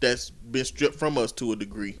everything that's been stripped from us to a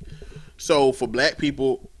degree. So for black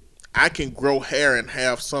people, I can grow hair and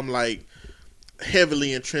have some like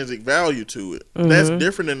heavily intrinsic value to it. That's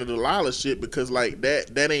different than the Delilah shit because like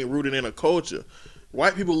that ain't rooted in a culture.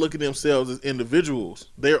 White people look at themselves as individuals.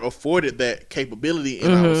 They're afforded that capability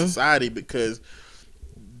in our society because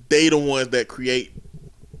they the ones that create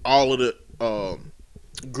all of the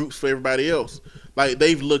groups for everybody else. Like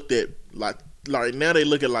they've looked at like now they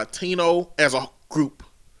look at Latino as a group.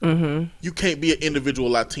 You can't be an individual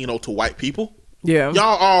Latino to white people. Yeah,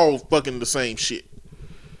 y'all all fucking the same shit.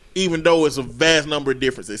 even though it's a vast number of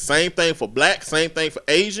differences. Same thing for black, same thing for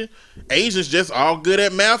Asian. Asians just all good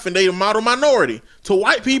at math and they the model minority to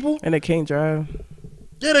white people. And they can't drive.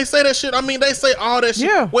 Yeah, they say that shit. I mean, they say all that shit.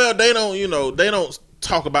 Yeah. Well, they don't, they don't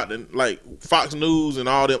talk about the, like, Fox News and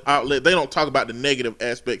all them outlets. They don't talk about the negative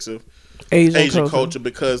aspects of Asian culture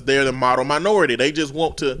because they're the model minority. They just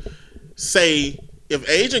want to say, if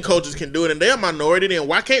Asian cultures can do it and they're a minority, then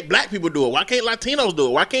why can't black people do it? Why can't Latinos do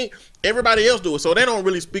it? Why can't everybody else do it? So they don't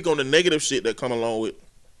really speak on the negative shit that come along with,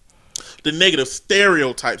 the negative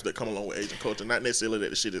stereotypes that come along with Asian culture, not necessarily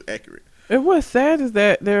that the shit is accurate. And what's sad is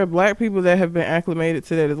that there are black people that have been acclimated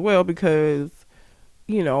to that as well because,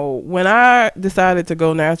 when I decided to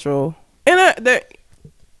go natural, and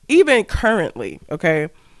even currently, okay,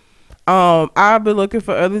 I've been looking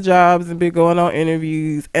for other jobs and been going on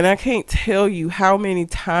interviews, and I can't tell you how many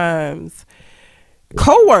times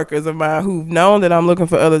coworkers of mine who've known that I'm looking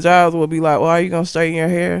for other jobs will be like, well, are you going to straighten your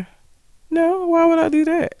hair? No, why would I do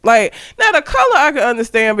that? Like, now the color I can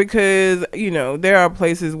understand because, there are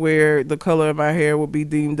places where the color of my hair would be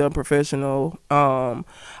deemed unprofessional.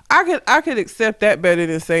 I could accept that better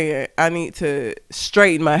than saying I need to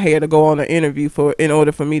straighten my hair to go on an interview in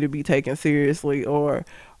order for me to be taken seriously or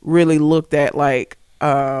really looked at like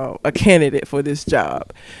a candidate for this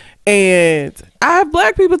job. And I have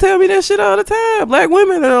black people tell me that shit all the time. Black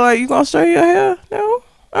women that are like, you gonna straighten your hair? No,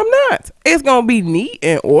 I'm not. It's gonna be neat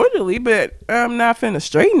and orderly, but I'm not finna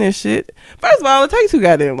straighten this shit. First of all, it takes too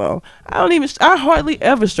goddamn long. I hardly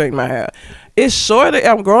ever straighten my hair. It's short,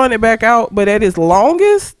 I'm growing it back out, but at its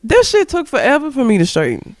longest, this shit took forever for me to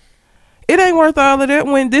straighten. It ain't worth all of that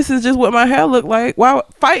when this is just what my hair look like. While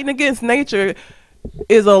fighting against nature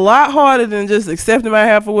is a lot harder than just accepting my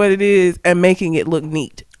hair for what it is and making it look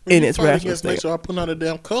neat in its rational state. Nature, I put out a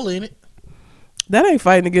damn color in it. That ain't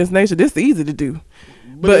fighting against nature. This is easy to do.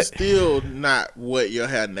 But it's still not what your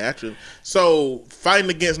hair naturally. So fighting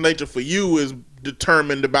against nature for you is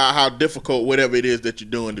determined about how difficult whatever it is that you're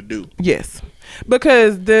doing to do. Yes.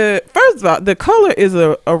 Because first of all, the color is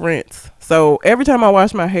a rinse. So every time I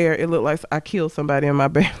wash my hair, it looks like I killed somebody in my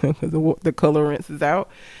bathroom because the color rinses out.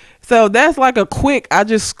 So that's like I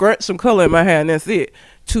just scrunch some color in my hair and that's it.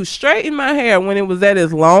 To straighten my hair when it was at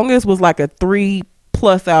its longest was like a 3+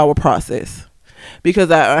 hour process. Because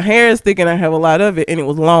my hair is thick and I have a lot of it and it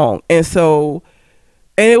was long. And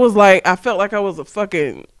it was like, I felt like I was a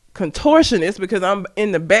fucking contortionist because I'm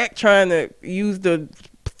in the back trying to use the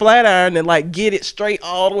flat iron and like get it straight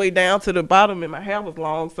all the way down to the bottom and my hair was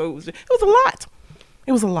long. So it was a lot.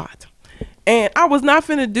 It was a lot. And I was not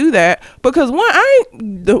finna do that because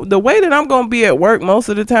the way that I'm gonna be at work most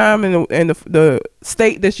of the time and the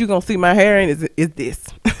state that you're gonna see my hair in is this.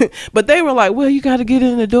 But they were like, well, you got to get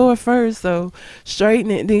in the door first, so straighten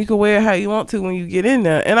it, then you can wear it how you want to when you get in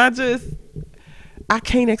there. And I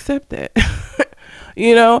can't accept that.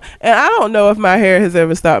 And I don't know if my hair has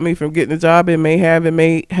ever stopped me from getting a job. It may have, it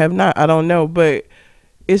may have not. I don't know, but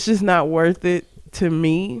it's just not worth it to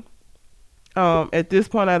me. At this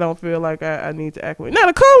point, I don't feel like I need to acclimate. Now,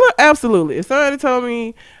 the color, absolutely. If somebody told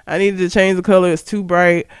me I needed to change the color, it's too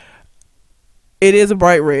bright. It is a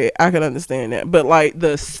bright red. I can understand that. But, like,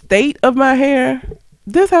 the state of my hair,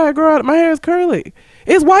 this how I grow out. My hair is curly.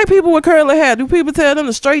 It's white people with curly hair. Do people tell them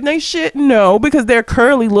to straighten their shit? No, because their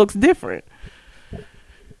curly looks different.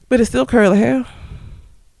 But it's still curly hair.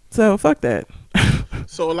 So, fuck that.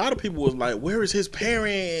 So a lot of people was like, where is his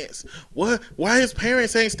parents? What? Why his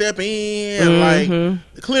parents ain't step in?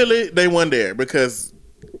 Mm-hmm. Like, clearly they weren't there because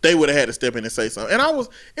they would have had to step in and say something. And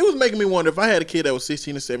it was making me wonder, if I had a kid that was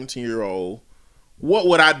 16 or 17-year-old, what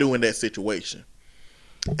would I do in that situation?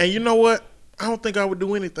 And you know what? I don't think I would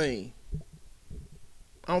do anything.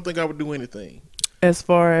 As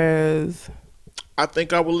far as? I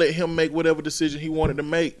think I would let him make whatever decision he wanted to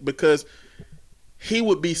make because he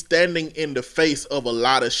would be standing in the face of a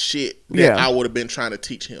lot of shit that I would have been trying to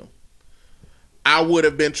teach him. I would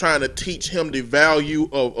have been trying to teach him the value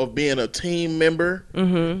of being a team member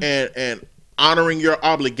and honoring your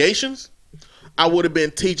obligations. I would have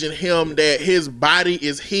been teaching him that his body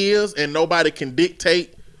is his and nobody can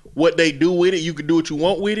dictate what they do with it. You can do what you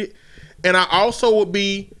want with it. And I also would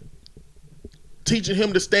be teaching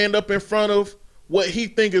him to stand up in front of what he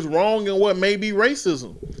think is wrong and what may be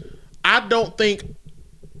racism. I don't think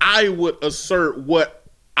I would assert what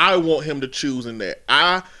I want him to choose in that.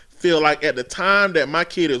 I feel like at the time that my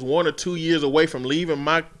kid is 1 or 2 years away from leaving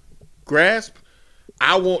my grasp,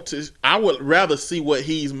 I would rather see what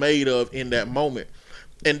he's made of in that moment.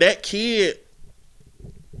 And that kid,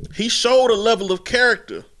 he showed a level of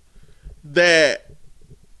character that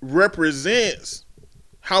represents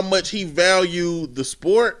how much he valued the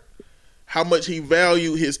sport, how much he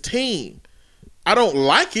valued his team. I don't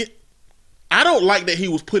like it. I don't like that he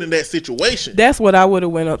was put in that situation. That's what I would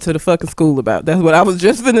have went up to the fucking school about. That's what I was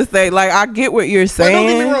just gonna say. Like, I get what you're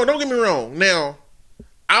saying. Like, don't get me wrong. Now,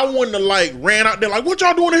 I wouldn't have like ran out there like, what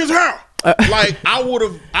y'all doing in his house? Like, I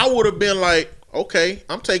would have been like, okay,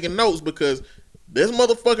 I'm taking notes because this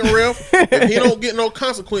motherfucking ref, if he don't get no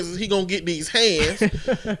consequences, he gonna get these hands.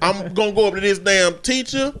 I'm gonna go up to this damn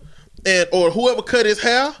teacher or whoever cut his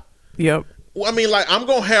hair. Yep. I mean, like, I'm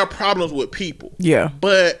gonna have problems with people. Yeah.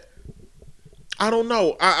 But I don't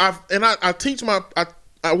know. I teach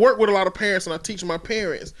I work with a lot of parents and I teach my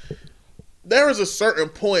parents. There is a certain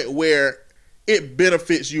point where it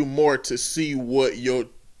benefits you more to see what your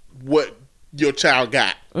child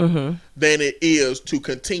got than it is to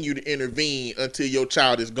continue to intervene until your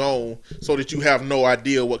child is gone, so that you have no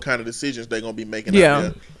idea what kind of decisions they're gonna be making out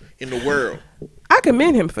there in the world. I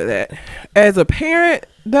commend him for that. As a parent,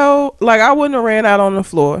 though, like, I wouldn't have ran out on the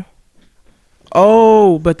floor.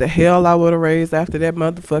 Oh, but the hell I would have raised after that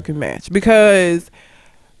motherfucking match, because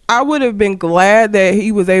I would have been glad that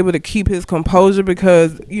he was able to keep his composure,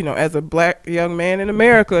 because, you know, as a black young man in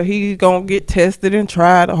America, he gonna get tested and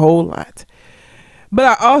tried a whole lot. But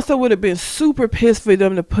I also would have been super pissed for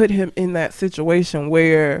them to put him in that situation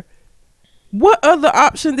where, what other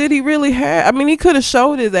option did he really have? I mean, he could have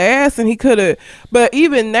showed his ass and he could have, but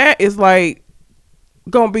even that is like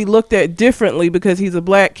gonna be looked at differently because he's a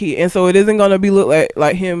black kid, and so it isn't gonna be looked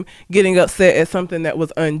like him getting upset at something that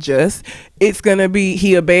was unjust. It's gonna be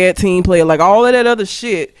he a bad team player, like all of that other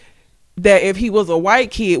shit that if he was a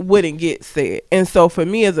white kid wouldn't get said. And so for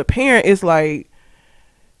me as a parent, it's like,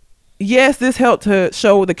 yes, this helped to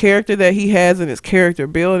show the character that he has in his character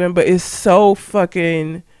building, but it's so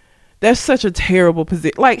fucking, that's such a terrible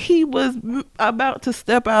position. Like, he was about to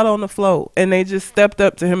step out on the floor and they just stepped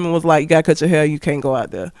up to him and was like, you gotta cut your hair, you can't go out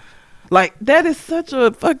there. Like, that is such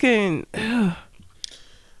a fucking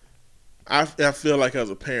I feel like as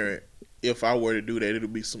a parent, if I were to do that, it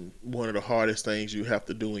would be one of the hardest things you have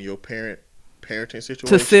to do in your parenting situation.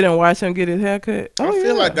 To sit and watch him get his hair cut. I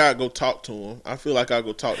feel like I'd go talk to him. I feel like I'd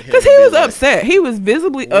go talk to him. Because he was upset. He was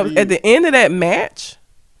visibly at the end of that match.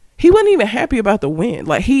 He wasn't even happy about the win.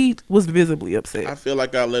 Like, he was visibly upset. I feel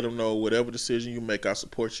like I let him know whatever decision you make, I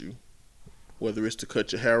support you. Whether it's to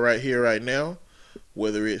cut your hair right here, right now,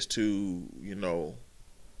 whether it's to, you know,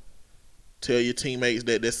 tell your teammates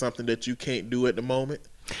that there's something that you can't do at the moment.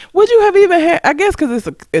 Would you have even had, I guess because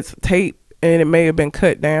it's a tape and it may have been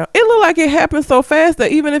cut down. It looked like it happened so fast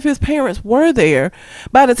that even if his parents were there,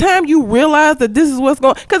 by the time you realize that this is what's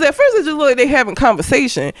going, because at first it just looked like they having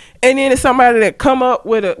conversation, and then it's somebody that come up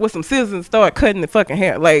with some scissors and start cutting the fucking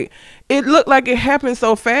hair. Like, it looked like it happened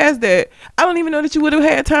so fast that I don't even know that you would have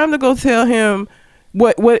had time to go tell him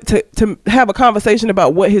to have a conversation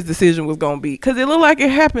about what his decision was going to be, because it looked like it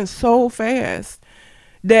happened so fast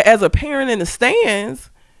that as a parent in the stands,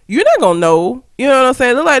 you're not going to know. You know what I'm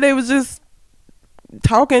saying? It looked like they was just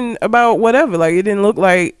talking about whatever. Like, it didn't look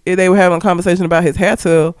like they were having a conversation about his hair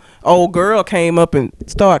till old girl came up and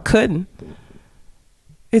started cutting.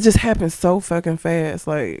 It just happened so fucking fast.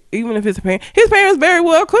 Like, even if his parents very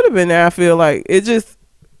well could have been there. I feel like it just,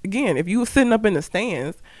 again, if you were sitting up in the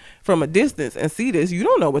stands from a distance and see this, you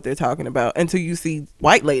don't know what they're talking about until you see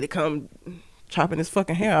white lady come chopping his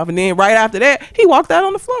fucking hair off, and then right after that he walked out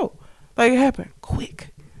on the floor. Like, it happened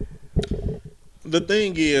quick. The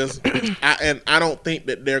thing is, I don't think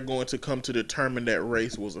that they're going to come to determine that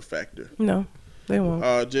race was a factor. No, they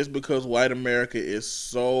won't. Just because white America is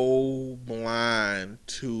so blind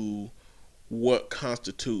to what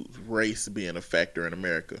constitutes race being a factor in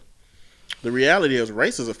America. The reality is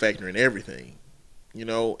race is a factor in everything. You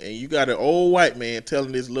know, and you got an old white man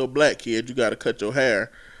telling this little black kid you got to cut your hair,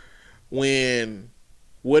 when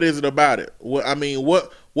what is it about it? What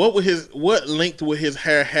length would his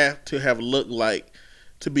hair have to have looked like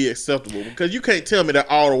to be acceptable? Because you can't tell me that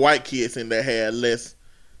all the white kids in there had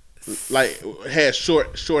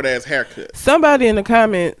short ass haircuts. Somebody in the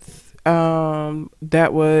comments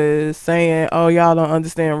that was saying, "Oh, y'all don't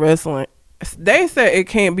understand wrestling." They said it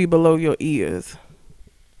can't be below your ears.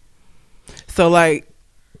 So, like,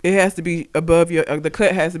 it has to be above your. The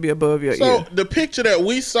cut has to be above your ear. So the picture that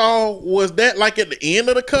we saw, was that like at the end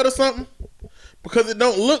of the cut or something? Because it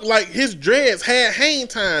don't look like his dreads had hang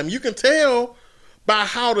time. You can tell by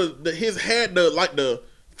how his hair, the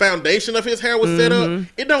foundation of his hair was set up.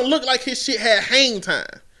 It don't look like his shit had hang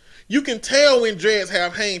time. You can tell when dreads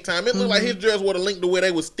have hang time. It looked like his dreads would have linked to where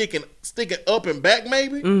they was sticking up and back,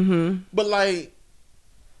 maybe. But like,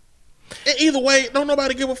 either way, don't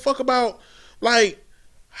nobody give a fuck about, like,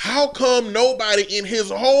 how come nobody in his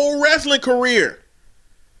whole wrestling career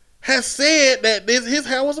has said that his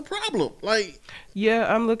hair was a problem. Like,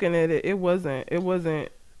 Yeah, I'm looking at it. It wasn't.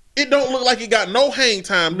 it don't look like it got no hang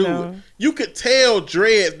time, do No. it? You could tell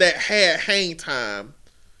dreads that had hang time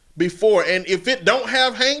before, and if it don't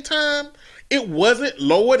have hang time, it wasn't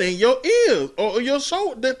lower than your ears or your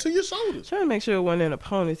shoulder to your shoulders. Trying to make sure it wasn't in a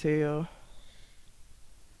ponytail.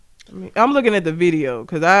 I'm looking at the video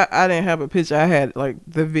because I didn't have a picture. I had like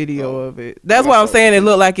the video of it. That's why I'm saying it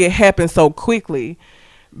looked like it happened so quickly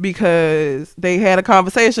because they had a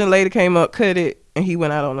conversation. Lady came up, cut it, and he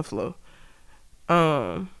went out on the floor.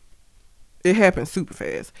 It happened super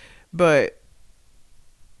fast, but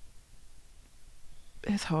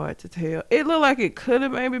it's hard to tell. It looked like it could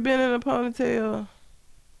have maybe been in a ponytail.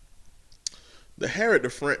 The hair at the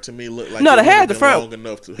front to me looked like No, the it hair wouldn't at the have been front- long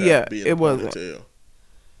enough to have yeah, be in it a wasn't. ponytail.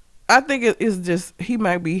 I think it's just he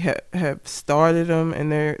might be have started them, and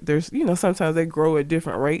there's sometimes they grow at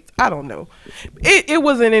different rates. I don't know. It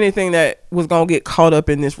wasn't anything that was gonna get caught up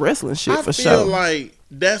in this wrestling shit I for feel sure. like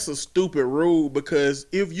that's a stupid rule because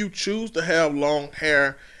if you choose to have long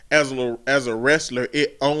hair as a wrestler,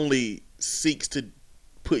 it only seeks to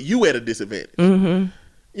put you at a disadvantage. Mm-hmm.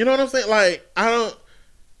 You know what I'm saying? Like, I don't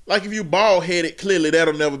like if you bald headed, clearly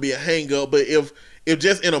that'll never be a hang up. But if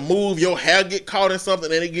just in a move your hair get caught in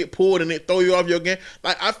something and it get pulled and it throw you off your game,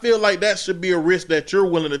 like I feel like that should be a risk that you're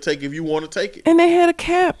willing to take if you want to take it. And they had a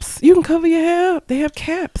caps. You can cover your hair up. They have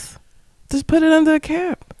caps. Just put it under a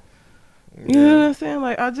cap. You know what I'm saying?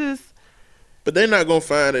 Like But they're not gonna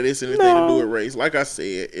find that it's anything No. to do with race. Like I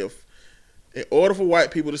said, if in order for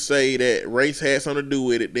white people to say that race had something to do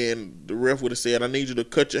with it, then the ref would have said, "I need you to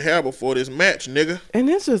cut your hair before this match, nigga." and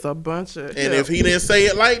it's just a bunch of. And if he didn't say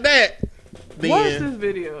it like that, watch then this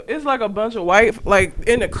video. It's like a bunch of white, like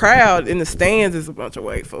in the crowd, in the stands, is a bunch of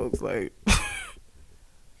white folks. Like,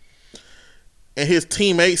 and his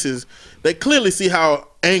teammates they clearly see how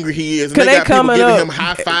angry he is, and 'Cause they they got people coming giving up. him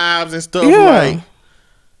high fives and stuff. Yeah. Like,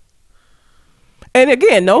 and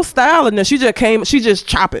again, no styling. She just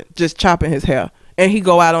chopping his hair, and he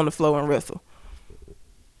go out on the floor and wrestle.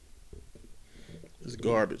 it's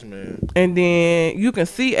garbage, man. And then you can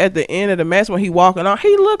see at the end of the match when he walking on,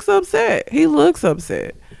 he looks upset.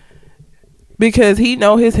 Because he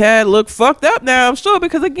know his hair look fucked up now, I'm sure.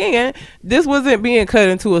 Because again, this wasn't being cut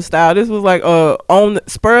into a style. This was like on the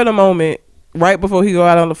spur of the moment, right before he go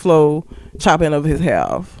out on the floor, chopping of his hair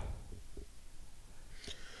off.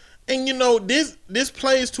 And this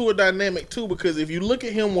plays to a dynamic too, because if you look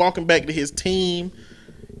at him walking back to his team,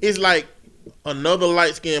 it's like another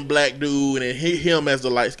light-skinned black dude and him as the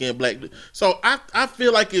light-skinned black dude. So I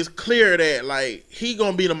feel like it's clear that like he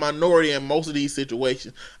gonna be the minority in most of these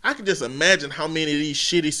situations. I can just imagine how many of these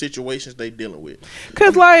shitty situations they dealing with.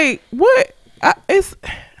 Cause like what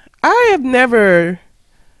I have never.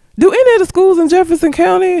 Do any of the schools in Jefferson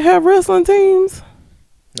County have wrestling teams?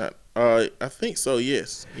 Not, I think so.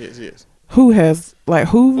 Yes. Who has like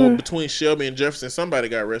Hoover? Well, between Shelby and Jefferson, somebody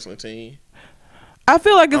got a wrestling team. I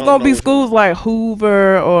feel like it's I don't gonna be know which schools like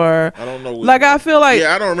Hoover or I don't know. like I feel like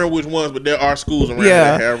I don't remember which ones, but there are schools around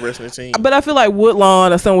Yeah. that have wrestling teams. but I feel like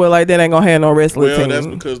Woodlawn or somewhere like that ain't gonna have no wrestling Well, team. that's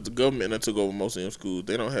because the government that took over most of them schools.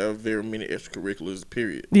 They don't have very many extracurriculars,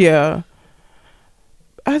 period. Yeah.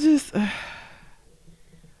 I just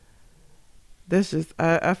that's just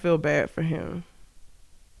I feel bad for him.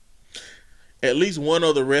 At least one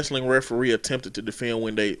other wrestling referee attempted to defend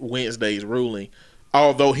Wednesday's ruling,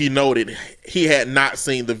 although he noted he had not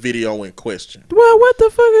seen the video in question. Well, what the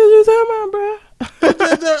fuck is you talking about,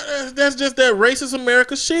 bro? That's just that racist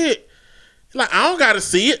America shit. Like, I don't gotta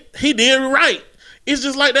see it. He did right. It's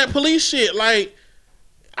just like that police shit. Like,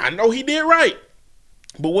 I know he did right,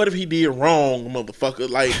 but what if he did wrong, motherfucker?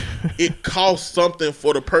 Like, it costs something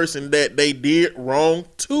for the person that they did wrong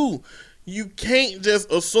to. You can't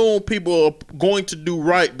just assume people are going to do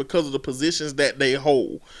right because of the positions that they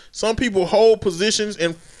hold. Some people hold positions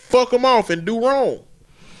and fuck them off and do wrong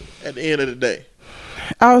at the end of the day.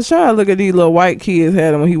 I was trying to look at these little white kids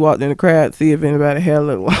had him when he walked in the crowd, see if anybody had a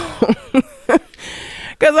little long.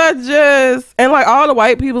 Cause and like all the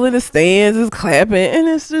white people in the stands is clapping, and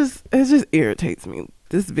it just irritates me.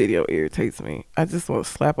 This video irritates me. I just want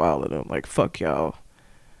to slap all of them, like fuck y'all.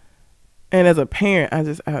 And as a parent, I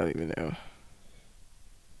don't even know.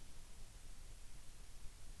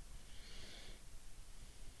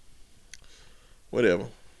 Whatever.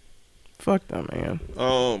 Fuck them,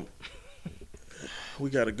 man. We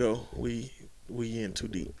gotta go. We in too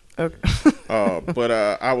deep. Okay. But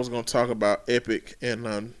I was gonna talk about Epic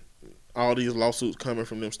and all these lawsuits coming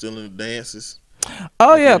from them stealing the dances.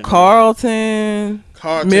 Oh yeah, Carlton,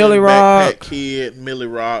 Carlton, Millie Backpack Rock. Kid, Millie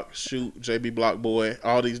Rock, Shoot, JB Block Boy,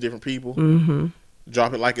 all these different people. Mm-hmm.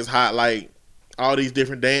 Drop It Like It's Hot, like all these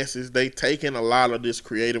different dances. They taking a lot of this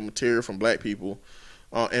creative material from black people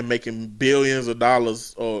and making billions of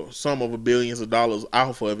dollars or some of the billions of dollars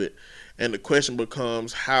off of it. And the question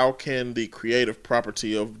becomes, how can the creative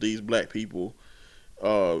property of these black people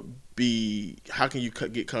how can you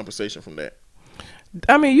get compensation from that?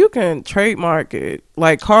 I mean, you can trademark it,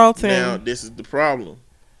 like Carlton. Now, this is the problem.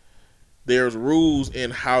 There's rules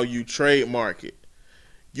in how you trademark it.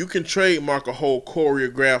 You can trademark a whole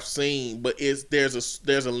choreographed scene, but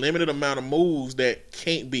there's a limited amount of moves that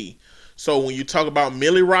can't be. So when you talk about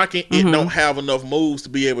Millie rocking, it don't have enough moves to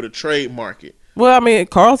be able to trademark it. Well, I mean,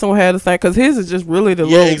 Carlton had the same, because his is just really the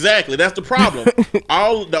Yeah, exactly. That's the problem.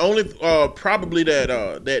 Probably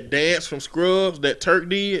that dance from Scrubs that Turk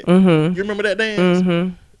did. You remember that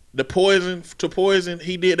dance? The Poison to Poison.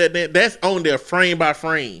 He did that dance. That's on there frame by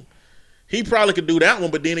frame. He probably could do that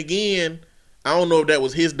one, but then again, I don't know if that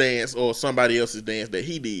was his dance or somebody else's dance that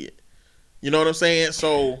he did. You know what I'm saying?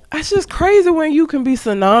 So it's just crazy when you can be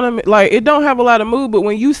synonymous. Like, it don't have a lot of move, but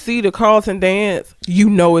when you see the Carlton dance, you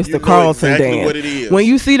know it's the Carlton exactly dance. what it is. When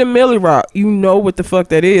you see the Millie Rock, you know what the fuck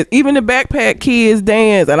that is. Even the Backpack Kids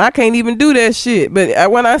dance, and I can't even do that shit, but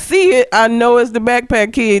when I see it, I know it's the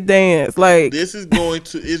Backpack Kid dance. Like, this is going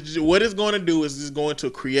to what it's going to do is it's going to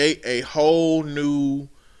create a whole new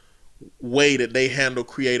way that they handle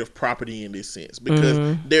creative property in this sense,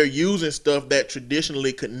 because they're using stuff that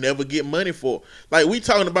traditionally could never get money for. Like, we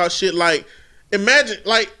talking about shit like, imagine,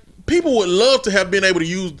 like, people would love to have been able to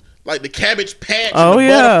use like the Cabbage Patch and the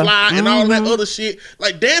butterfly and all that other shit.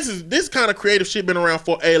 Like, dances, this kind of creative shit been around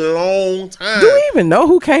for a long time. do we even know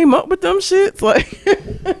who came up with them shits? Like,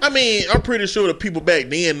 I mean, I'm pretty sure the people back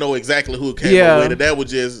then know exactly who came up with it. That was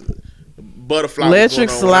just Butterfly. Electric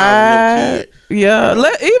Slide. Yeah,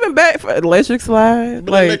 even back for Electric Slide.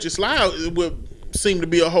 But like, Electric Slide, it would seem to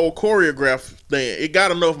be a whole choreographed thing. It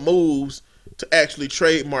got enough moves to actually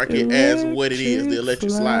trademark it as what it is, the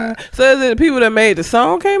Electric Slide. So is it the people that made the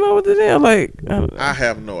song came up with it then? Like, I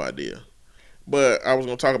have no idea. But I was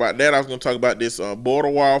going to talk about that. I was going to talk about this border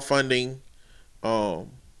wall funding.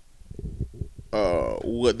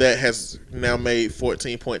 What that has now made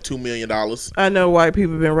 $14.2 million. I know white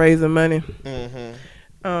people been raising money.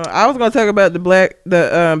 I was gonna talk about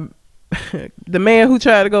the man who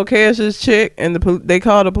tried to go cash his check, and they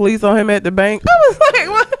called the police on him at the bank. I was like,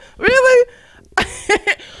 what? Really?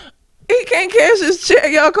 He can't cash his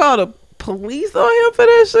check. Y'all called the police on him for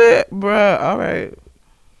that shit, bruh. All right.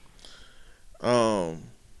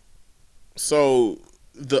 So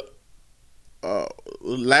the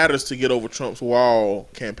ladders to get over Trump's wall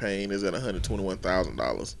campaign is at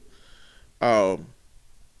 $121,000.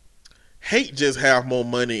 Hate just have more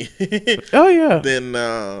money Oh yeah. than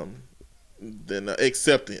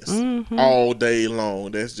acceptance all day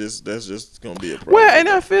long. That's just gonna be a problem. Well, and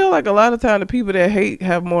I feel like a lot of time the people that hate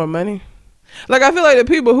have more money. Like, I feel like the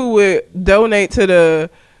people who would donate to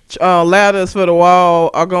the ladders for the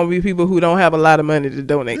wall are gonna be people who don't have a lot of money to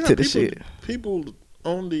donate to the shit. People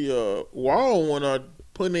on the wall one are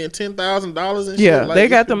putting in $10,000 and yeah, shit. Like, they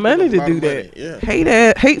got the money to do that.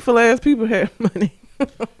 Yeah, hateful ass people have money.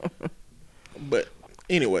 But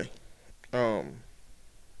anyway,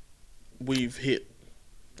 we've hit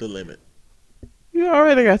the limit. You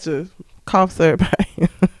already got your cough syrup.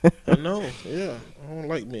 I know. Yeah, I don't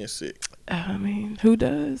like being sick. I mean, who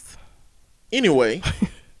does? Anyway,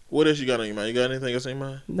 what else you got on your mind? You got anything else on your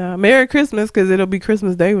mind? Nah, Merry Christmas, because it'll be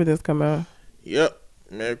Christmas Day when this come out. Yep.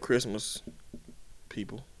 Merry Christmas,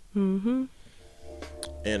 people. And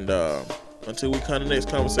until we come to the next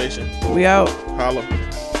conversation, we out. holla.